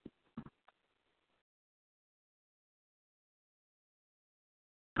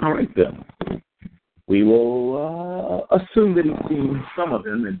 All right, then. We will assume that he's seen some of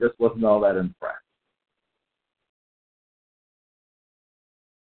him and just wasn't all that impressed.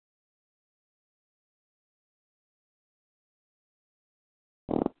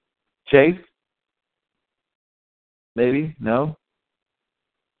 Chase? Maybe? No?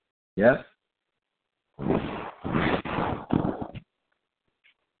 Yes?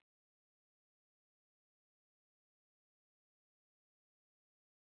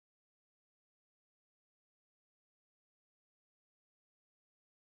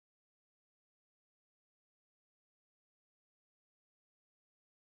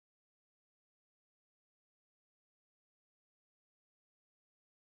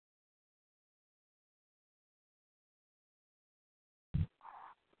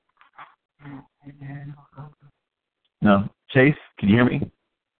 No. Chase, can you hear me?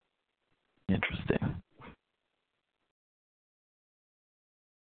 Interesting.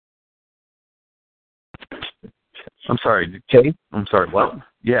 I'm sorry, Chase? I'm sorry, what?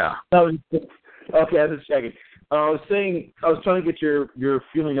 Yeah. No, okay, I was just checking. I was trying to get your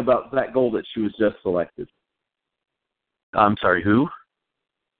feeling about Zach Goldich, who was just selected. I'm sorry, who?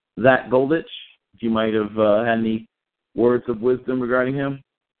 Zach Goldich. If you might have had any words of wisdom regarding him.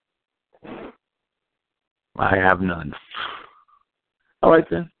 I have none. All right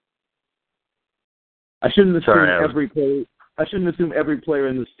then. I shouldn't assume every player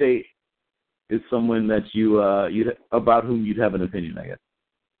in the state is someone that about whom you'd have an opinion, I guess.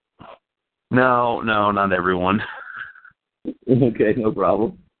 No, not everyone. Okay, no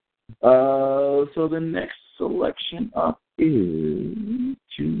problem. So the next selection up is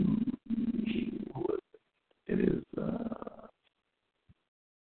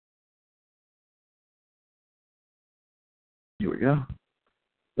here we go.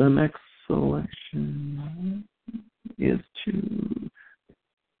 The next selection is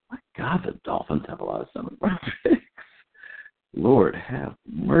my God, the Dolphins have a lot of seventh-round picks. Lord have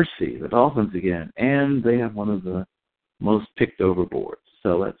mercy, the Dolphins again, and they have one of the most picked over boards.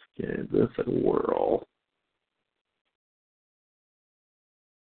 So let's give this a whirl.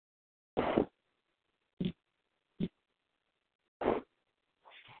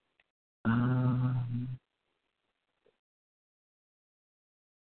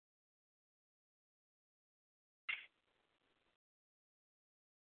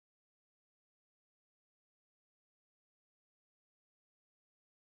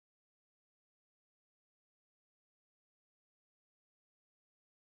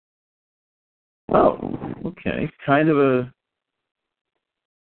 Oh, okay. Kind of a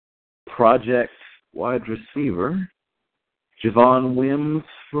project wide receiver. Javon Wims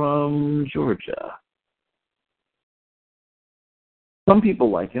from Georgia. Some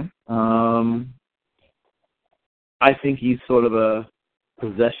people like him. I think he's sort of a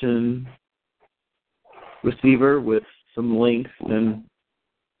possession receiver with some length and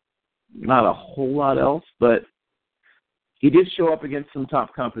not a whole lot else, but he did show up against some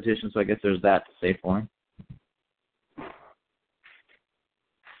top competition, so I guess there's that to say for him.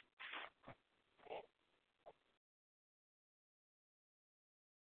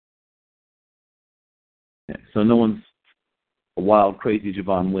 Okay, so no one's a wild, crazy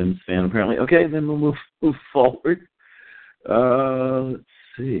Javon Wims fan, apparently. Okay, then we'll move forward. Let's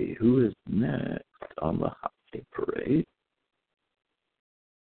see. Who is next on the hot take parade?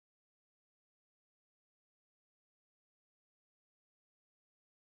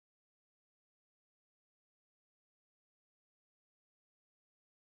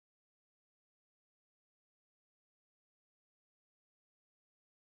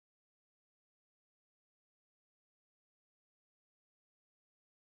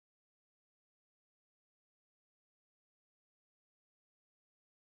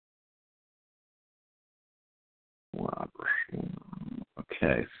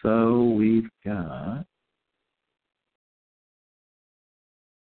 Okay, so we've got...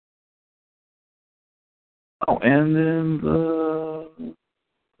 Oh, and then the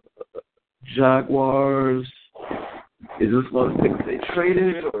Jaguars. Is this one pick they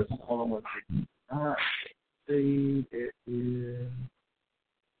traded, or is this one they not trade? It is...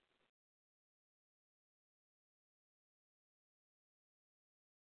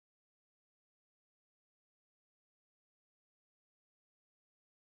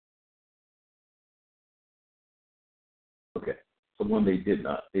 Okay, so one they did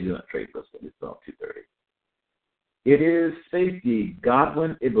not trade this one. It's about 2:30. It is safety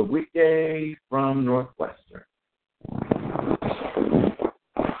Godwin Ibawike from Northwestern.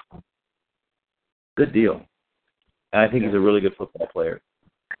 Good deal. I think he's a really good football player.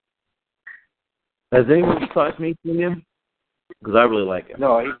 Has anyone besides me seen him? Because I really like him.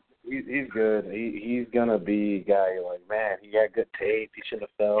 No, he's good. He's gonna be a guy you're like, man, he got good tape. He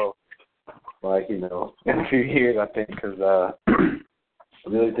shouldn't have fell. Like, in a few years, I think, because I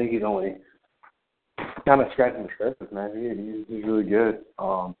really think he's only kind of scratching the surface, man. He's really good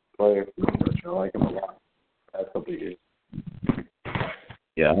player. I like him a lot. That's what he is.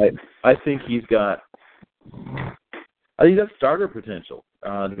 Yeah, I think he's got starter potential.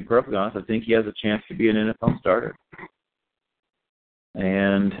 To be perfectly honest, I think he has a chance to be an NFL starter.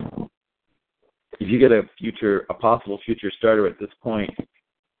 And if you get a possible future starter at this point,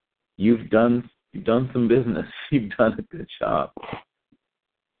 you've done some business. You've done a good job.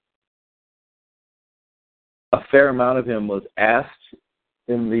 A fair amount of him was asked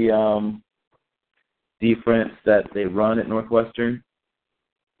in the defense that they run at Northwestern.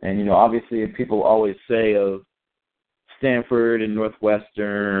 And, obviously people always say of Stanford and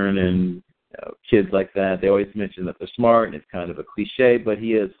Northwestern and kids like that, they always mention that they're smart, and it's kind of a cliche, but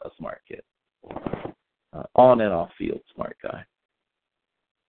he is a smart kid. On and off field, smart guy.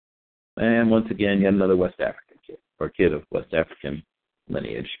 And once again, yet another West African kid, or kid of West African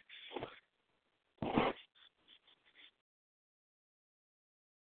lineage.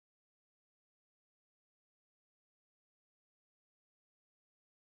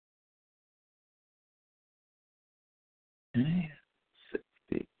 Okay,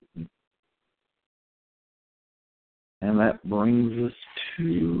 60. And that brings us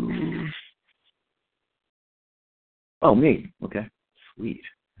to... Oh, me. Okay, sweet.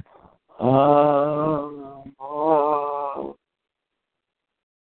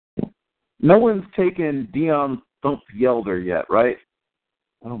 No one's taken Dion Thump Yelder yet, right?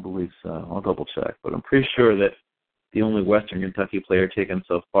 I don't believe so. I'll double check, but I'm pretty sure that the only Western Kentucky player taken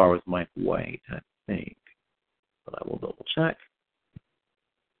so far was Mike White, I think. But I will double check.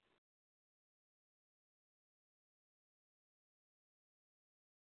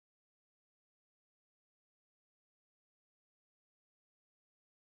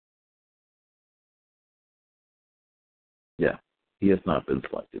 Yeah, he has not been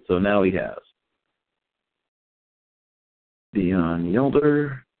selected. So now he has Dion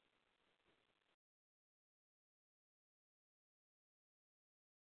Yelder.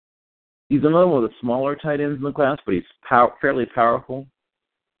 He's another one of the smaller tight ends in the class, but he's fairly powerful.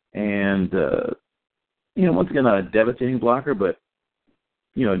 And, once again, not a devastating blocker, but,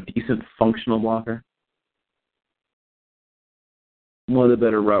 a decent functional blocker. One of the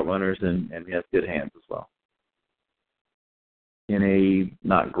better route runners, and he has good hands as well. In a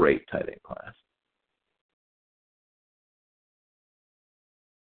not great tight end class.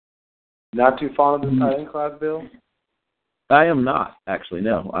 Not too fond of the tight end class, Bill? I am not, actually,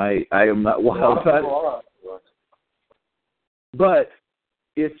 no. I am not wild about it. But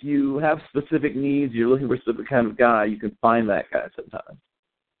if you have specific needs, you're looking for a specific kind of guy, you can find that guy sometimes.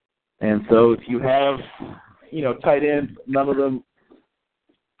 And so if you have, tight ends, none of them,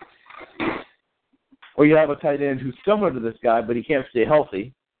 or you have a tight end who's similar to this guy, but he can't stay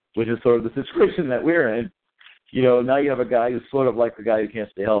healthy, which is sort of the situation that we're in. Now you have a guy who's sort of like the guy who can't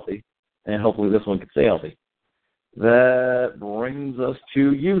stay healthy, and hopefully this one can stay healthy. That brings us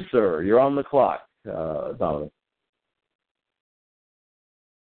to you, sir. You're on the clock, Donovan.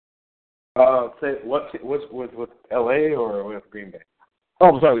 Say what's with LA or with Green Bay? Oh,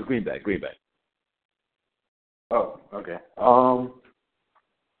 I'm sorry, with Green Bay. Green Bay. Oh, okay.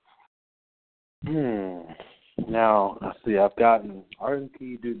 Now let's see. I've gotten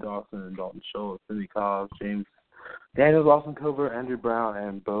R&P, Duke Dawson, Dalton Schultz, Cindy Cobbs, James Daniels, Austin Cover, Andrew Brown,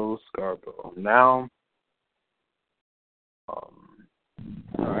 and Bo Scarborough. Now, all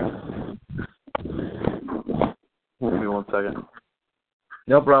right. Give me 1 second.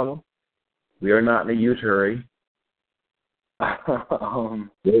 No problem. We are not in a huge hurry. We're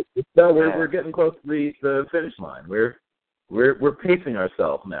getting close to the finish line. We're we're pacing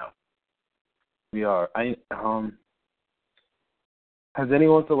ourselves now. We are. Has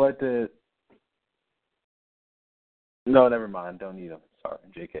anyone selected? No, never mind. Don't need them. Sorry,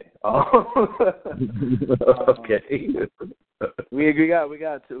 JK. Okay. we got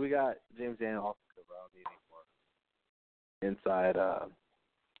James Daniel also cover. I don't need any more inside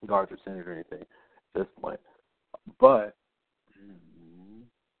guards or centers or anything at this point. But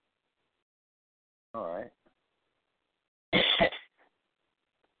all right.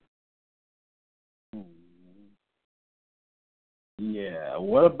 Yeah.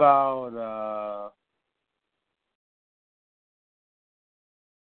 What about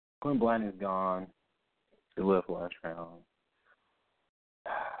Quinn Blanding's gone. He left last round.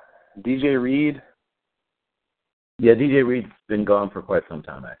 DJ Reed. Yeah, DJ Reed's been gone for quite some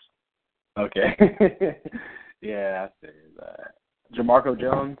time, actually. Okay. Yeah, I figured that. Jamarco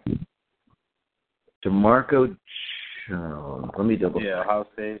Jones. Jamarco Jones. Let me double. Yeah, Ohio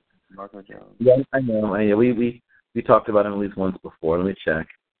State. Jamarco Jones. Yeah, I know. We talked about him at least once before. Let me check.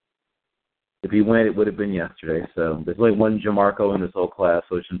 If he went, it would have been yesterday. So there's only one Jamarco in this whole class,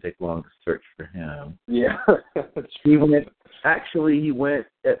 so it shouldn't take long to search for him. Yeah. He went. Actually, he went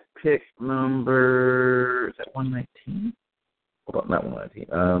at pick number. Is that 119? Hold on, not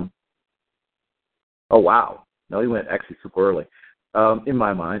 119. Oh wow. No, he went actually super early. In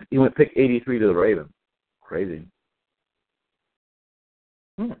my mind, he went pick 83 to the Ravens. Crazy.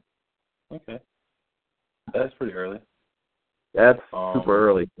 Okay. That's pretty early. That's super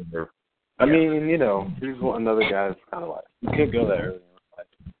early. I mean, here's another guy that's kind of like, you can't go that early in life,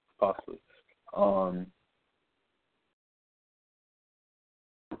 possibly.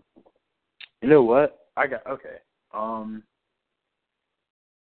 You know what? Okay.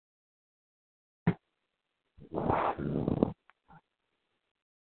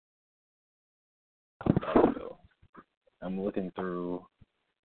 I'm looking through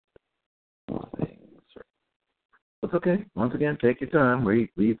things. It's okay. Once again, take your time. We're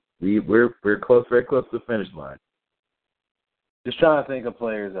close, very close to the finish line. Just trying to think of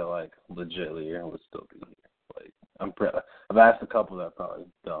players that like legitly would still be here. Like I've asked a couple that are probably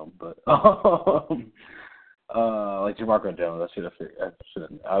dumb, but like Jamarco Jones, I should have figured.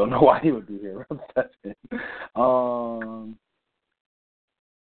 I don't know why he would be here. All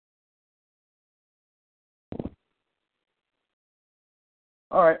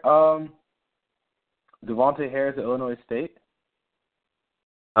right. Devontae Harris at Illinois State.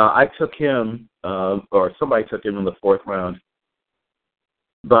 I took him, or somebody took him in the 4th round.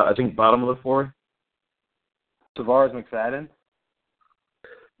 But I think bottom of the 4th. Tavares McFadden.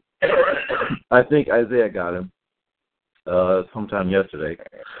 I think Isaiah got him sometime yesterday.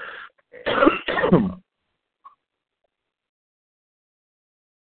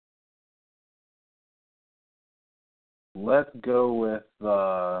 Let's go with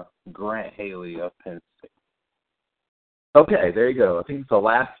Grant Haley of Penn State. Okay, there you go. I think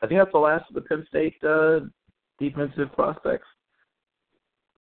that's the last of the Penn State defensive prospects.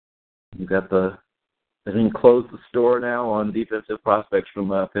 You got I think closed the store now on defensive prospects from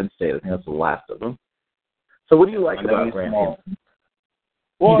Penn State. I think that's the last of them. So what do you like about Grant Haley?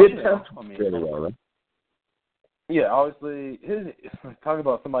 Well, he did test really well, right? Yeah, obviously, talk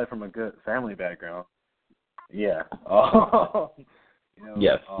about somebody from a good family background. Yeah.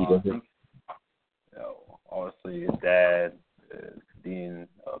 Yes, he does. Obviously, his dad is dean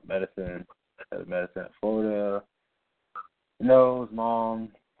of medicine at Florida. His mom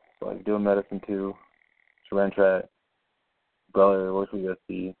doing medicine too. She ran track. Brother works with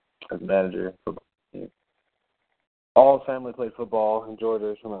USC as a manager. All his family played football in Georgia.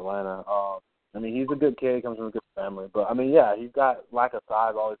 He's from Atlanta. He's a good kid. Comes from a good family. But yeah, he's got lack of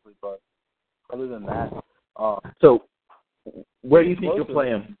size, obviously. But other than that, so where do you think you'll play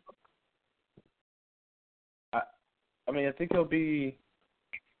him? I think he'll be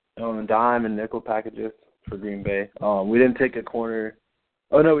on dime and nickel packages for Green Bay. We didn't take a corner.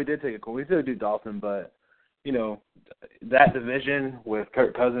 Oh no, we did take a corner. We still do Dolphin, but that division with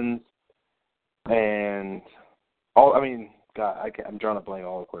Kirk Cousins and I'm drawing a blank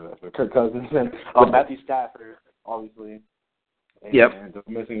all the quarterbacks, but Kirk Cousins and Matthew Stafford, obviously. And the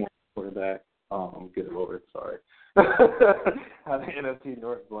missing quarterback. Good Lord, sorry. I think NFC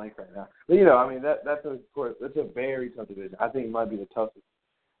North blank right now. But that's a very tough division. I think it might be the toughest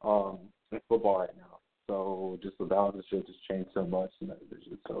in football right now. So just the balance should just change so much in that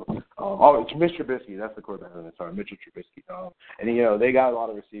division. So Mitch Trubisky, that's the quarterback. Sorry, Mitchell Trubisky. And they got a lot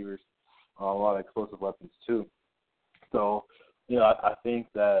of receivers, a lot of explosive weapons too. So I think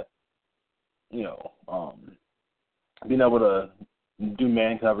that being able to do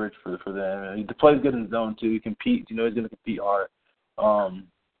man coverage for them. And he plays good in zone too. He competes. He's going to compete hard.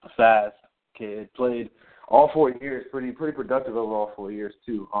 Fast kid. Played all 4 years. Pretty productive over all 4 years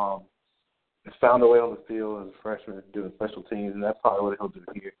too. Has found a way on the field as a freshman doing special teams, and that's probably what he'll do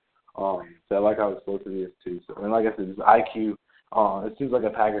here. So I like how explosive he is too. So, and like I said, his IQ. It seems like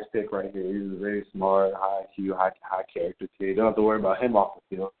a Packers pick right here. He's very smart, high IQ, high character kid. You don't have to worry about him off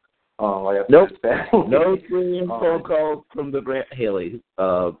the field. Like I said, no phone calls from the Grant Haley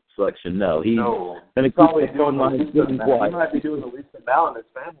selection. No, he's probably doing the least amount. He might be doing the least amount in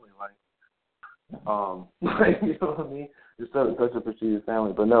his family, you know what I mean? Just such a prestigious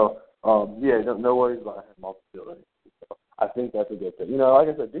family, but no, no worries about him off the field. So I think that's a good thing. You know, like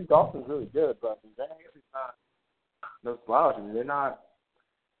I said, Duke Dawson's really good, but Grant Haley's not no slouch. I mean, they're not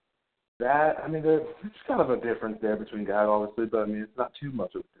that. I mean, there's kind of a difference there between guys, obviously, but I mean, it's not too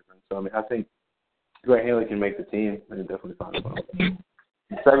much of a difference. So I mean, I think Grant Haley can make the team and definitely find a ball.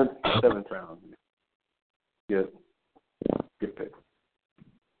 Seventh round. Good pick.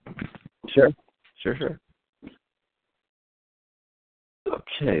 Sure.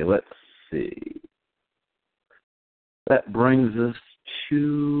 Okay, let's see. That brings us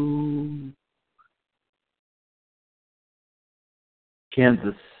to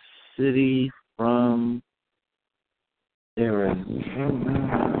Kansas City from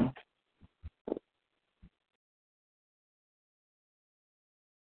Arizona.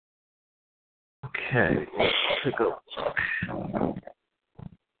 Okay, let's take a look.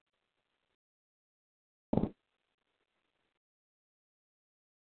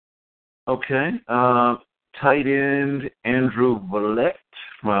 Okay, tight end Andrew Vallette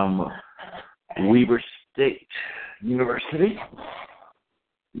from Weber State University.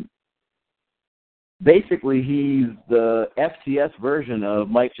 Basically, he's the FCS version of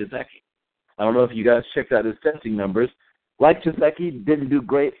Mike Gesicki. I don't know if you guys checked out his testing numbers. Like Gesicki, didn't do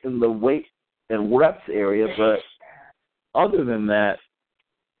great in the weight and reps area, but other than that,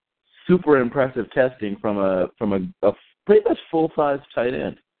 super impressive testing from a pretty much full-size tight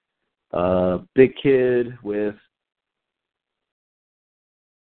end. Big kid with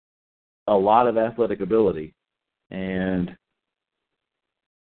a lot of athletic ability, and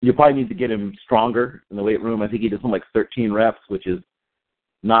you probably need to get him stronger in the weight room. I think he did something like 13 reps, which is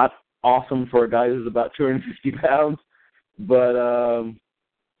not awesome for a guy who's about 250 pounds, but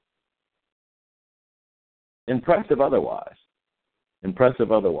impressive otherwise.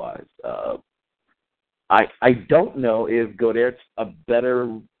 I don't know if Goddard's a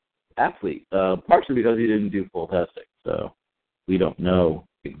better athlete, partially because he didn't do full testing, so we don't know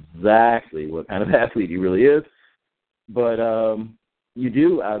exactly what kind of athlete he really is. But you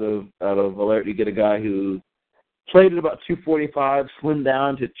do out of Alert, you get a guy who played at about 245, slimmed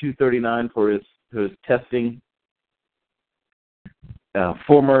down to 239 for his testing.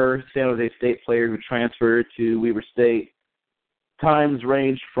 Former San Jose State player who transferred to Weber State. Times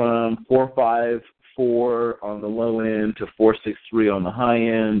ranged from 4.54 on the low end to 4.63 on the high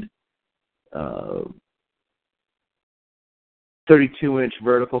end. 32-inch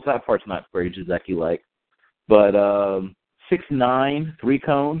verticals. That part's not very Gesicki-like. But 6'9",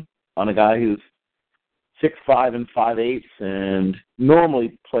 3-cone on a guy who's 6'5" and 5/8 and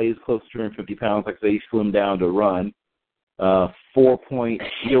normally plays close to 250 pounds, like they slim down to run.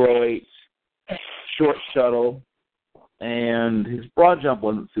 4.08 short shuttle. And his broad jump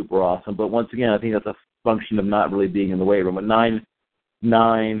wasn't super awesome, but once again, I think that's a function of not really being in the weight room. A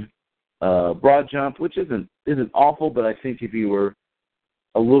 9.9 broad jump, which isn't awful, but I think if you were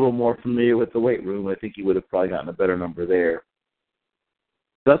a little more familiar with the weight room, I think you would have probably gotten a better number there.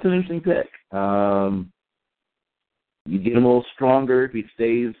 So that's an interesting pick. You get him a little stronger if he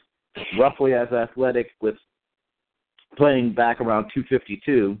stays roughly as athletic with playing back around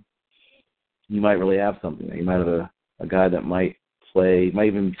 252. You might really have something there. You might have a guy that might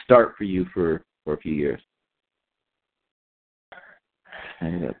even start for you for a few years.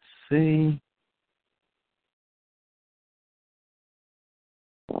 Okay, let's see.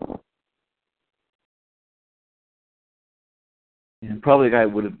 And probably a guy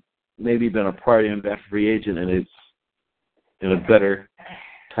would have maybe been a priority and back free agent, and it's in a better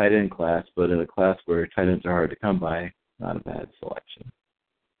tight end class, but in a class where tight ends are hard to come by, not a bad selection.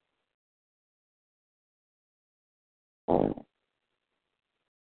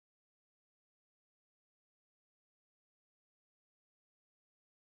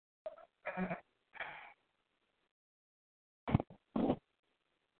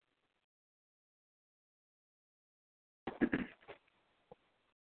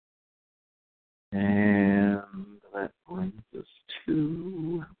 And that brings us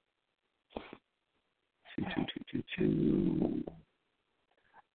to 2.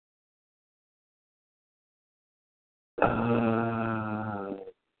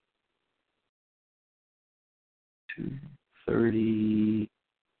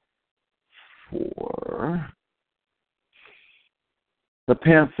 234. The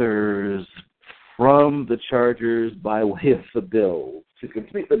Panthers from the Chargers by way of the Bills to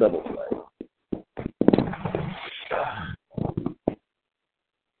complete the double play.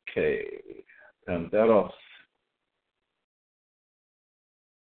 Okay, and that off.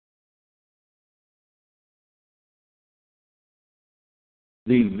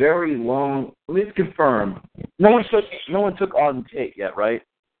 The very long. Let me confirm. No one took on tape yet, right?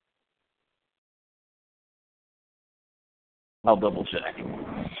 I'll double check.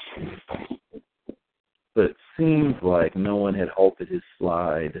 But it seems like no one had halted his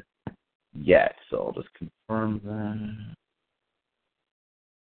slide yet, so I'll just confirm that.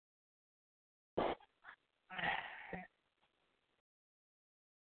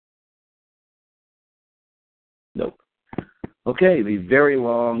 Nope. Okay, the very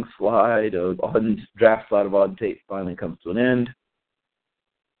long slide draft slide of on tape finally comes to an end.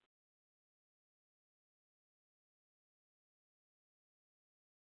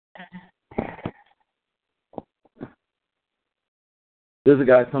 There's a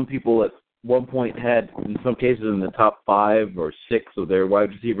guy some people at one point had, in some cases, in the top 5 or 6 of their wide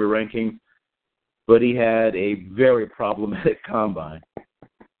receiver rankings, but he had a very problematic combine.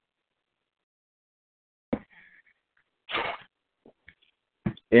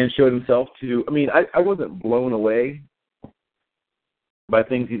 And showed himself to, I wasn't blown away by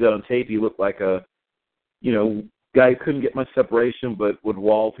things he did on tape. He looked like a, guy who couldn't get much separation but would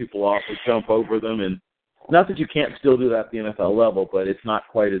wall people off or jump over them. And not that you can't still do that at the NFL level, but it's not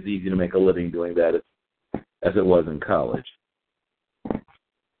quite as easy to make a living doing that as it was in college.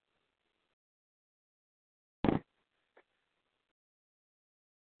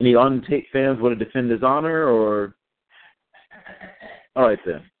 Any on-tape fans want to defend his honor, or? All right,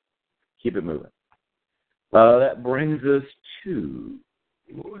 then. Keep it moving. That brings us to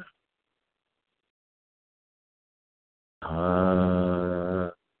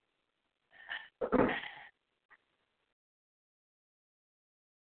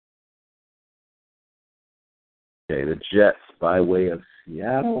the Jets by way of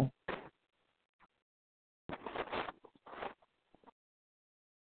Seattle.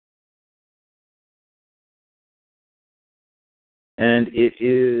 And it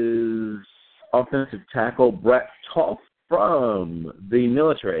is offensive tackle Brett Toth from the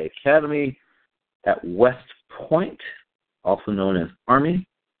Military Academy at West Point, also known as Army.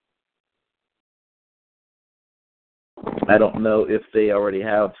 I don't know if they already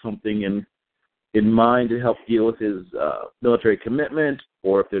have something in mind to help deal with his military commitment,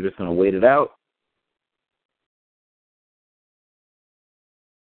 or if they're just going to wait it out.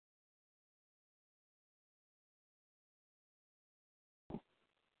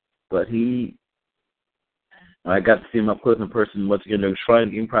 But I got to see him up close in person once again during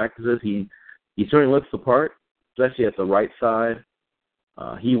Shrine Game practices. He certainly looks the part, especially at the right side.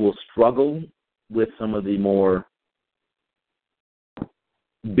 He will struggle with some of the more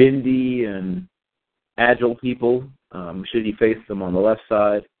bendy and agile people should he face them on the left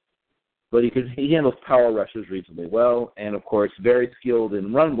side. But he handles power rushers reasonably well, and of course very skilled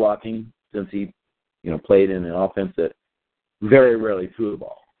in run blocking since he played in an offense that very rarely threw the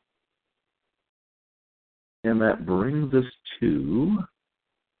ball. And that brings us to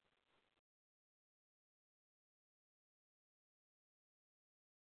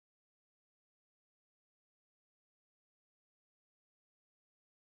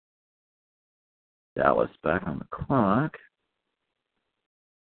Dallas back on the clock.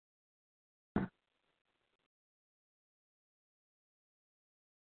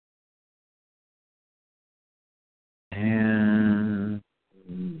 And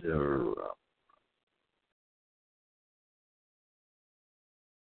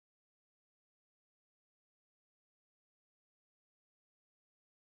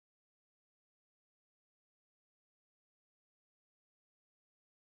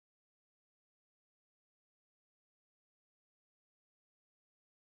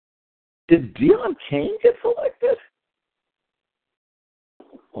did Deon Cain get selected?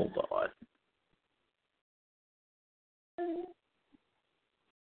 Hold on.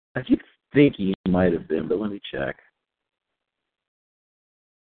 I keep thinking he might have been, but let me check.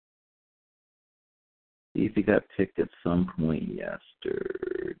 See if he got picked at some point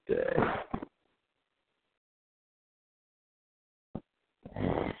yesterday.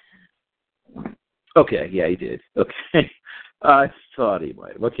 Okay, yeah, he did. Okay. I thought he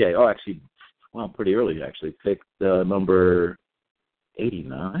might have. Okay, actually, pretty early, actually. Picked number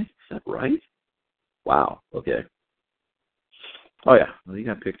 89. Is that right? Wow, okay. Oh, yeah. Well, he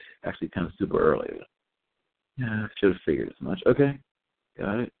got picked actually kind of super early. Yeah, should have figured as much. Okay.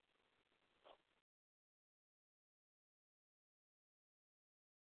 Got it.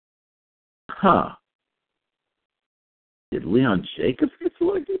 Huh. Did Leon Jacobs get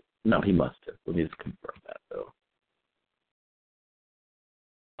selected? No, he must have. Let me just confirm that, though.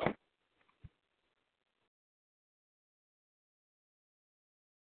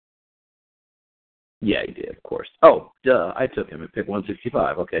 Yeah, he did, of course. Oh, duh. I took him at pick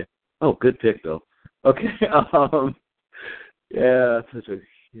 165. Okay. Oh, good pick, though. Okay. Yeah,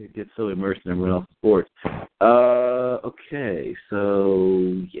 you get so immersed in everyone else's sports. Okay,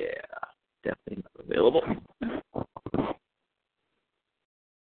 so, yeah, definitely not available.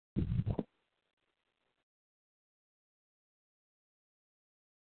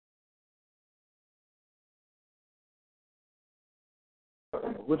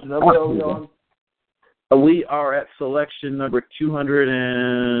 Which number are we on? We are at selection number 200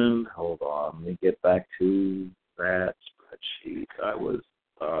 and, hold on, let me get back to that spreadsheet. I was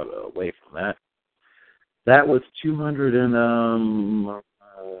away from that. That was 200 and,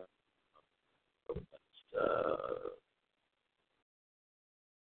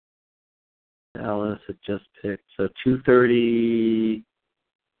 Dallas had just picked, so 230.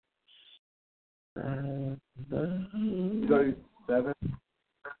 37.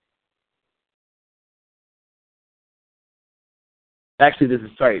 Actually,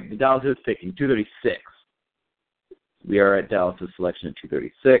 Dallas is picking 236. We are at Dallas' selection at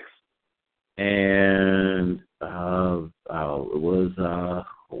 236. And, it was,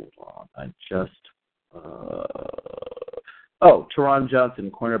 hold on, Teron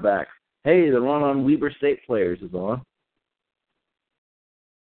Johnson, cornerback. Hey, the run on Weber State players is on.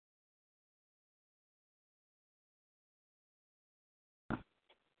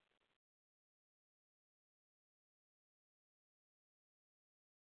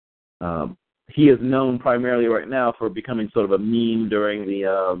 He is known primarily right now for becoming sort of a meme during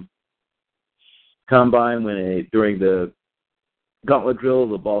the combine during the gauntlet drill,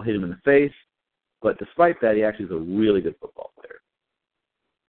 the ball hit him in the face. But despite that, he actually is a really good football player.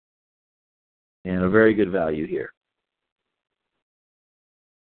 And a very good value here.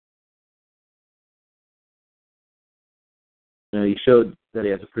 He showed that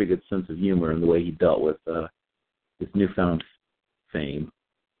he has a pretty good sense of humor in the way he dealt with his newfound fame.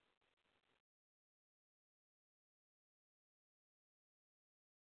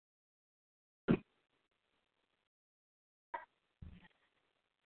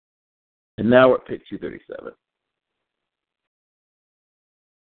 And now we're at pick 237.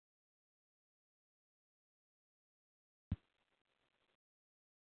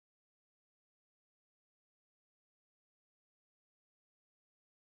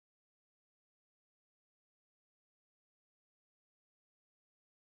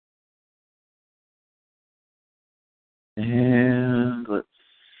 And let's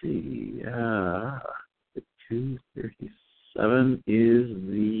see. The 237 is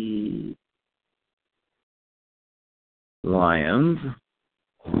the Lions.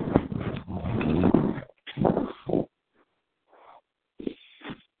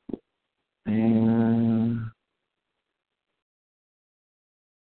 And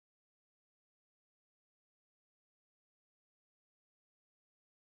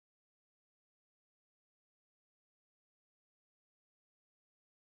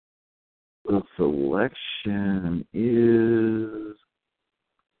the selection is...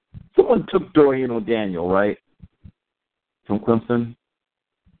 Someone took Dorian O'Daniel, right? From Clemson?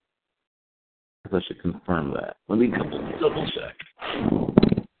 I should confirm that. Let me double check.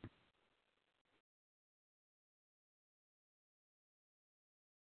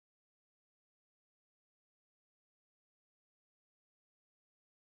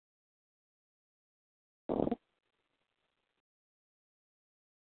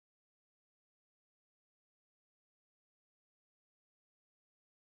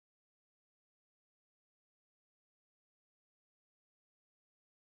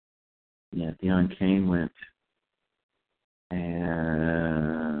 Yeah, Deion Kane went.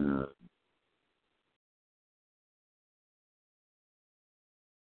 And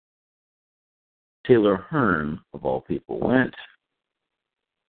Taylor Hearn, of all people, went.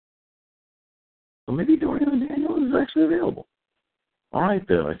 So maybe Dorian O'Daniel is actually available. All right,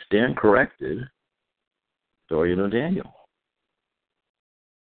 then. I stand corrected. Dorian O'Daniel.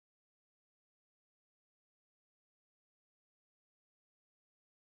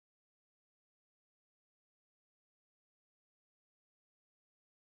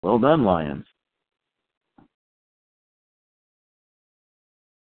 Well done, Lions.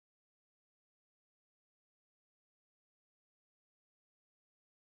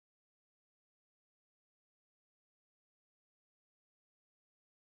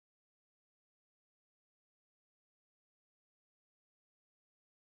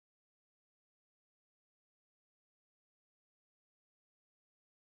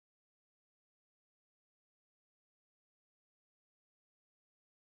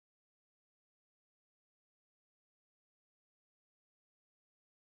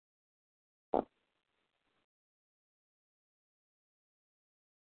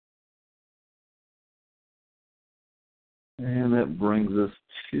 it brings us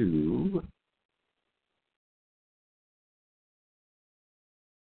to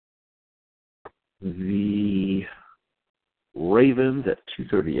the Ravens at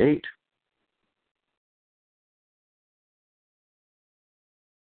 238.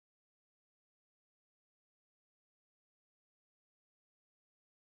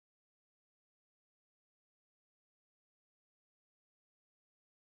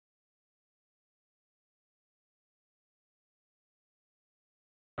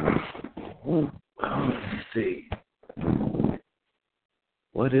 Let's see.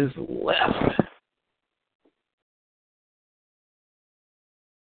 What is left?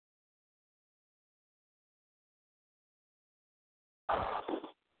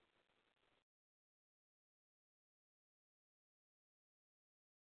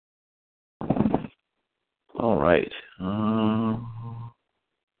 All right.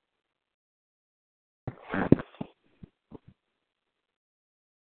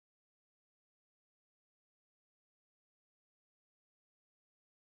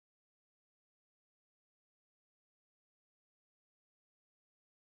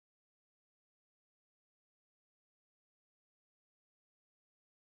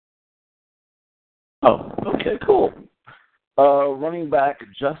 Oh, okay, cool. Running back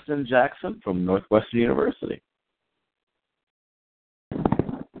Justin Jackson from Northwestern University.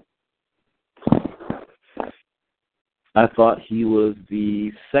 I thought he was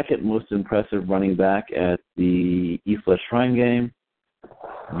the second most impressive running back at the East West Shrine game.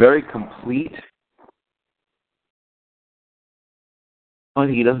 Very complete. Only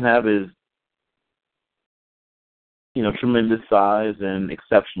thing he doesn't have is, tremendous size and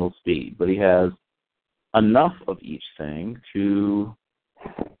exceptional speed, but he has enough of each thing to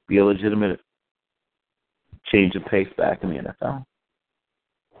be a legitimate change of pace back in the NFL.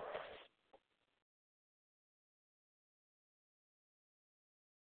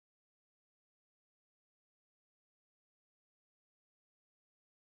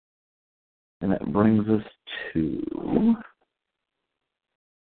 And that brings us to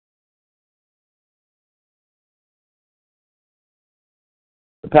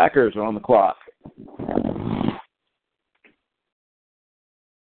the Packers are on the clock.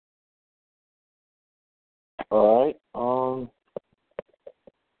 All right.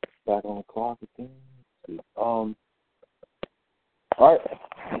 Back on the clock again. All right.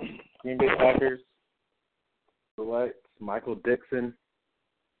 Green Bay Packers select Michael Dixon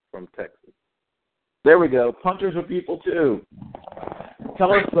from Texas. There we go. Punters are people too.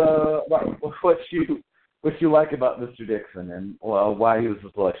 Tell us about what you like about Mr. Dixon and why he was the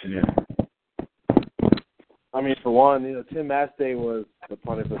selection here. I mean, for one, Tim Mastay was the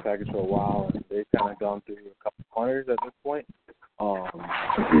punter for the Packers for a while, and they've kind of gone through a couple punters at this point.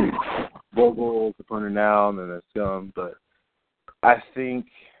 Vogel the punter now, and then there's Scum, but I think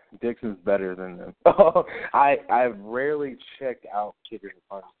Dixon's better than them. I've rarely checked out kickers and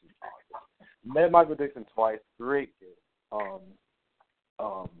punters. Met Michael Dixon twice. Great kid.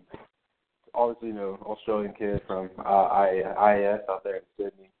 Obviously, Australian kid from IIS out there in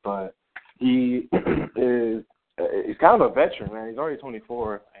Sydney, but he's kind of a veteran, man. He's already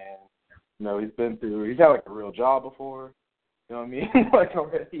 24, and he's had like a real job before. You know what I mean? Like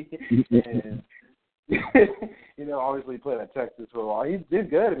already, and obviously he played at Texas for a while. He did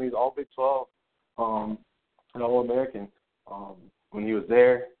good. I mean, he's all Big 12, an All-American when he was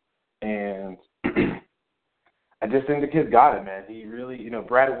there, and I just think the kid's got it, man. He really,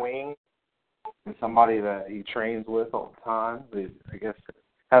 Brad Wing is somebody that he trains with all the time. They, I guess,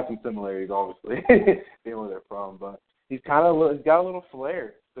 have some similarities, obviously, being where they're from. But he's got a little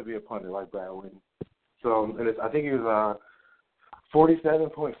flair to be a punter like Brad Wing. So I think he was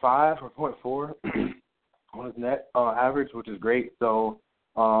 47.5 or 0.4 on his net average, which is great. So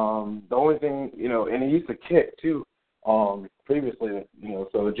the only thing, and he used to kick too previously,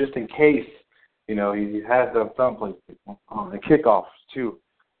 so just in case, he has done some places and kickoffs too.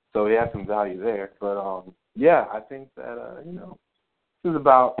 So he has some value there. But, I think that, this is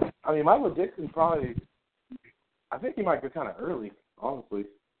about, Michael Dixon probably, I think he might go kind of early, honestly,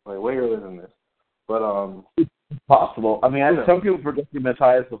 like way earlier than this. But, possible. Some people predict him as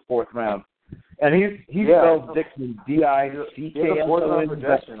high as the fourth round. And he spells Dixon D-I-C-K-S-O-N. He has a fourth-round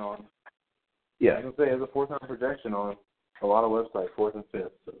projection on. Yeah. I was going to say, he has a fourth-round projection on a lot of websites, fourth and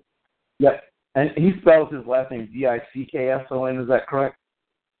fifth. So. Yep. And he spells his last name D-I-C-K-S-O-N. Is that correct?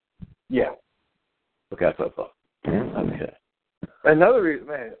 Yeah. Okay, that's what I thought. Okay. Another reason,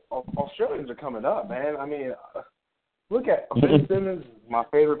 man, Australians are coming up, man. Look at Ben Simmons, my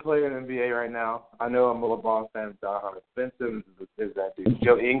favorite player in the NBA right now. I know I'm a LeBron fan, but Ben Simmons is that dude.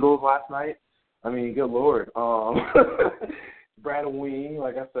 Joe Ingles last night. Good Lord. Brad Wing,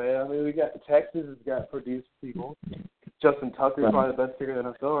 like I said. I mean, we got Texas has got produced people. Justin Tucker is probably the best kicker in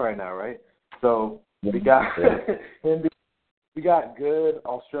the NFL right now, right? So we got we got good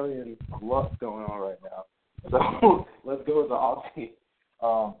Australian luck going on right now. So let's go with the Aussie.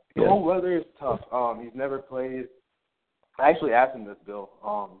 Cold weather is tough. He's never played. I actually asked him this, Bill.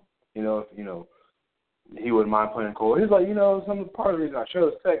 If he wouldn't mind playing cold. He's like, part of the reason I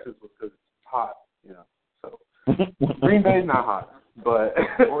chose Texas was because it's hot. So Green Bay's not hot, but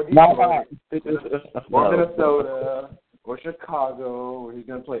or Minnesota or Chicago, where he's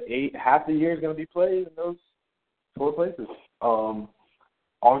going to play half the year is going to be played in those 4 places.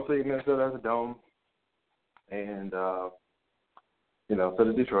 Obviously Minnesota has a dome, and so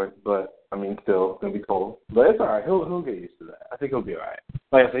does Detroit. But I mean, still it's going to be cold. But it's all right. He'll get used to that. I think he'll be all right.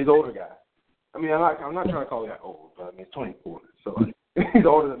 Like I said, he's an older guy. I mean, I'm not trying to call the guy old, but I mean, he's 24, so he's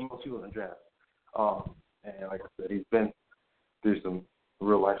older than most people in the draft. And like I said, he's been through some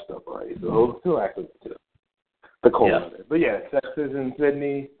real life stuff already, so he'll actually get the cold weather. But yeah, Texas and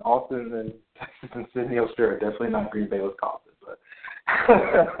Sydney, Austin and Texas and Sydney, Australia, definitely not Green Bay, Wisconsin, but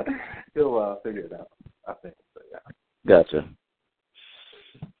he'll figure it out, I think. But yeah. Gotcha.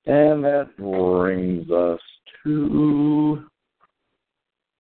 And that brings us to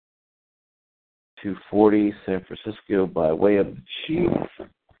 240 San Francisco by way of the Chiefs.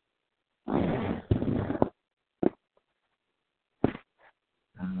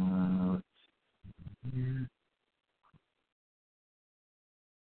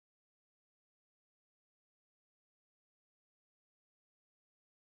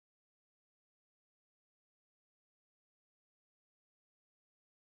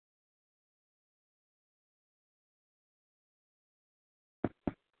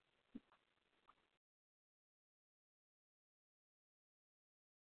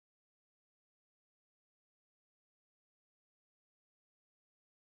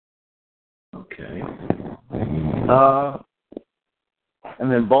 Okay.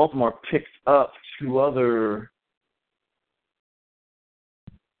 And then Baltimore picked up 2 other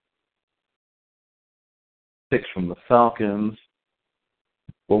picks from the Falcons.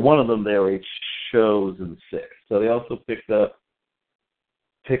 Well, one of them they already chose in 6. So they also picked up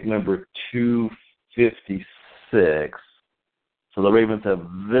pick number 256. So the Ravens have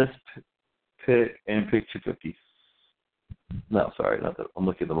this pick and pick 250. No, sorry, not that. I'm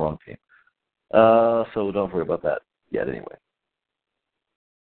looking at the wrong team. So don't worry about that yet anyway.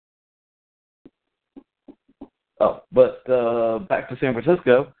 Oh, but back to San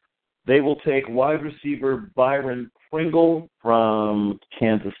Francisco. They will take wide receiver Byron Pringle from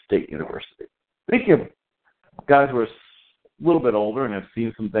Kansas State University. Speaking of guys who are a little bit older and have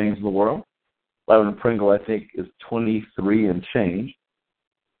seen some things in the world, Byron Pringle, I think, is 23 and change.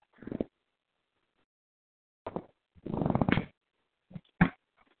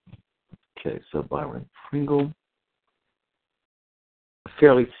 Okay, so Byron Pringle,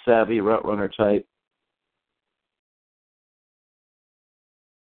 fairly savvy route runner type.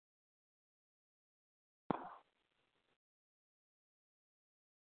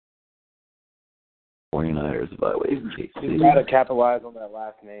 $49 by way of KC. He's got to capitalize on that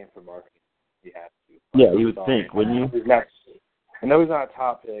last name for marketing. He has to. Yeah, you would think, wouldn't you? I know he's not a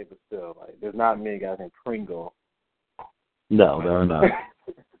top pick, but still, there's not many guys named Pringle. No, there are not.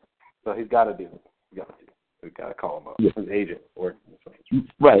 So he's got to do it. We've got to call him up. Yeah. His agent works.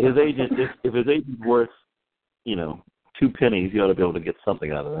 Right, his agent. If his agent's worth, 2 pennies, you ought to be able to get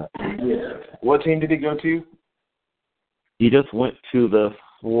something out of that. Yeah. What team did he go to? He just went to the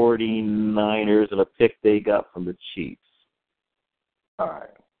 49ers and a pick they got from the Chiefs. All right.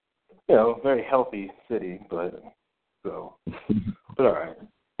 Very healthy city, but all right.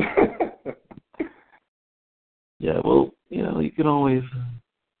 Yeah, well, you can always,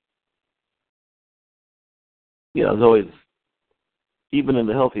 there's always, even in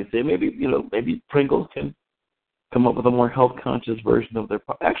the healthy state, maybe Pringles can come up with a more health-conscious version of their.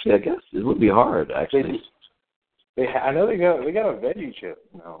 Actually, I guess it would be hard. Actually, I know they got a veggie chip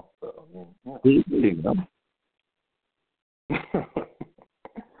now. So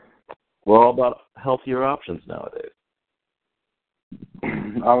we're all about healthier options nowadays.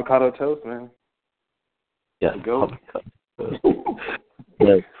 Avocado toast, man. Yeah. Go.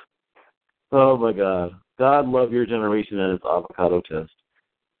 Yes. Oh my God. God love your generation and its avocado toast.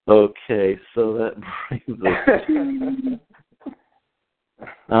 Okay, so that brings us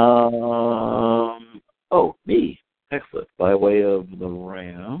me. Excellent. By way of the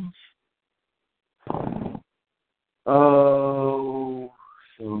Rams. Oh,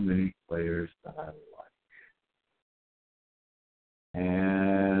 so many players that I like.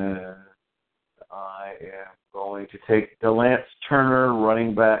 And I am going to take Delance Turner,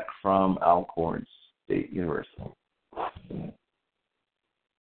 running back from Alcorn State University.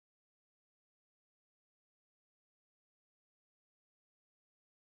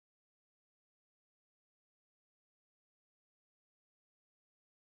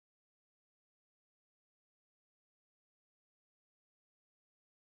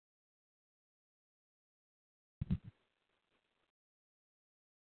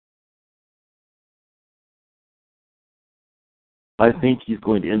 I think he's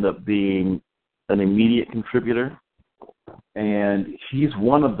going to end up being an immediate contributor, and he's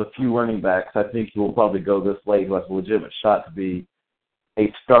one of the few running backs I think who will probably go this late who has a legitimate shot to be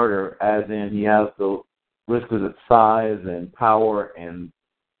a starter, as in he has the requisite size and power and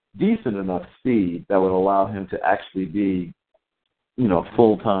decent enough speed that would allow him to actually be, a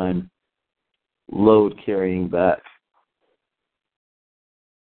full-time load-carrying back.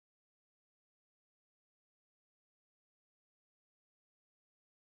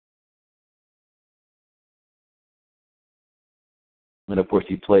 And, of course,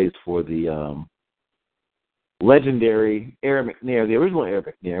 he plays for the legendary Aaron McNair, the original Aaron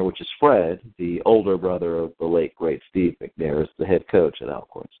McNair, which is Fred, the older brother of the late, great Steve McNair, is the head coach at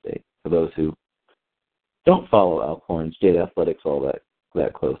Alcorn State, for those who don't follow Alcorn State athletics all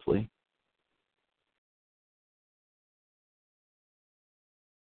that closely.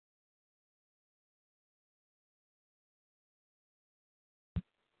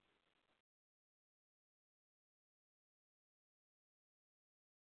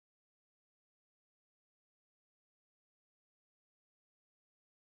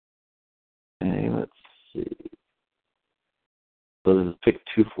 And let's see. So this is pick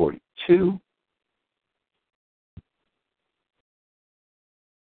 242.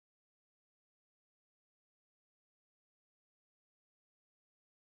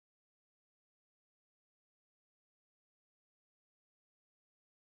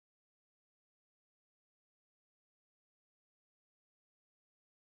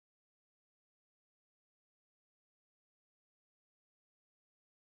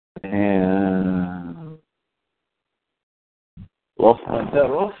 And Los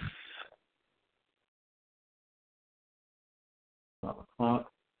Lanceros.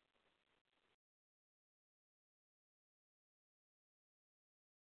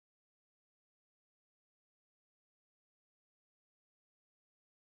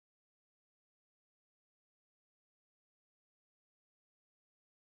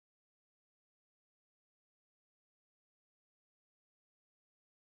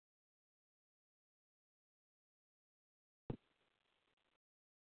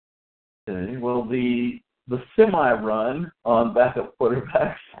 Okay, well, the semi-run on backup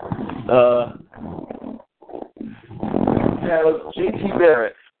quarterbacks has J.T.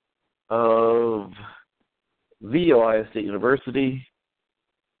 Barrett of The Ohio State University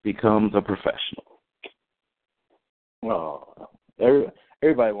becomes a professional. Oh,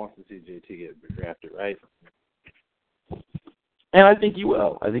 everybody wants to see JT get drafted, right? And I think you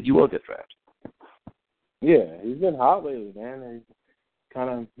will. I think you will get drafted. Yeah, he's been hot lately, man. He's kind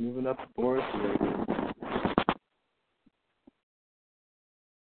of moving up the board.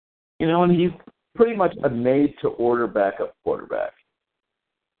 And he's pretty much a made-to-order backup quarterback.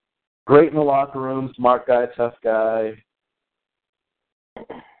 Great in the locker room, smart guy, tough guy.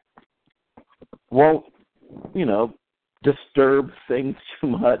 Won't, disturb things too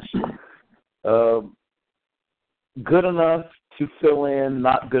much. Good enough to fill in,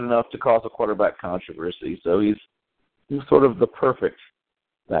 not good enough to cause a quarterback controversy. So he's sort of the perfect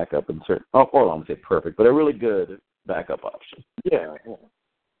backup in certain. Oh, I don't say perfect, but a really good backup option. Yeah.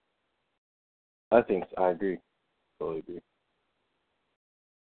 I think so. I agree. Totally agree.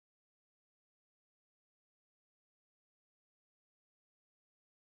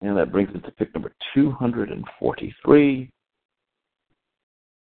 And that brings us to pick number 243.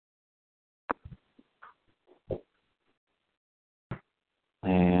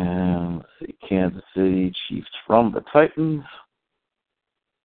 And let's see, Kansas City Chiefs from the Titans.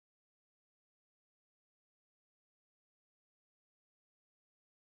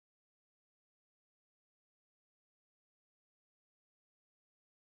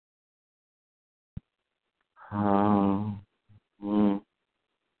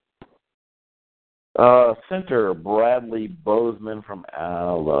 Center Bradley Bozeman from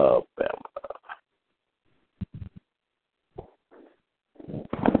Alabama.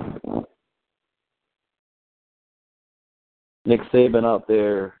 Nick Saban out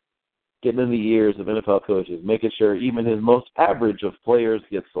there getting in the ears of NFL coaches, making sure even his most average of players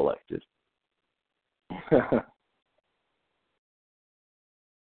get selected.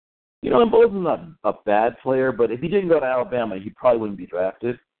 And Bowles is not a bad player, but if he didn't go to Alabama, he probably wouldn't be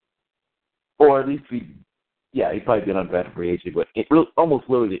drafted. Or at least he'd probably be an undrafted free agent, but almost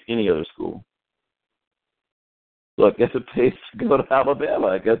literally any other school. So I guess it pays to go to Alabama.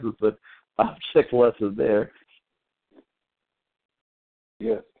 I guess it's an object lesson there.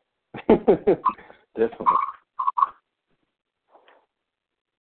 Yes. Definitely.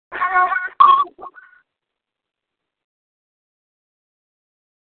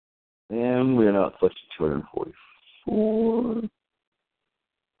 And we're now at selection 244.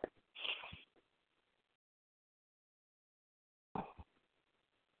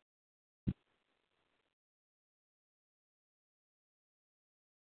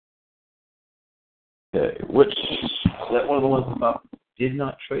 Okay, which is that one of the ones about did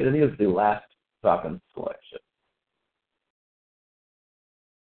not trade? I think it was the last Falcons selection.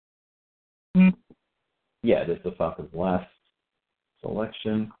 Yeah, this is the Falcons' last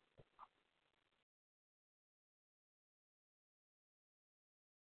selection.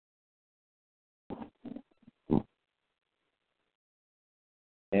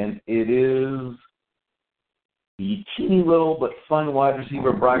 And it is the teeny little but fun wide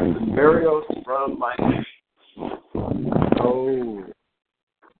receiver Braxton Berrios from Miami. Oh.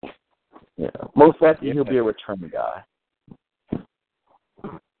 Yeah, most likely he'll be a return guy.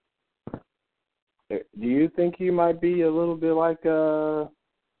 Do you think he might be a little bit like the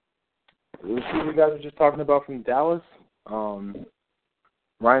receiver guys were just talking about from Dallas?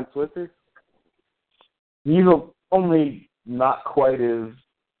 Ryan Switzer? He's only not quite as...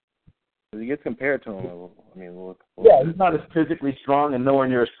 He gets compared to him. I mean, he's not as physically strong and nowhere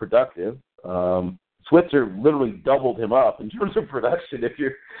near as productive. Switzer literally doubled him up in terms of production.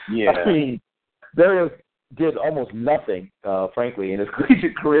 I mean, Berrios did almost nothing, frankly, in his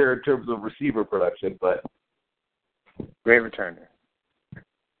collegiate career in terms of receiver production, but great returner.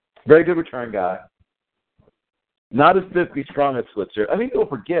 Very good return guy. Not as physically strong as Switzer. I mean, don't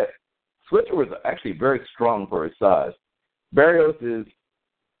forget, Switzer was actually very strong for his size. Berrios is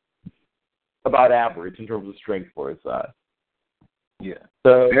about average in terms of strength for his size. Yeah.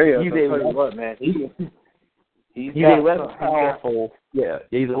 So Berrios, he's I'll tell you what, man. He's a less powerful,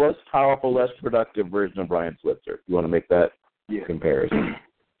 he's a less powerful, less productive version of Brian Switzer. If you want to make that comparison.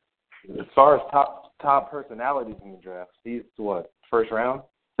 As far as top personalities in the draft, he's what, first round?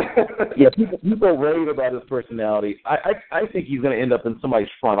 Yeah, people rave about his personality. I think he's going to end up in somebody's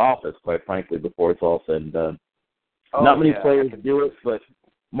front office, quite frankly, before it's all said and done. Not many players do it, but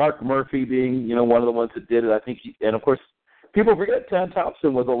Mark Murphy being, one of the ones that did it, I think, and of course, people forget Tan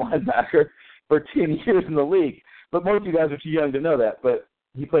Thompson was a linebacker for 10 years in the league, but most of you guys are too young to know that, but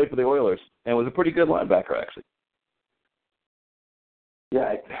he played for the Oilers and was a pretty good linebacker, actually.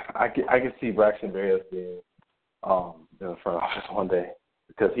 Yeah, I could see Braxton Berrios being in the front office one day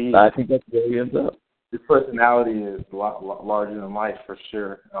because I think that's where he ends up. His personality is a lot larger than life for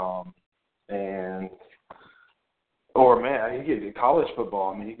sure, he could do college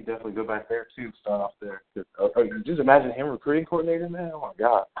football. I mean, he could definitely go back there too, start off there. Just imagine him recruiting coordinator, man. Oh my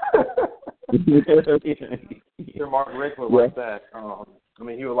God. Sure, Mark Rick would like that. I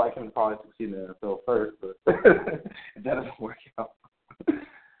mean, he would like him to probably succeed in the NFL first, but if that doesn't work out.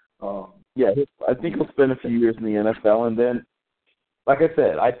 I think he'll spend a few years in the NFL, and then, like I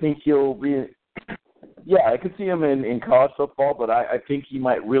said, I think he'll be. Yeah, I could see him in college football, but I think he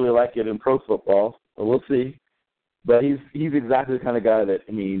might really like it in pro football. So we'll see. But he's exactly the kind of guy that,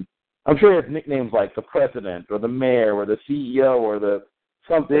 I mean, I'm sure he has nicknames like the president or the mayor or the CEO or the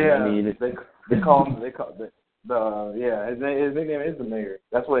something. Yeah, I mean, they call him. His nickname is the mayor.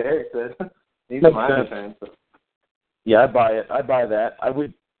 That's what Eric said. He's a Miami fan. So. Yeah, I buy it. I buy that. I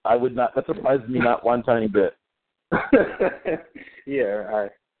would not. That surprises me not one tiny bit. He'll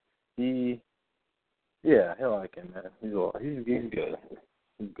like him, man. He's good.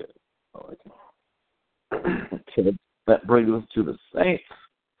 He's good. I like him. Okay, that brings us to the Saints.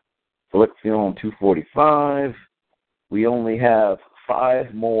 Selection on 245. We only have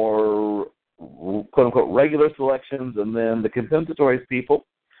 5 more quote-unquote regular selections and then the compensatory people.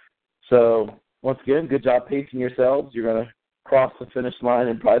 So, once again, good job pacing yourselves. You're going to cross the finish line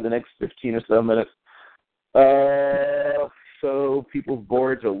in probably the next 15 or so minutes. So people's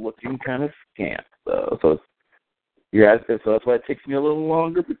boards are looking kind of scant. So that's why it takes me a little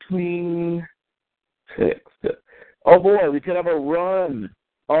longer between picks. Oh boy, we could have a run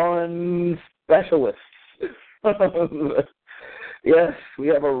on specialists. Yes, we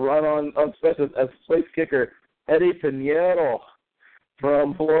have a run on specialists as place kicker Eddie Pinheiro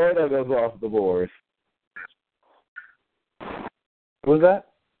from Florida goes off the board. What was that?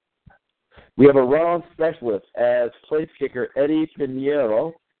 We have a run on specialist as place kicker Eddie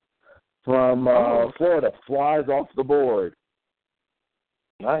Pinheiro from Florida flies off the board.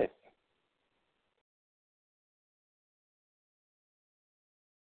 Nice.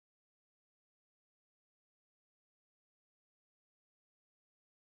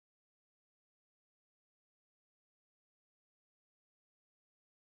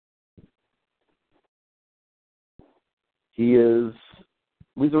 He's a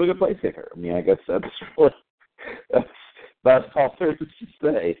really good place kicker. I mean, I guess that's all there is to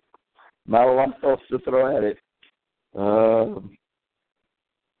say. Not a lot else to throw at it.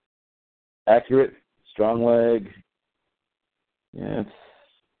 Accurate, strong leg. Yeah,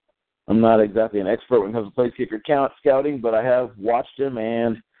 I'm not exactly an expert when it comes to place kicker scouting, but I have watched him,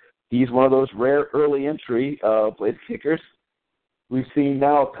 and he's one of those rare early entry place kickers. We've seen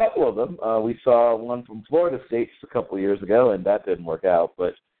now a couple of them. We saw one from Florida State a couple of years ago, and that didn't work out.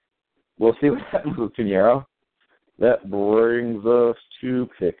 But we'll see what happens with Pinheiro. That brings us to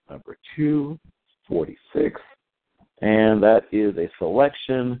pick number 246, and that is a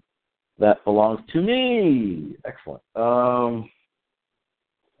selection that belongs to me. Excellent.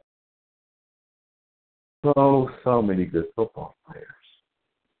 So many good football players.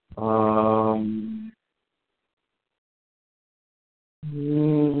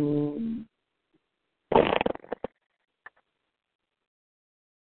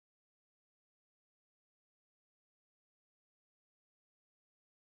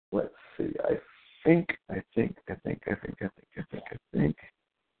 Let's see. I think.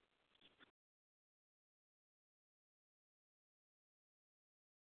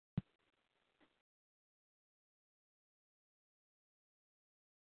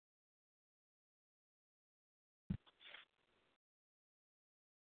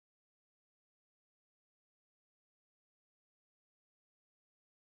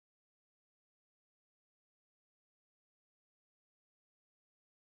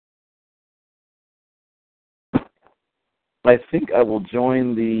 I think I will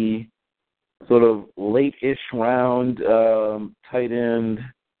join the sort of late-ish round tight end.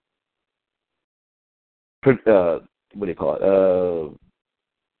 What do you call it?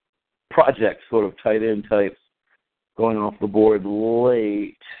 Project sort of tight end types going off the board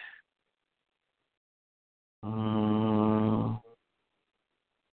late.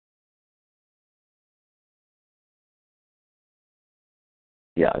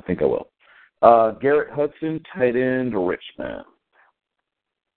 Yeah, I think I will. Garrett Hudson, tight end, Richmond.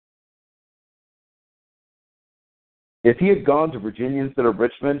 If he had gone to Virginia instead of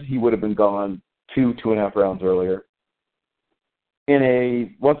Richmond, he would have been gone 2.5 rounds earlier.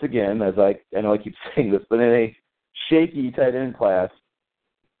 Once again, as I know I keep saying this, but in a shaky tight end class,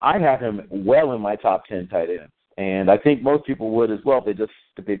 I have him well in my top 10 tight ends. And I think most people would as well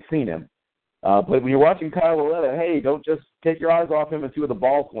if they'd seen him. But when you're watching Kyle Lauletta, hey, don't just take your eyes off him and see where the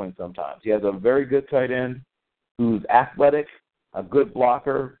ball's going sometimes. He has a very good tight end who's athletic, a good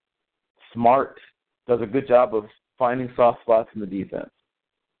blocker, smart, does a good job of finding soft spots in the defense.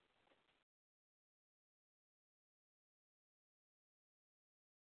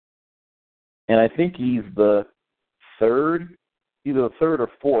 And I think he's the third, either the third or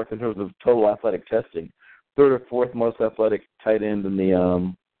fourth in terms of total athletic testing, third or fourth most athletic tight end in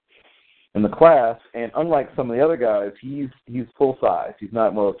the class. And unlike some of the other guys, he's full size. He's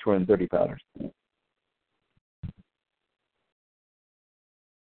not one of those 230 pounders.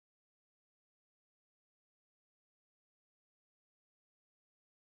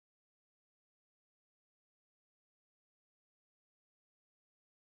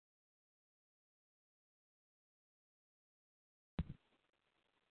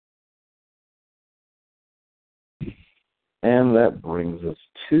 And that brings us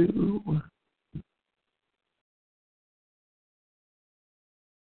to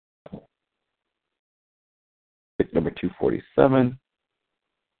pick number 247.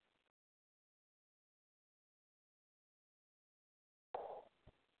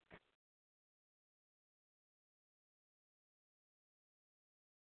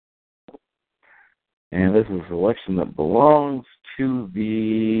 And this is a selection that belongs to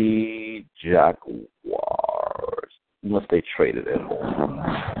the Jaguars, unless they traded it.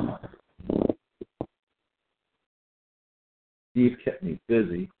 Steve kept me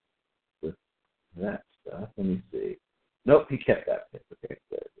busy with that stuff. Let me see. Nope, he kept that pick. Okay,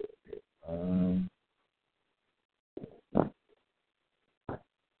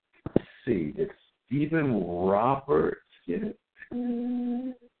 let's see. Did Stephen Roberts get it?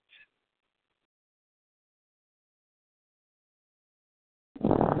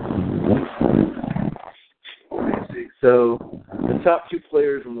 So the top two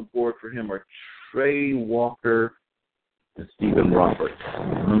players on the board for him are Trey Walker and Stephen Roberts.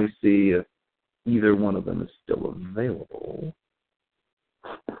 Let me see if either one of them is still available.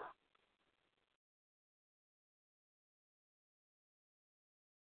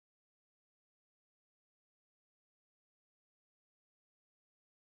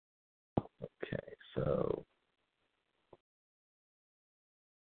 Okay, so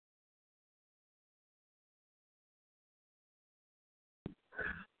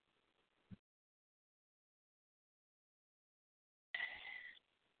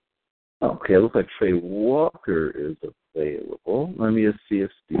okay, it looks like Trey Walker is available. Let me just see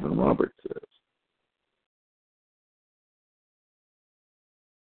if Stephen Roberts is.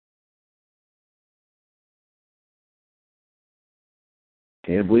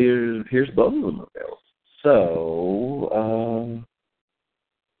 Okay, I believe here's both of them available. So,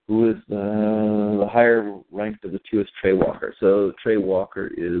 who is the higher ranked of the two is Trey Walker. So Trey Walker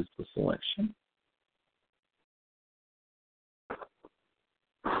is the selection.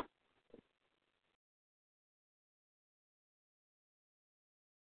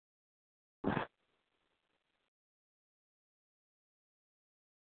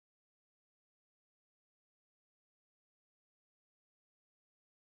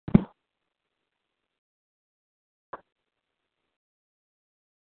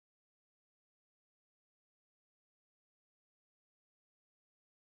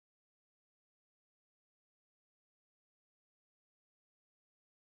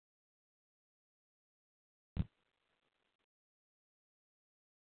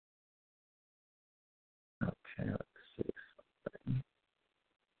 Okay, let's see.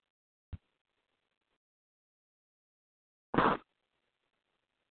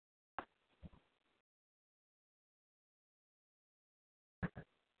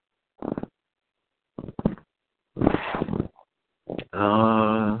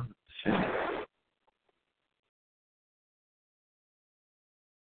 Okay.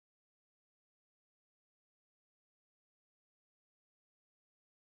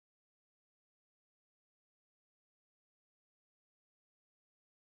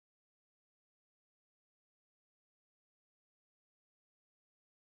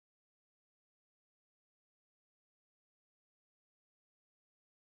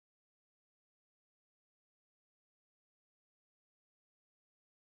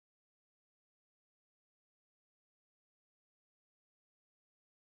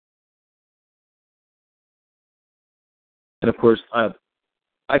 And of course,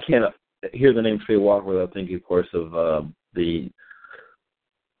 I can't hear the name Trey Walker without thinking, of course, of of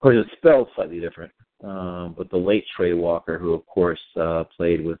course, it's spelled slightly different, but the late Trey Walker, who of course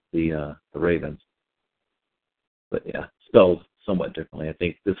played with the Ravens. But yeah, spelled somewhat differently. I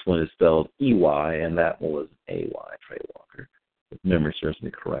think this one is spelled E-Y, and that one was A-Y, Trey Walker, if memory serves me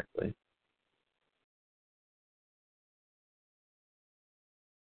correctly.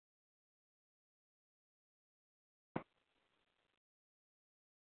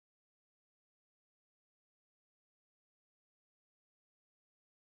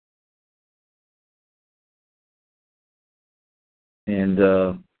 And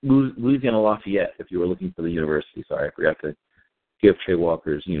Louisiana Lafayette, if you were looking for the university. Sorry, I forgot to give Trey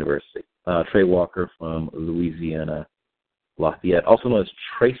Walker's university. Trey Walker from Louisiana Lafayette, also known as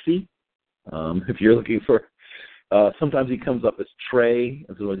Tracy. If you're looking for, sometimes he comes up as Trey,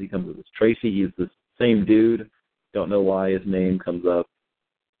 and sometimes he comes up as Tracy. He's the same dude. Don't know why his name comes up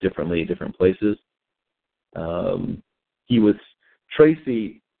differently in different places. He was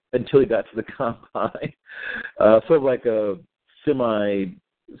Tracy until he got to the combine. Sort of like a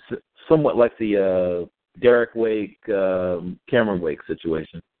somewhat like the Derek Wake, Cameron Wake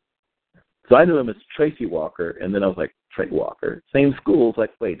situation. So I knew him as Tracy Walker, and then I was like, Trey Walker. Same school. It's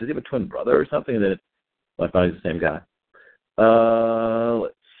like, wait, does he have a twin brother or something? And then I found he's the same guy.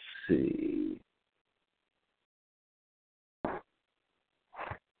 Let's see.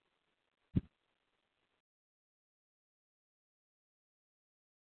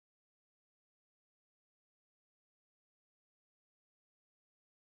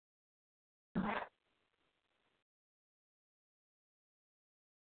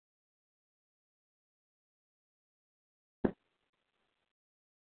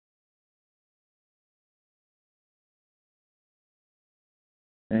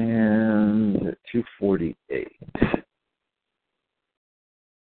 And 248.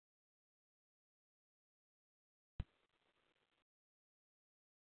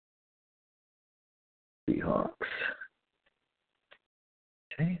 Seahawks.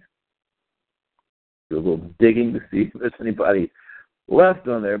 Okay. Do a little digging to see if there's anybody left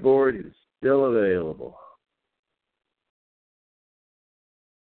on their board who's still available.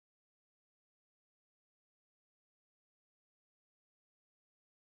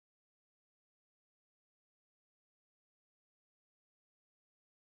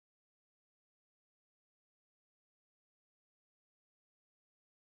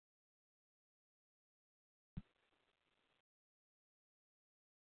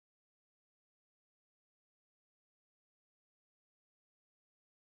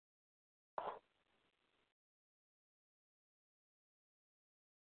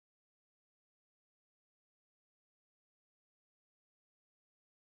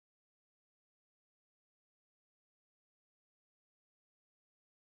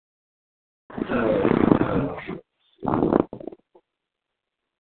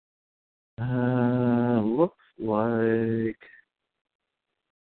 Looks like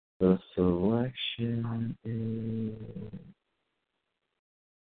the selection is.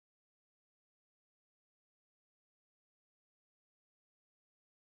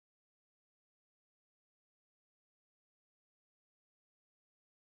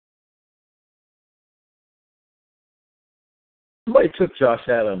 Somebody took Josh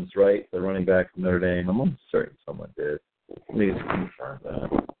Adams, right? The running back from Notre Dame. I'm almost certain someone did. Let me just confirm that.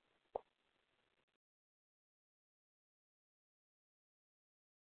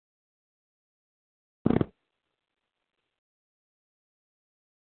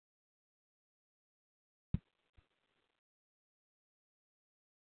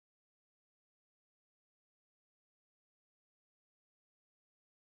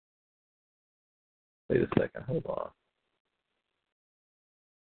 Wait a second. Hold on.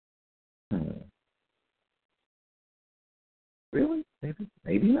 Really?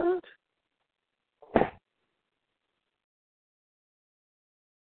 Maybe not.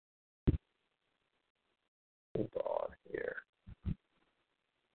 Hold on here.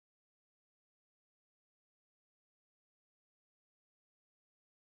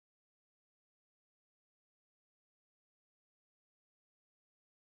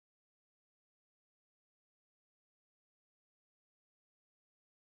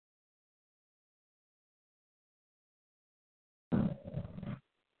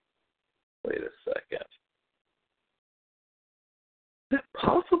 Wait a second. Is that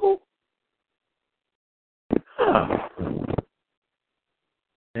possible? Huh.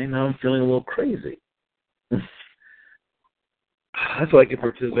 Hey, now I'm feeling a little crazy. That's why I get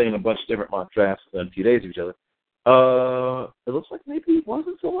participating in a bunch of different mock drafts within a few days of each other. It looks like maybe he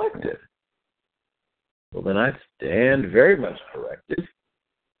wasn't selected. Well, then I stand very much corrected.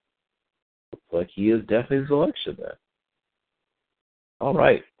 Looks like he is definitely a selection then. All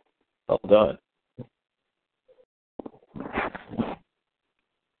right. Well done.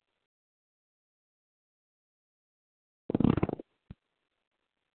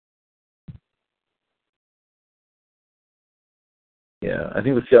 Yeah, I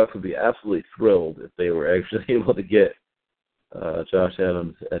think the Seahawks would be absolutely thrilled if they were actually able to get Josh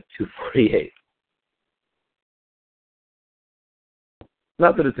Adams at 248.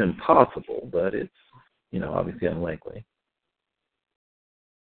 Not that it's impossible, but it's, obviously unlikely.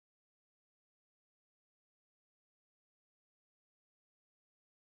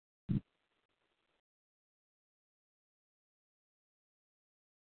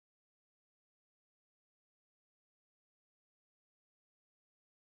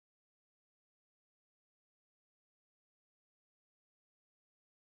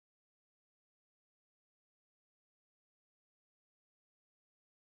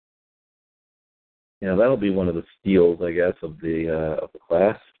 Yeah, that'll be one of the steals, I guess, of the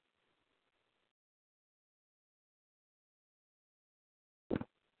class.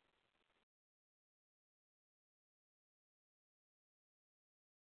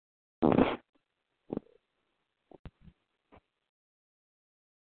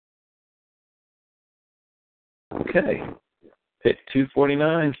 Okay. Pick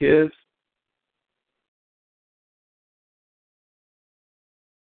 249, kids.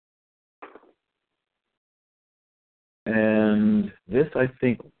 And this, I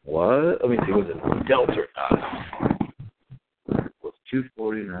think, was it dealt or not? It was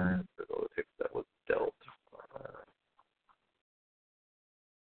 249. So the pick that was dealt.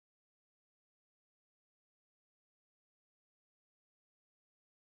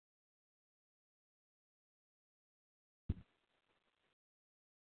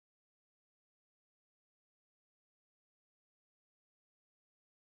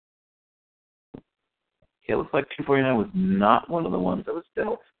 Yeah, it looks like 249 was not one of the ones that was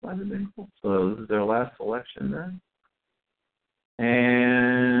dealt by the Bengals. So this is their last selection then.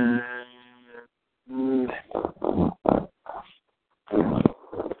 And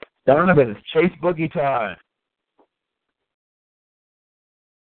Donovan, it's Chase Boogie time.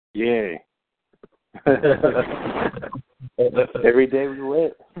 Yay. Every day we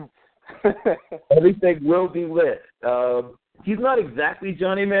lit. Everything will be lit. He's not exactly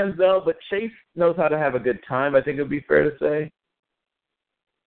Johnny Manziel, but Chase knows how to have a good time, I think it would be fair to say.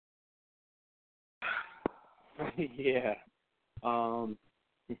 Yeah.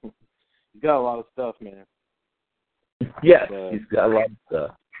 He's got a lot of stuff, man. Yes, he's got a lot of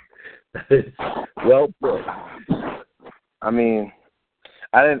stuff. Well put. I mean,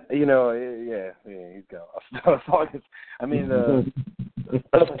 I didn't, yeah, he's got a lot of stuff. I mean, now,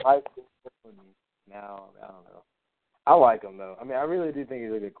 I don't know. I like him, though. I mean, I really do think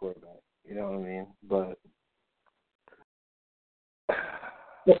he's a good quarterback. You know what I mean? But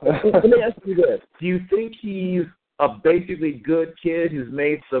let me ask you this: do you think he's a basically good kid who's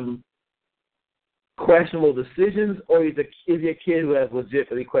made some questionable decisions, or is he a kid who has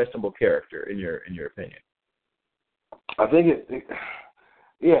legitimately questionable character? In your opinion? I think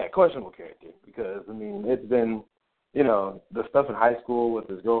questionable character, because I mean it's been, the stuff in high school with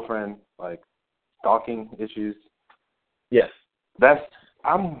his girlfriend, like stalking issues. Yes.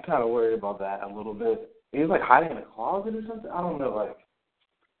 I'm kind of worried about that a little bit. He was like hiding in a closet or something. I don't know, like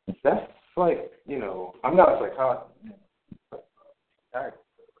that's like, I'm not a psychologist.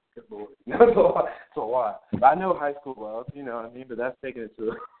 Good Lord. That's a lot. But I know high school well, you know what I mean? But that's taking it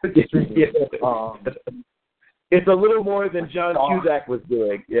to extreme. It's a little more than John Cusack was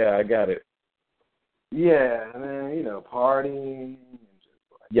doing. Yeah, I got it. Yeah, and then, partying and just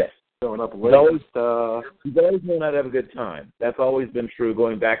yes. Throwing up late and stuff. He's always known how to have a good time. That's always been true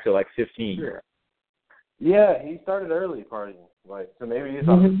going back to like 15. Sure. Yeah, he started early partying. So maybe he's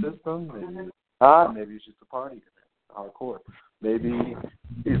on the system, maybe he's not, maybe he's just a party hardcore. Maybe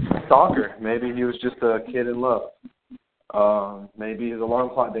he's a stalker. Maybe he was just a kid in love. Maybe his alarm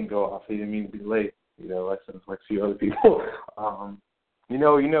clock didn't go off. He didn't mean to be late. Like a few other people.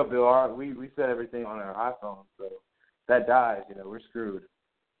 Bill, we set everything on our iPhone, so if that dies, we're screwed.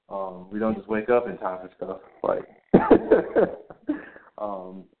 We don't just wake up in time for stuff.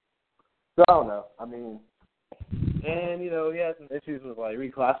 So I don't know. I mean, and, he had some issues with,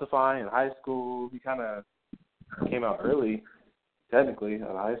 reclassifying in high school. He kind of came out early, technically, out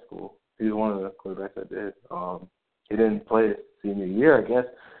of high school. He was one of the quarterbacks that did. He didn't play his senior year, I guess,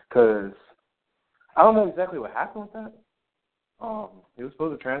 because I don't know exactly what happened with that. He was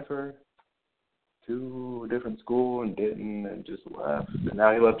supposed to transfer to a different school and didn't, and just left. And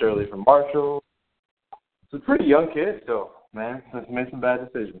now he left early from Marshall. It's a pretty young kid, so, man, he's made some bad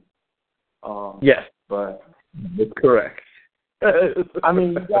decisions. Yes. But it's correct. I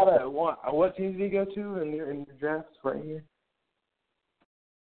mean, you gotta what team did he go to in your drafts right here?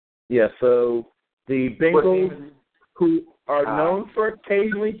 Yeah, so the Bengals, who are known for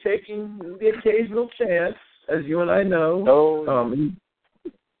occasionally taking the occasional chance, as you and I know.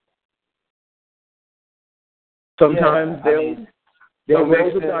 Sometimes they'll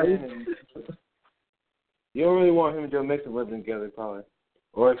roll the dice. You don't really want him and Joe Mixon living together, probably.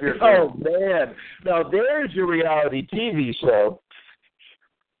 Or if you're man. Now there's your reality TV show.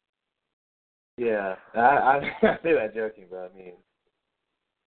 Yeah. I say that joking, but I mean,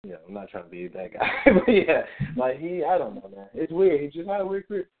 I'm not trying to be that guy. But yeah, I don't know, man. It's weird. He just had a weird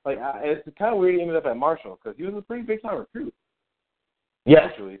career. It's kind of weird he ended up at Marshall, because he was a pretty big time recruit. Yeah.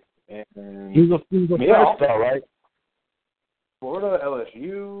 Actually. And he was a five-star, right? Florida,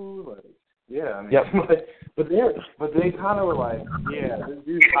 LSU, yeah, I mean, yep. but they kind of were this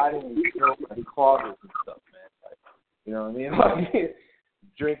dude's hiding in his closets and stuff, man. You know what I mean?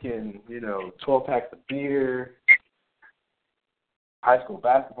 Drinking, 12 packs of beer, high school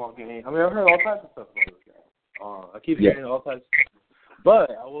basketball game. I mean, I've heard all types of stuff about this guy. I keep hearing all types of stuff.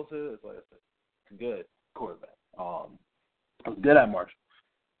 But I will say this, like I said, it's a good quarterback. I was good at Marshall.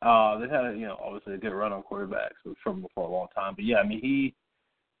 They've had, obviously a good run on quarterbacks from for a long time. But, yeah, I mean, he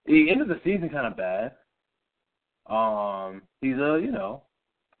ended the season kind of bad. He's a,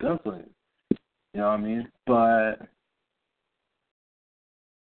 gunslinger. You know what I mean? But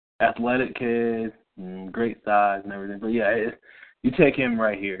athletic kid, great size and everything. But, yeah, you take him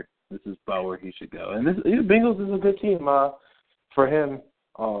right here. This is about where he should go. And Bengals is a good team for him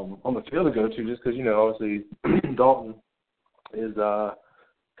on the field to go to, just because, obviously Dalton is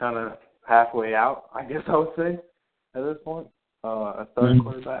kind of halfway out, I guess I would say, at this point. A starting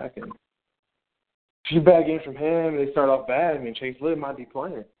quarterback. And a few bad games from him. They start off bad. I mean, Chase Litt might be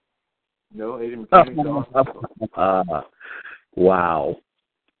playing. Adrian McKinnon's gone. Wow.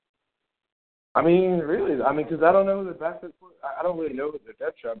 I mean, really. I mean, because I don't know I don't really know the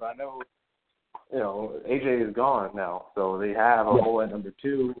depth chart, but I know, AJ is gone now, so they have a hole at number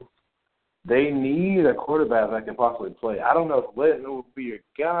 2. They need a quarterback that can possibly play. I don't know if Litt will be a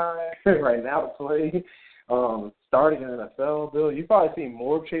guy right now to play. Starting in the NFL, Bill, you've probably seen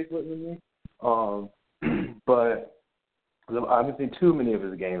more of Chase Litt than me. But I haven't seen too many of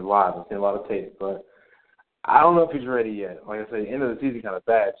his games live. I've seen a lot of tape, but I don't know if he's ready yet. Like I say, end of the season kind of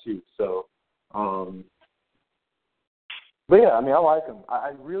bad too. So, but yeah, I mean, I like him.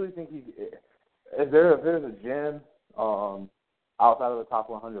 I really think if there's a gem outside of the top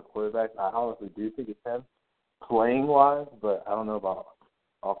 100 quarterbacks, I honestly do think it's him playing wise, but I don't know about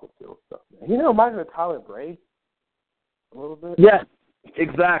off the field stuff. He reminds me of Tyler Bray a little bit. Yeah,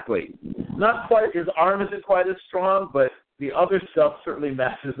 exactly. Not quite. His arm isn't quite as strong, but the other stuff certainly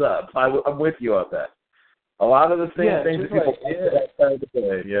matches up. I'm with you on that. A lot of the same things that people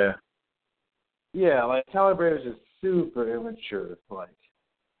say. Yeah. Yeah, like Tyler Brady is just super immature. Like,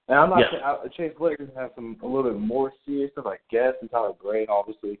 and I'm not saying Chase Whitaker has a little bit more serious stuff, I guess, and Tyler Brady,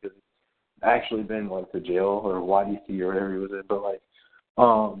 obviously, because he's actually been like to jail or YDC or whatever he was in. But like,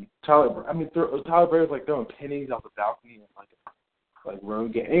 Tyler Brady was like throwing pennies off the balcony and like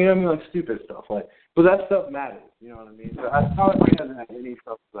road game. You know what I mean? Like stupid stuff. Like, but that stuff matters. You know what I mean? So Tyler Brady hasn't had any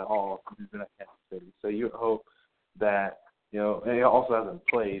stuff at all since he's been at Kansas City. So you would hope that, you know, and he also hasn't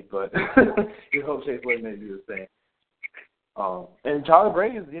played, but you hope Chase Whitaker may do the same. And Tyler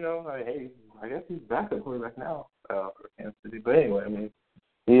Brady is, you know, like, hey, I guess he's back at quarterback now for Kansas City. But anyway, I mean,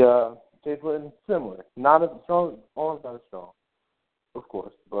 Chase Whitaker is similar, not as strong, almost not as strong, of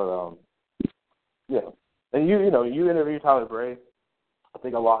course, but yeah. And you interviewed Tyler Brady, I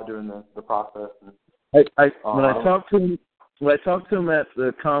think, a lot during the process. When I talked to him at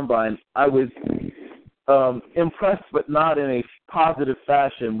the combine, I was impressed, but not in a positive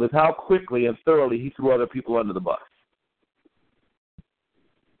fashion, with how quickly and thoroughly he threw other people under the bus.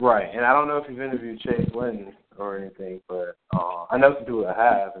 Right, and I don't know if you've interviewed Chase Whitaker or anything, but I know some people that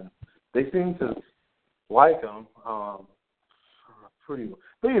have, and they seem to like him pretty well.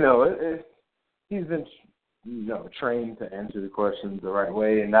 But, you know, he's been, you know, trained to answer the questions the right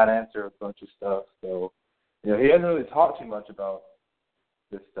way and not answer a bunch of stuff. So, you know, he hasn't really talked too much about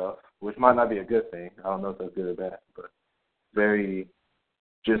this stuff, which might not be a good thing. I don't know if that's good or bad, but very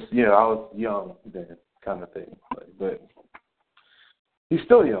just, you know, I was young then kind of thing. But he's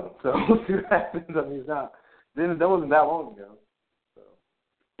still young, so we'll see what happens. I mean, that wasn't that long ago. So.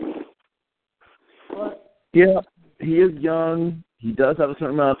 But, yeah, he is young. He does have a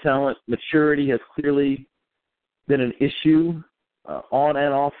certain amount of talent. Maturity has clearly been an issue on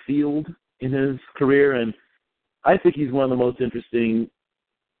and off field in his career, and I think he's one of the most interesting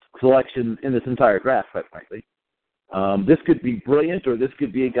selections in this entire draft, quite frankly. This could be brilliant, or this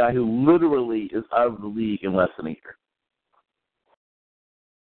could be a guy who literally is out of the league in less than a year.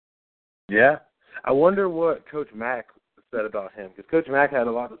 Yeah. I wonder what Coach Mack said about him, because Coach Mack had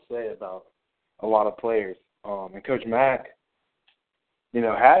a lot to say about a lot of players. And Coach Mack, you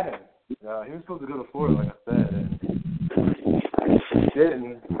know, had him. He was supposed to go to Florida, like I said, and he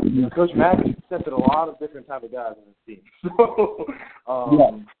didn't. You know, Coach Mack accepted a lot of different type of guys on his team.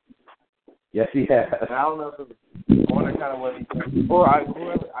 So, yes, he has. I don't know if I wonder kind of what he said. Or I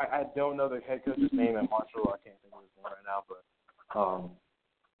don't know the head coach's name at Marshall. I can't think of his name right now, but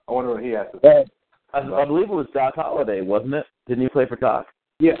I wonder what he has to say. I believe it was Doc Holliday, wasn't it? Didn't he play for Doc?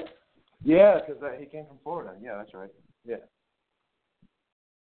 Yeah. Yeah, because he came from Florida. Yeah, that's right. Yeah.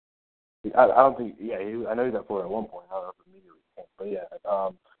 I don't think. Yeah, I know he's at Florida at one point. I don't know if immediately came, but yeah,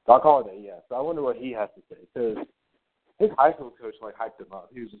 Doc Holliday. Yeah. So I wonder what he has to say, because his high school coach like hyped him up.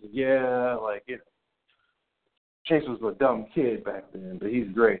 He was just like, yeah, like, you know, Chase was a dumb kid back then, but he's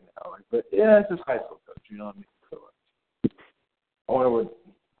great now. Like, but yeah, it's his high school coach. You know what I mean? So, I wonder what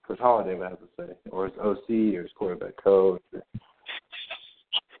Coach Holliday would have to say, or his OC, or his quarterback coach.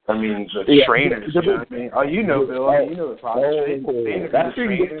 I mean, the trainers. You know what I mean? Oh, you know, Bill. You know the process. That's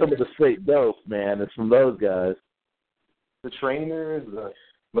where you get some of the straight dope, man. It's from those guys. The trainers, the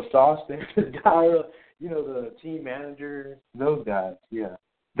massage therapist guy, you know, the team managers, those guys. Yeah,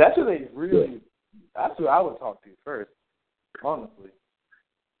 that's who they really. That's who I would talk to first, honestly.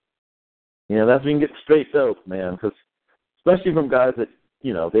 Yeah, that's when you get straight dope, man. Because especially from guys that,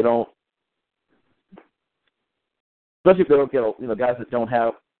 you know, they don't. Especially if they don't get, you know, guys that don't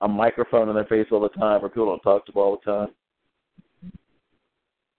have a microphone in their face all the time, or people don't talk to them all the time.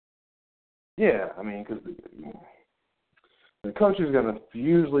 Yeah, I mean, because the coach is going to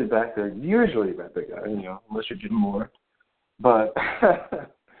usually back their guy, you know, unless you're doing more. But,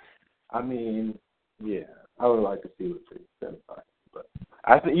 I mean, yeah, I would like to see what Chase said about it. But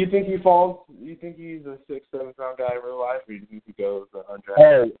you think he falls? You think he's a 6th, 7th round guy in real life, or do you think he goes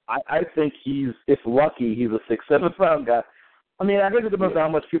undrafted? Oh, I think if lucky, he's a 6th, 7th round guy. I mean, I think it depends on how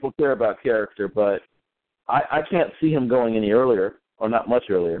much people care about character, but I can't see him going any earlier, or not much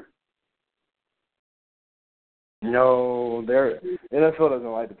earlier. No, NFL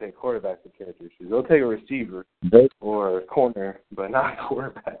doesn't like to take quarterbacks with character issues. They'll take a receiver or a corner, but not a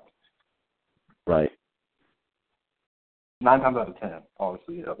quarterback. Right. 9 times out of 10,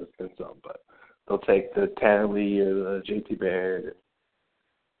 obviously, you know, there's been some, but they'll take the Tannery or the JT Barrett, or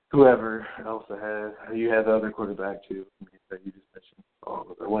whoever else you have the other quarterback too that you just mentioned, or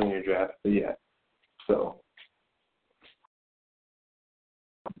one in your draft. But yeah, so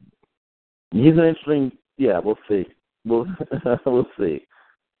he's an interesting. Yeah, we'll see. We'll see.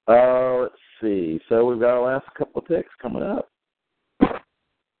 Let's see. So we've got our last couple of picks coming up.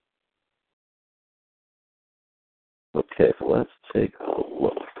 Okay, so let's take a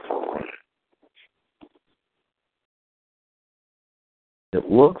look. It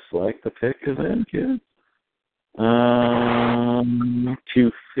looks like the pick is in, kids.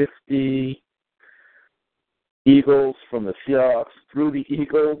 250 Eagles from the Seahawks through the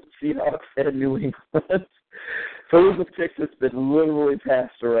Eagles, Seahawks, and New England. So this is a pick that's been literally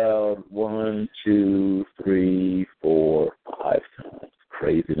passed around 1, 2, 3, 4, 5 times.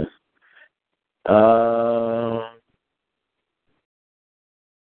 Craziness.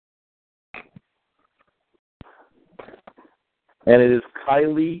 And it is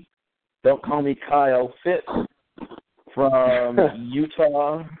Kylie, don't call me Kyle, Fitz from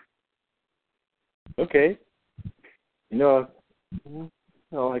Utah. Okay. I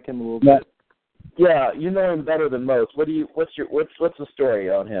like him a little bit. Yeah, you know him better than most. What's the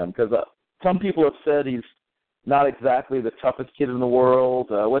story on him? Because some people have said he's not exactly the toughest kid in the world.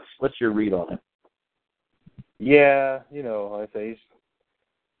 What's your read on him? Yeah, like I say, he's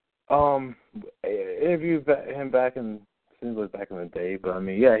interviewed him back in the day, but I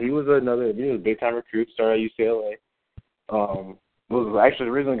mean, yeah, he was another big time recruit. Started at UCLA. Was actually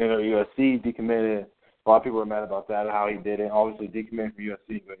originally going to go to USC, decommitted. A lot of people were mad about that, how he did it. Obviously, decommitted from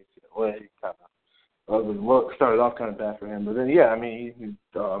USC, but UCLA kind of started off kind of bad for him. But then, yeah, I mean, he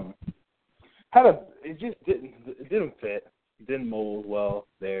it didn't fit. It didn't mold well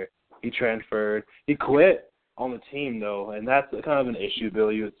there. He transferred. He quit on the team though, and that's kind of an issue,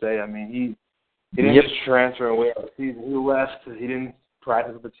 Bill. You would say. I mean, he didn't just transfer away out of the season. He left. He didn't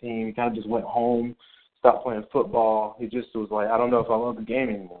practice with the team. He kind of just went home, stopped playing football. He just was like, I don't know if I love the game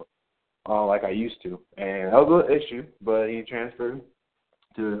anymore, like I used to. And that was an issue, but he transferred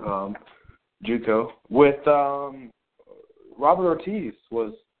to JUCO with Robert Ortiz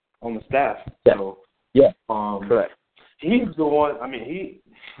was on the staff. Yeah. So, correct. He's the one. I mean,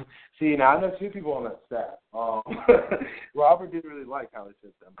 see, now I know two people on that staff. Robert didn't really like Kylie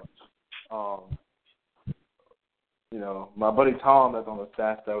Fitz that much. My buddy Tom that's on the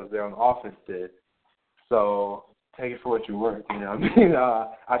staff that was there on offense did. So take it for what you worth. I mean,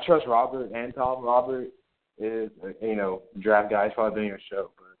 I trust Robert and Tom. Robert is, draft guy. He's probably been on your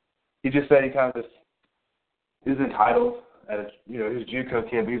show, but he just said he kind of just is entitled as he's a JUCO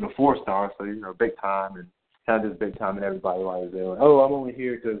kid, but he's a 4-star, so he's big time and kind of just big time, and everybody was there like, oh, I'm only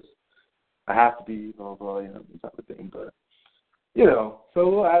here because I have to be, blah blah, that type of thing. But so a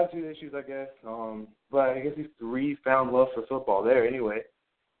little attitude issues, I guess. But I guess he's found love for football there anyway.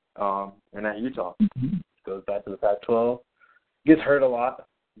 And at Utah, goes back to the Pac-12. Gets hurt a lot,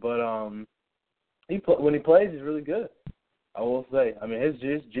 but when he plays, he's really good. I will say. I mean, his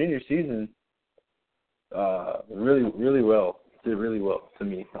junior season, really well. Did really well to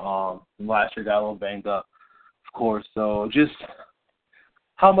me. Last year got a little banged up, of course. So just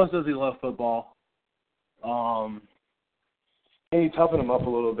how much does he love football? And you toughen him up a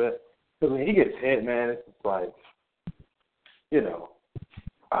little bit. Because when he gets hit, man, it's just like,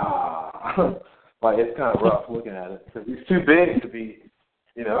 like it's kind of rough looking at it. Because he's too big to be,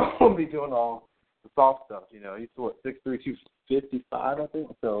 be doing all the soft stuff. He's 6'3", 255, I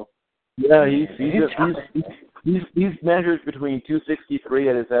think. So yeah, he's measured between 263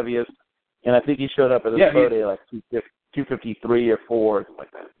 at his heaviest, and I think he showed up at his pro day like 253 or 4, something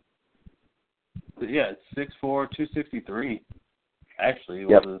like that. Yeah, 6'4", 263. Actually,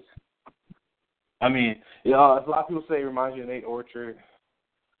 was. I mean, a lot of people say it reminds you of Nate Orchard.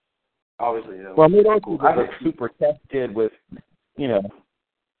 Obviously, well, Nate Orchard was a super tough kid with,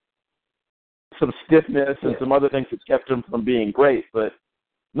 some stiffness and some other things that kept him from being great, but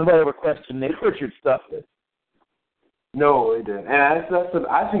nobody ever questioned Nate Orchard's toughness. No, they didn't. And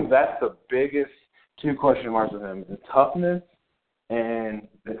I think that's the biggest two question marks with him: the toughness and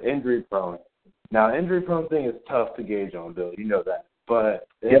the injury prone. Now, the injury prone thing is tough to gauge on, Bill. You know that. But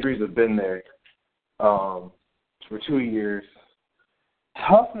injuries have been there for 2 years.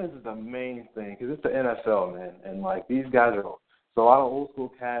 Toughness is the main thing because it's the NFL, man. And, these guys are – so a lot of old school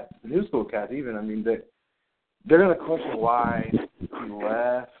cats, new school cats even, I mean, they're going to question why he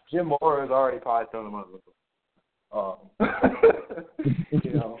left. Jim Moore has already probably thrown him under the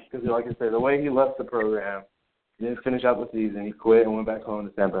because like I said, the way he left the program, he didn't finish out the season. He quit and went back home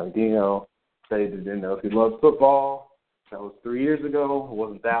to San Bernardino. Said he didn't know if he loved football. That was 3 years ago. It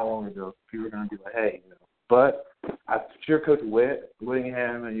wasn't that long ago. People were going to be like, hey, But I'm sure Coach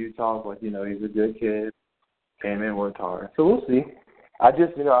Whittingham at Utah was like, he's a good kid. Came in, worked hard. So we'll see. I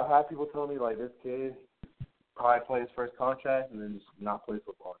just, I've had people tell me, this kid probably play his first contract and then just not play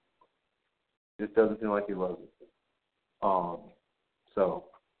football. Just doesn't seem like he loves it. So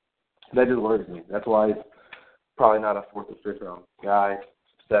That just worries me. That's why he's probably not a 4th or 5th round guy,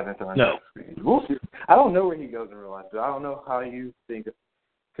 7th or 9th. No. We'll see. I don't know where he goes in real life, but I don't know how you think,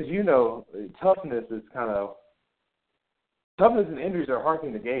 because toughness is toughness and injuries are a hard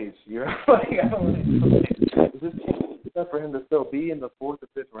thing to gauge. You're like, I don't really is this enough for him to still be in the 4th or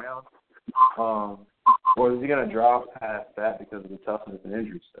 5th round? Or is he going to drop past that because of the toughness and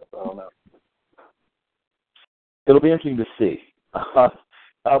injury stuff? I don't know. It'll be interesting to see.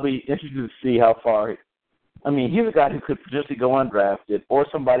 I'll be interested to see how far. He's a guy who could potentially go undrafted, or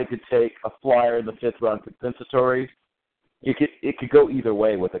somebody could take a flyer in the 5th round compensatory. It could go either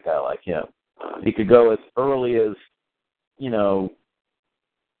way with a guy like him. He could go as early as, in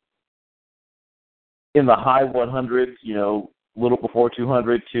the high 100s, little before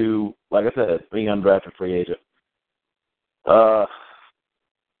 200 to, like I said, being undrafted free agent.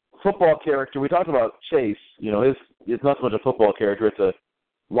 Football character, we talked about Chase. It's not so much a football character, it's a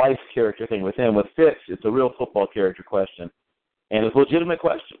life character thing with him. With Fitz, it's a real football character question. And it's a legitimate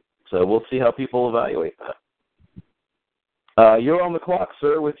question. So we'll see how people evaluate that. You're on the clock,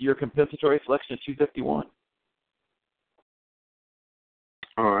 sir, with your compensatory selection at 251.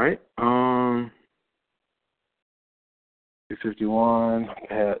 All right. 251.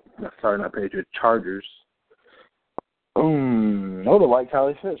 Not Patriots. Chargers. I would have liked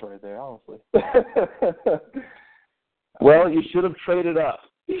Kylie Fitz right there, honestly. Well, you should have traded up.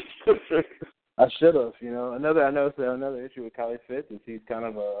 I should have. I noticed that another issue with Kylie Fitz is he's kind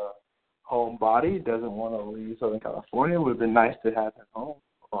of a homebody. Doesn't want to leave Southern California. Would have been nice to have him home.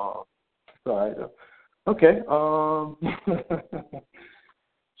 Sorry. Okay.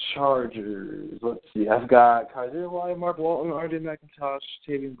 Chargers. Let's see. I've got Kaiser White, Mark Walton, R.J. McIntosh,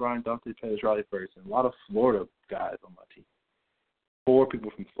 Tavian Bryan, Dante Pettis, Riley Ferguson. A lot of Florida guys on my team. 4 people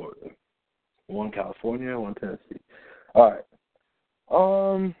from Florida. 1 California, 1 Tennessee. All right.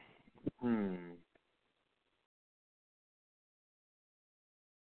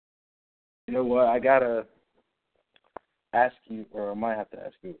 You know what? I gotta ask you, or I might have to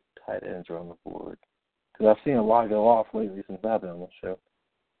ask you, tight ends are on the board, because I've seen a lot go off lately since I've been on the show.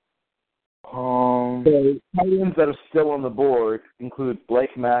 So tight ends that are still on the board include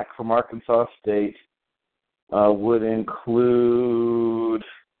Blake Mack from Arkansas State. Would include.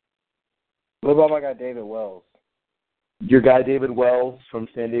 What about my guy David Wells? Your guy David Wells from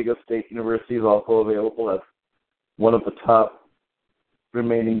San Diego State University is also available as one of the top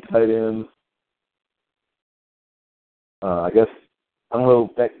remaining tight ends. I don't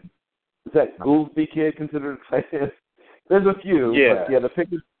know, is that Gouldsby kid considered a tight end? There's a few. Yeah. But the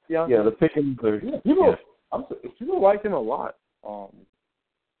Pickens. Yeah, the Pickens are. Yeah, people like him a lot.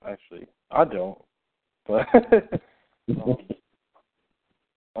 Actually, I don't. But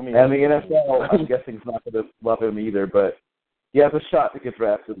and the NFL, I'm guessing, is not going to love him either. But he has a shot to get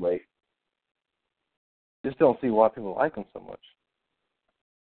drafted late. Just don't see why people like him so much.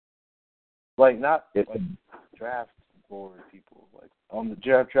 Like draft board people, like on the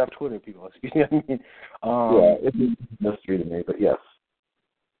draft Twitter people. Excuse me. It's a mystery to me, but yes.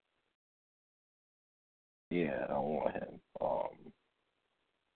 Yeah, I don't want him.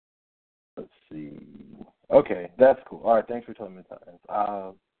 Let's see. Okay, that's cool. All right, thanks for telling me the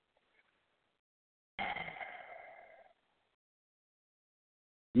times.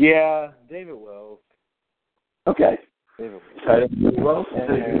 Yeah, David Wells. Okay. David Wells.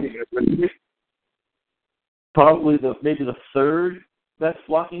 Probably maybe the third best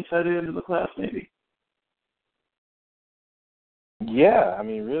blocking tight end in the class, maybe. Yeah,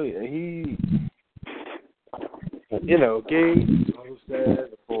 really, Gates, like I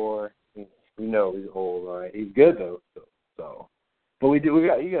said before, we know he's old, right? He's good though, so. But we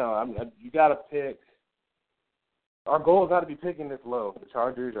got, you got to pick. Our goal has got to be picking this low. The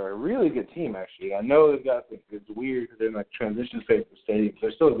Chargers are a really good team, actually. I know it's weird because they're in transition phase for stadiums.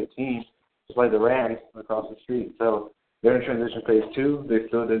 They're still a good team, just like the Rams across the street. So they're in transition phase too. They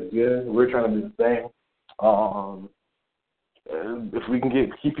still did good. We're trying to do the same. If we can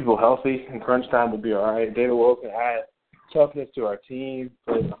keep people healthy in crunch time, we'll be all right. David Wells can add toughness to our team,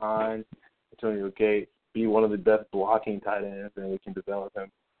 play behind Antonio Gates, be one of the best blocking tight ends, and we can develop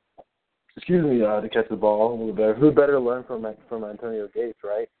him. To catch the ball a little better. Who better to learn from Antonio Gates,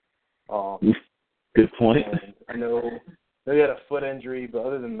 right? Good point. I know he had a foot injury, but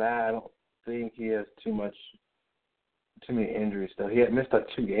other than that, I don't think he has too many injuries still. He had missed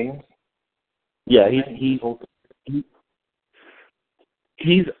 2 games. Yeah, he's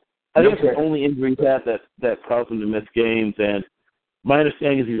I think it's the only injury he's had that caused him to miss games, and my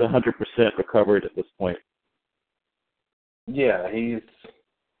understanding is he's 100% recovered at this point. Yeah,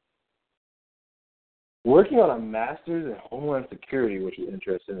 working on a master's in Homeland Security, which is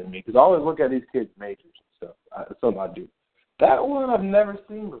interesting to me, because I always look at these kids' majors and stuff. It's something I do. That one I've never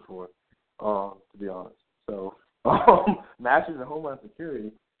seen before, to be honest. So, master's in Homeland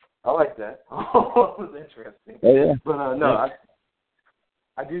Security, I like that. It was interesting. Oh, yeah. But, no,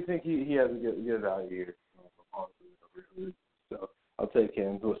 I do think he has a good value here. So I'll take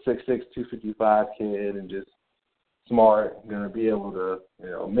him. So 6'6", 255 kid, and just smart, going to be able to,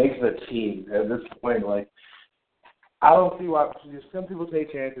 make the team at this point. Like, I don't see why. Some people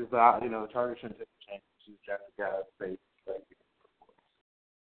take chances, but the Chargers shouldn't take a chance. She's just a guy that's safe.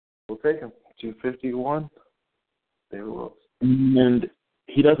 We'll take him. 251. David Wilson. And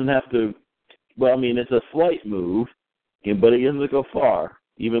he doesn't have to. Well, I mean, it's a slight move, but he doesn't go far.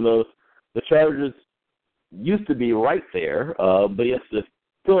 Even though the Chargers used to be right there, but he has to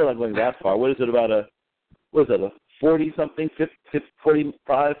still not going that far. What is it about a 40-something,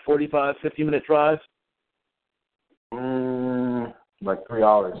 45, 50-minute drive? Like 3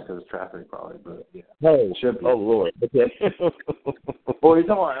 hours because of traffic, probably. But yeah, Oh, should be. Oh Lord. Okay. Well, you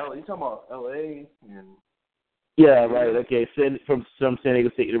talking about L.A. and yeah, right. Okay. From San Diego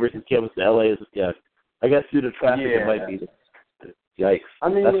State University campus to L.A. is I guess due to traffic it might be. Yikes. I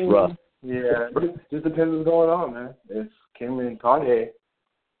mean, that's rough. Yeah, it just depends what's going on, man. If Kim and Kanye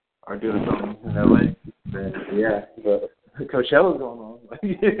are doing something in L.A., then yeah. But Coachella's going on.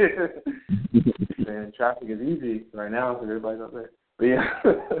 And traffic is easy right now because everybody's up there. But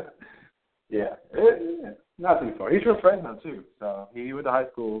yeah, not too far. He's from Fresno too, so he went to high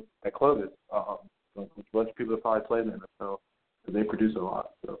school at Clovis. So a bunch of people have probably played in the NFL because they produce a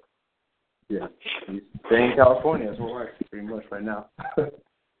lot. So yeah, he's staying in California as well, pretty much right now.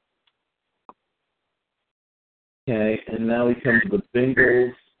 Okay, and now we come to the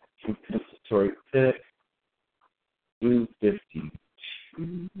Bengals compensatory pick. 252.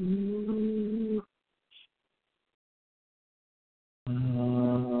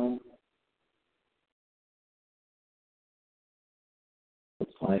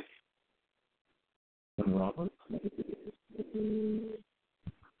 Looks like Roberts.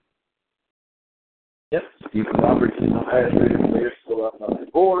 Yep, Stephen Roberts is the highest rated player still up on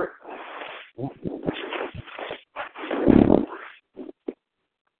the board.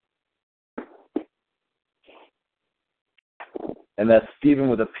 And that's Stephen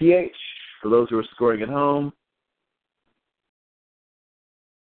with a PH for those who are scoring at home.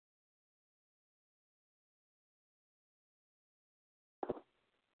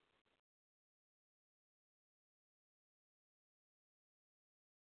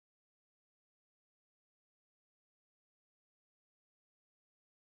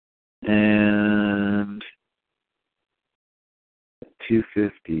 And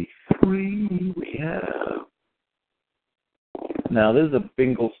 253 we have. Now this is a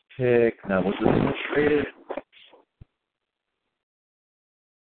Bengals pick. Now was this traded?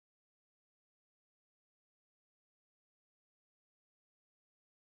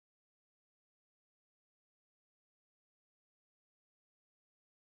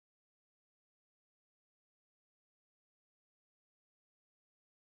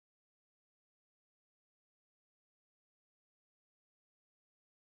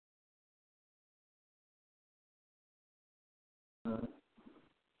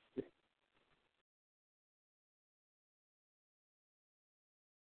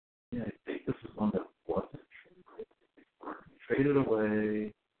 Yeah, I think this is one that wasn't traded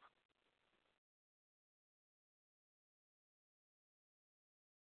away.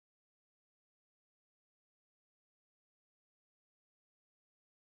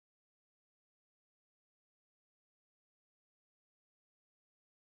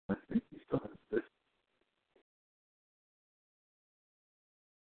 I think he still has this.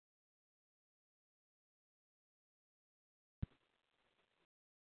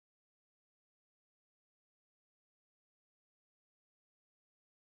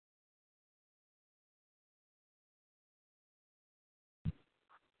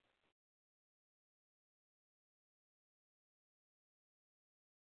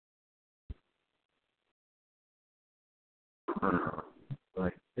 I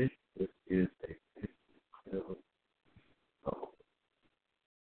think this is a pick. Oh.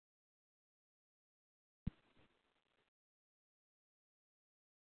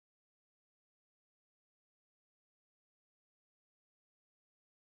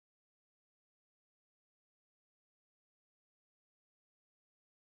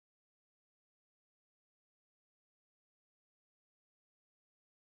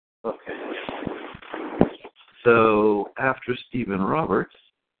 Okay. So after Stephen Roberts,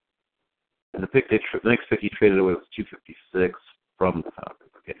 and the next pick he traded away was 256 from the Falcons.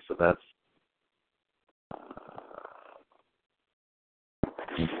 Okay, so that's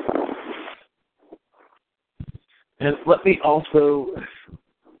And let me also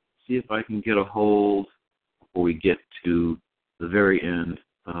see if I can get a hold, before we get to the very end,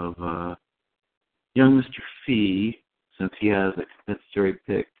 of young Mr. Fee, since he has a compensatory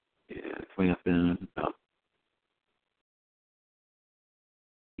pick coming up in about,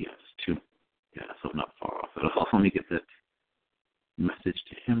 so I'm not far off. But also, let me get that message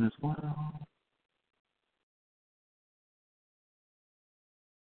to him as well.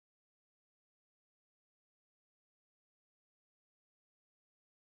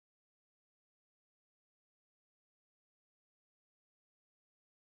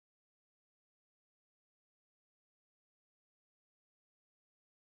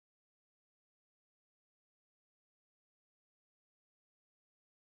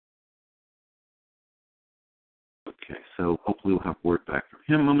 Okay, so hopefully we'll have word back from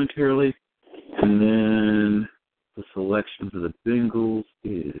him momentarily. And then the selection for the Bengals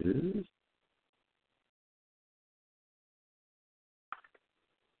is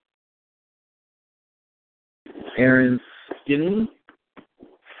Aaron Skinny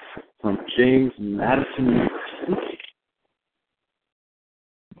from James Madison University.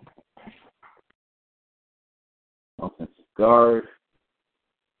 Offensive guard.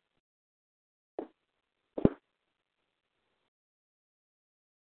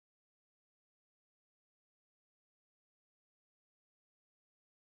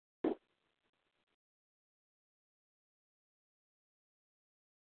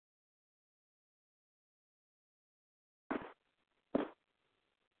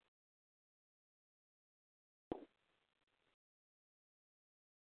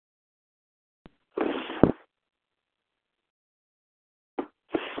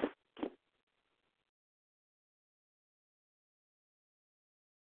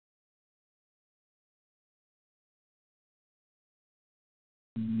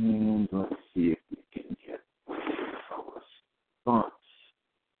 And let's see if we can get a response.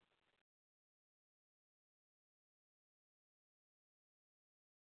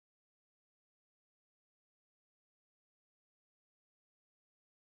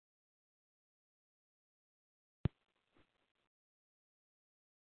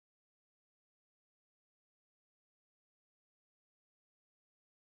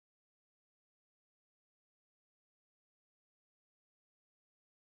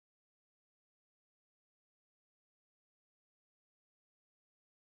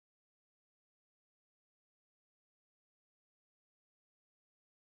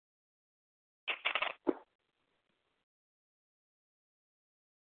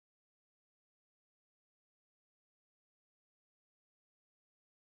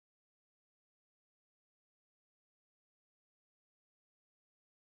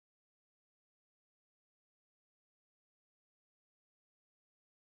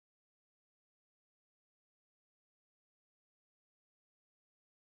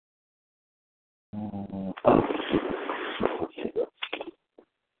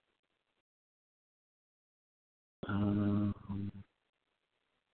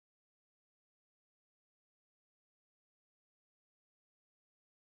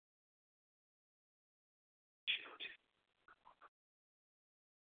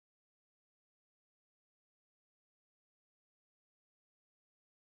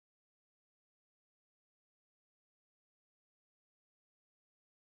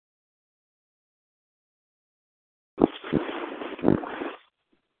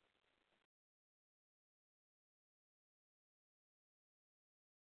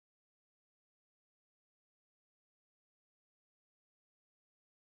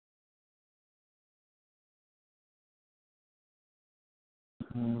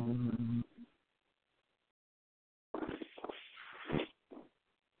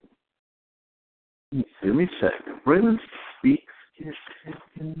 Let me check. Braylon Speaks is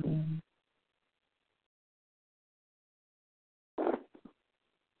taken.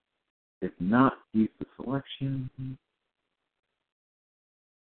 If not, use the selection.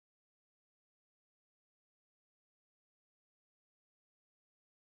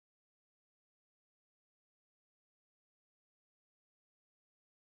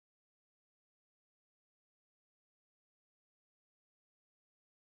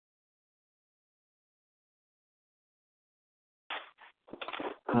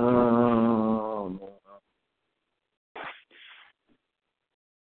 Oh, no.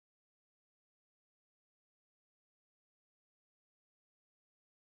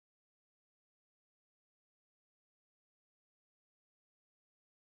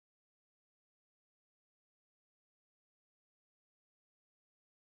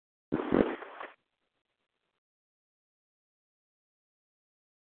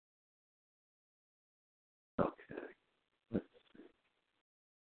 Okay.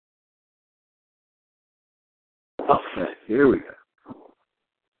 Okay, here we go.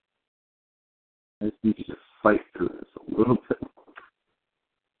 I just need you to fight through this a little bit.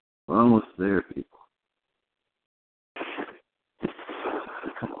 We're almost there, people.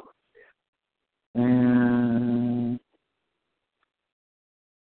 Come on. And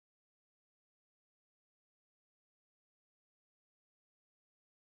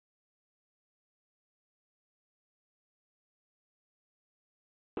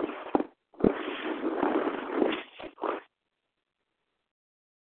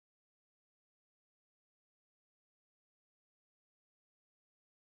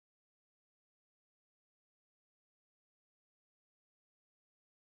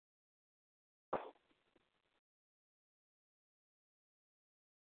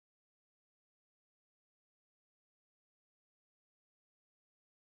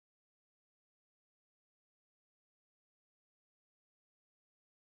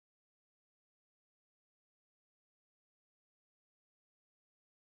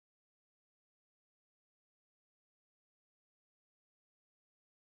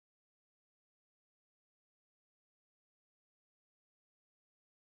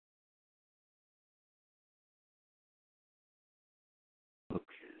okay,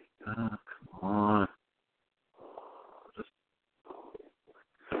 come on.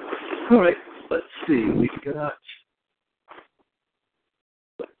 All right, let's see. We got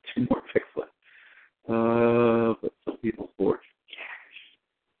two more picks left. But some people board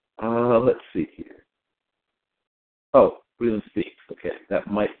cash. Let's see here. Oh, Breland Speaks. Okay, that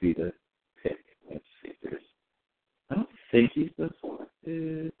might be the pick. Let's see. I don't think he's been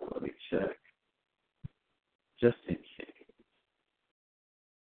selected. Let me check. Just in case.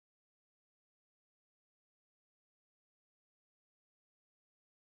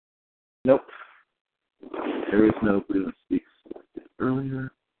 Nope. There is no Breland Speaks selected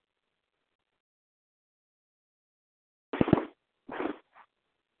earlier.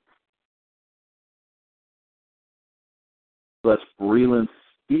 So that's Breland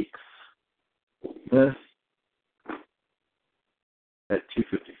Speaks. This at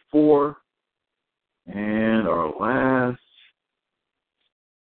 254. And our last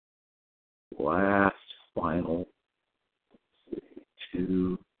final, let's see,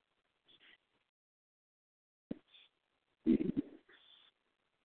 2 speaks.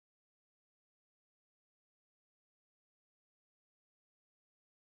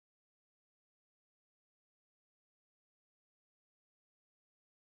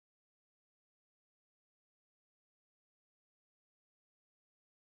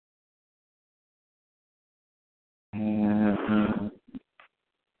 And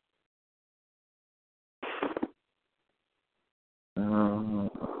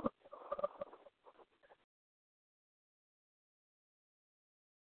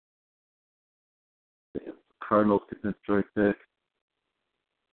Cardinals get this strike pick.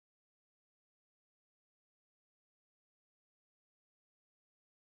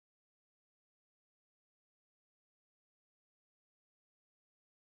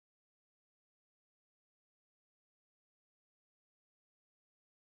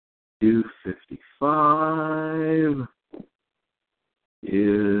 $255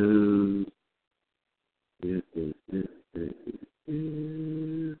 is $2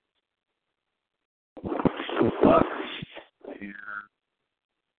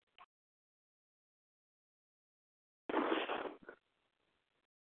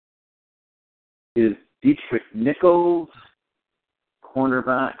 is Dietrich Nichols,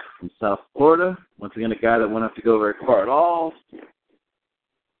 cornerback from South Florida. Once again, a guy that won't have to go very far at all.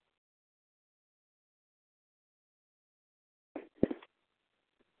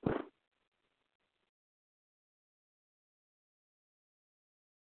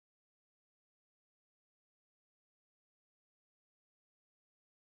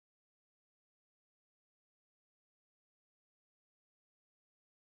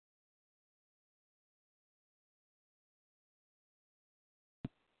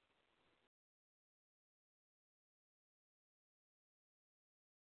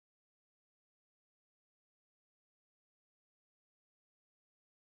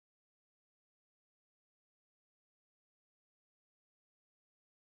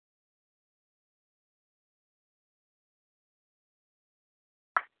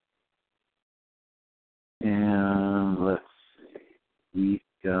 And let's see. We've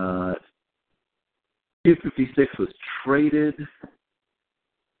got 256 was traded.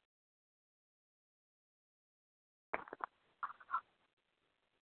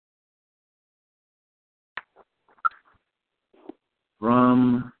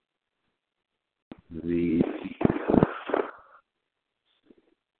 From the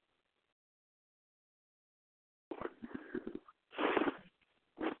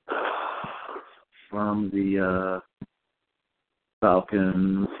from the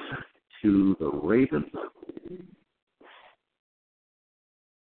Falcons to the Ravens.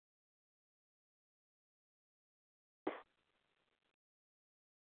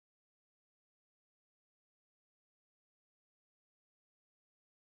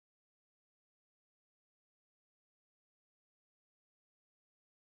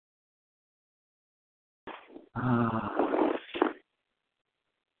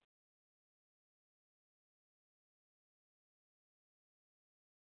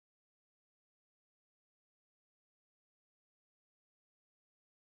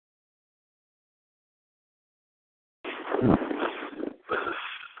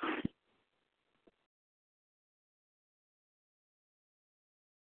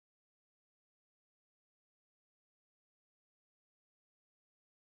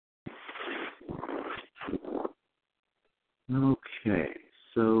 Okay,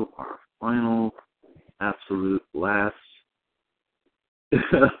 so our final, absolute last,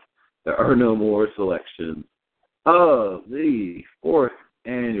 there are no more selections of the 4th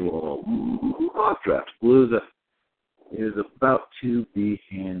annual mock draft. Palooza is about to be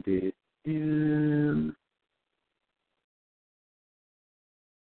handed in.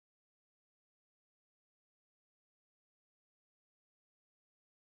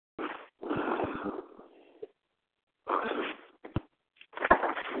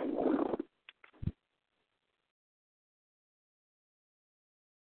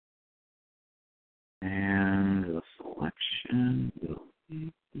 And the selection will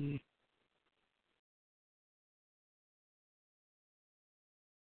be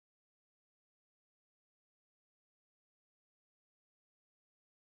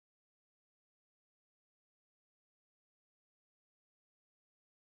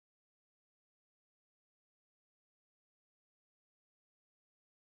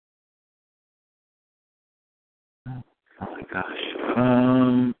oh my gosh.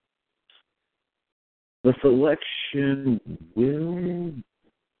 The selection will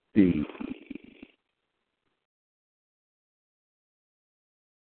be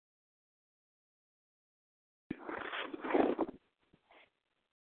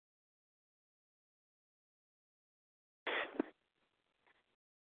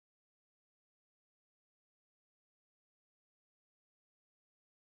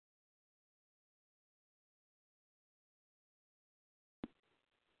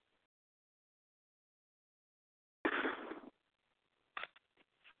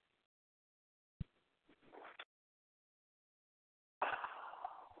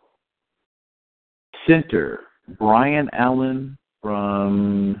center Brian Allen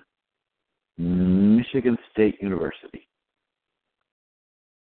from Michigan State University.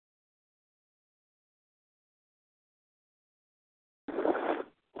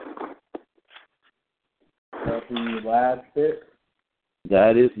 That's the last pick.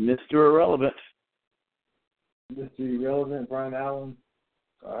 That is Mr. Irrelevant. Mr. Irrelevant, Brian Allen.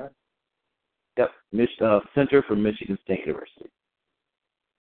 All right. Yep, center from Michigan State University.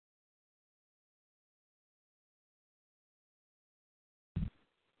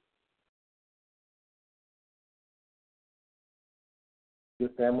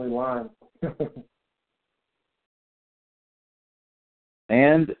 Good family line.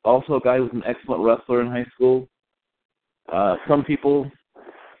 And also a guy who was an excellent wrestler in high school. Some people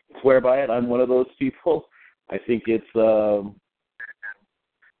swear by it. I'm one of those people. I think it's a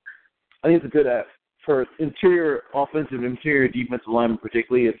good for interior offensive, interior defensive lineman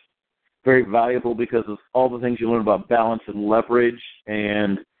particularly. It's very valuable because of all the things you learn about balance and leverage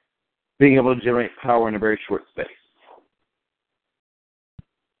and being able to generate power in a very short space.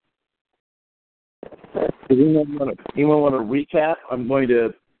 Does anyone want to recap? I'm going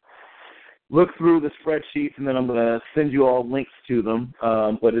to look through the spreadsheets, and then I'm going to send you all links to them.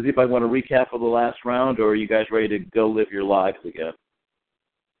 But does anybody want to recap of the last round, or are you guys ready to go live your lives again?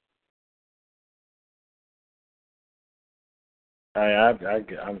 I'm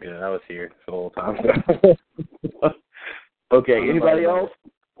good. I was here the whole time. Okay, anybody else?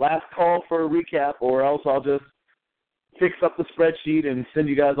 Last call for a recap, or else I'll just fix up the spreadsheet and send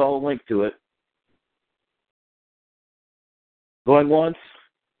you guys all a link to it. Going once,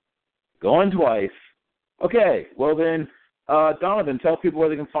 going twice. Okay, well then, Donovan, tell people where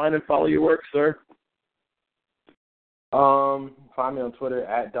they can find and follow your work, sir. Find me on Twitter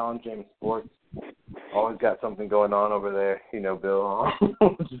at DonJamesSports. Always got something going on over there, Bill.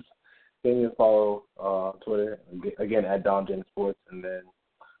 Just give me a follow Twitter again at DonJamesSports, and then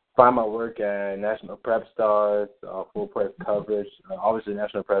find my work at National Prep Stars, full press coverage. Obviously,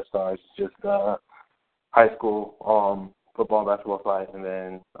 National Prep Stars is just high school football and basketball site, and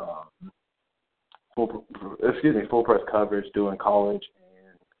then full press coverage doing college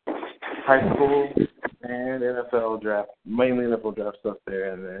and high school and NFL draft, mainly NFL draft stuff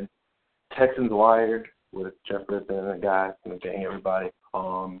there, and then Texans Wired with Jeff Griffin and the guys and the gang, everybody.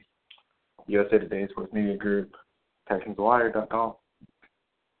 USA Today Sports Media Group, TexansWire.com.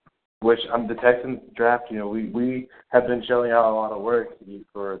 Which the Texans draft, we have been shelling out a lot of work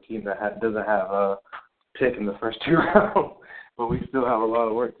for a team that doesn't have a pick in the first 2 rounds, but we still have a lot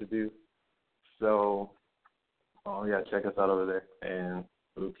of work to do. So, check us out over there, and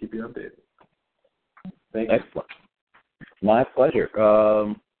we'll keep you updated. Thank you. Excellent. My pleasure.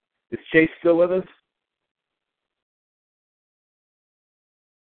 Is Chase still with us?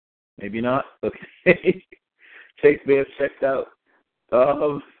 Maybe not. Okay. Chase may have checked out.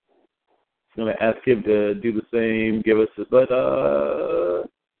 I'm going to ask him to do the same, give us but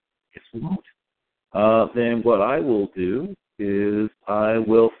guess we won't. Then what I will do is I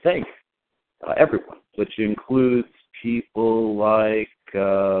will thank everyone, which includes people like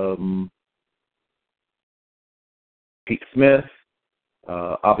Pete Smith,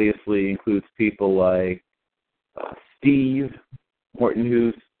 obviously includes people like Steve Morton,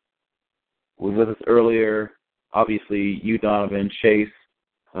 who was with us earlier, obviously you, Donovan, Chase,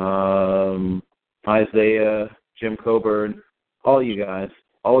 Isaiah, Jim Coburn, all you guys.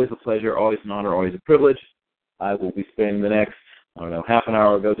 Always a pleasure, always an honor, always a privilege. I will be spending the next, half an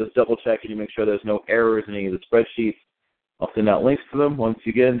hour ago just double-checking to make sure there's no errors in any of the spreadsheets. I'll send out links to them once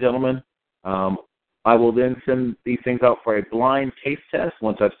again, gentlemen. I will then send these things out for a blind taste test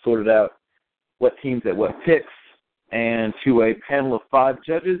once I've sorted out what teams at what picks, and to a panel of 5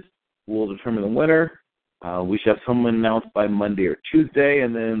 judges who will determine the winner. We should have someone announced by Monday or Tuesday,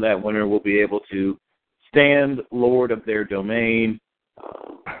 and then that winner will be able to stand lord of their domain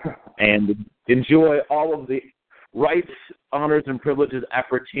and enjoy all of the rights, honors, and privileges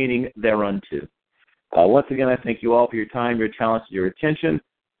appertaining thereunto. Once again, I thank you all for your time, your talents, your attention.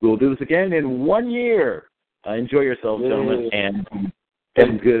 We will do this again in 1 year. Enjoy yourselves, gentlemen,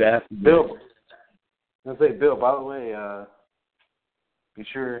 and good afternoon. Bill, Bill, by the way, be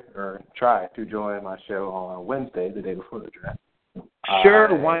sure or try to join my show on Wednesday, the day before the draft.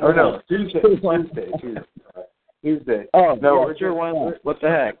 Sure, why not? Or no, Tuesday. Oh, no, yeah, sure, why not? What the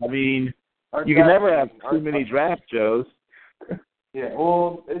heck? I mean, you can never have too many draft shows. Yeah,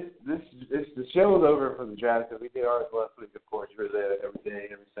 well, the show's over for the draft because we did ours last week. Of course, you were there every day,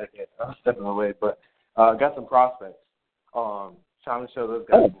 every second. I'm stepping away, but got some prospects. Trying to show those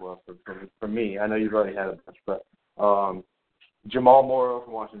guys love for me. I know you've already had a bunch, but Jamal Morrow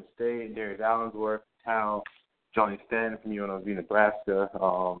from Washington State, Darius Allensworth, Town, Johnny Stanton from UNLV, Nebraska,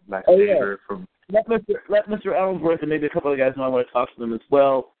 Max Tabor from. Let Mr. Allensworth and maybe a couple of guys know I want to talk to them as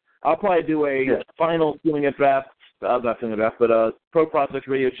well. I'll probably do a final feeling of draft. I'm not feeling a draft, but a Pro Prospects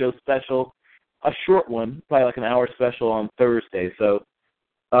Radio Show special, a short one, probably like an hour special on Thursday. So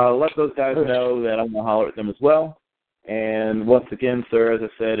let those guys know that I'm going to holler at them as well. And once again, sir, as I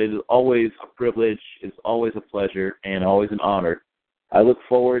said, it is always a privilege, it's always a pleasure, and always an honor. I look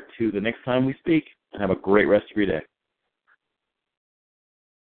forward to the next time we speak, and have a great rest of your day.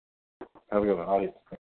 Have a good one, audience.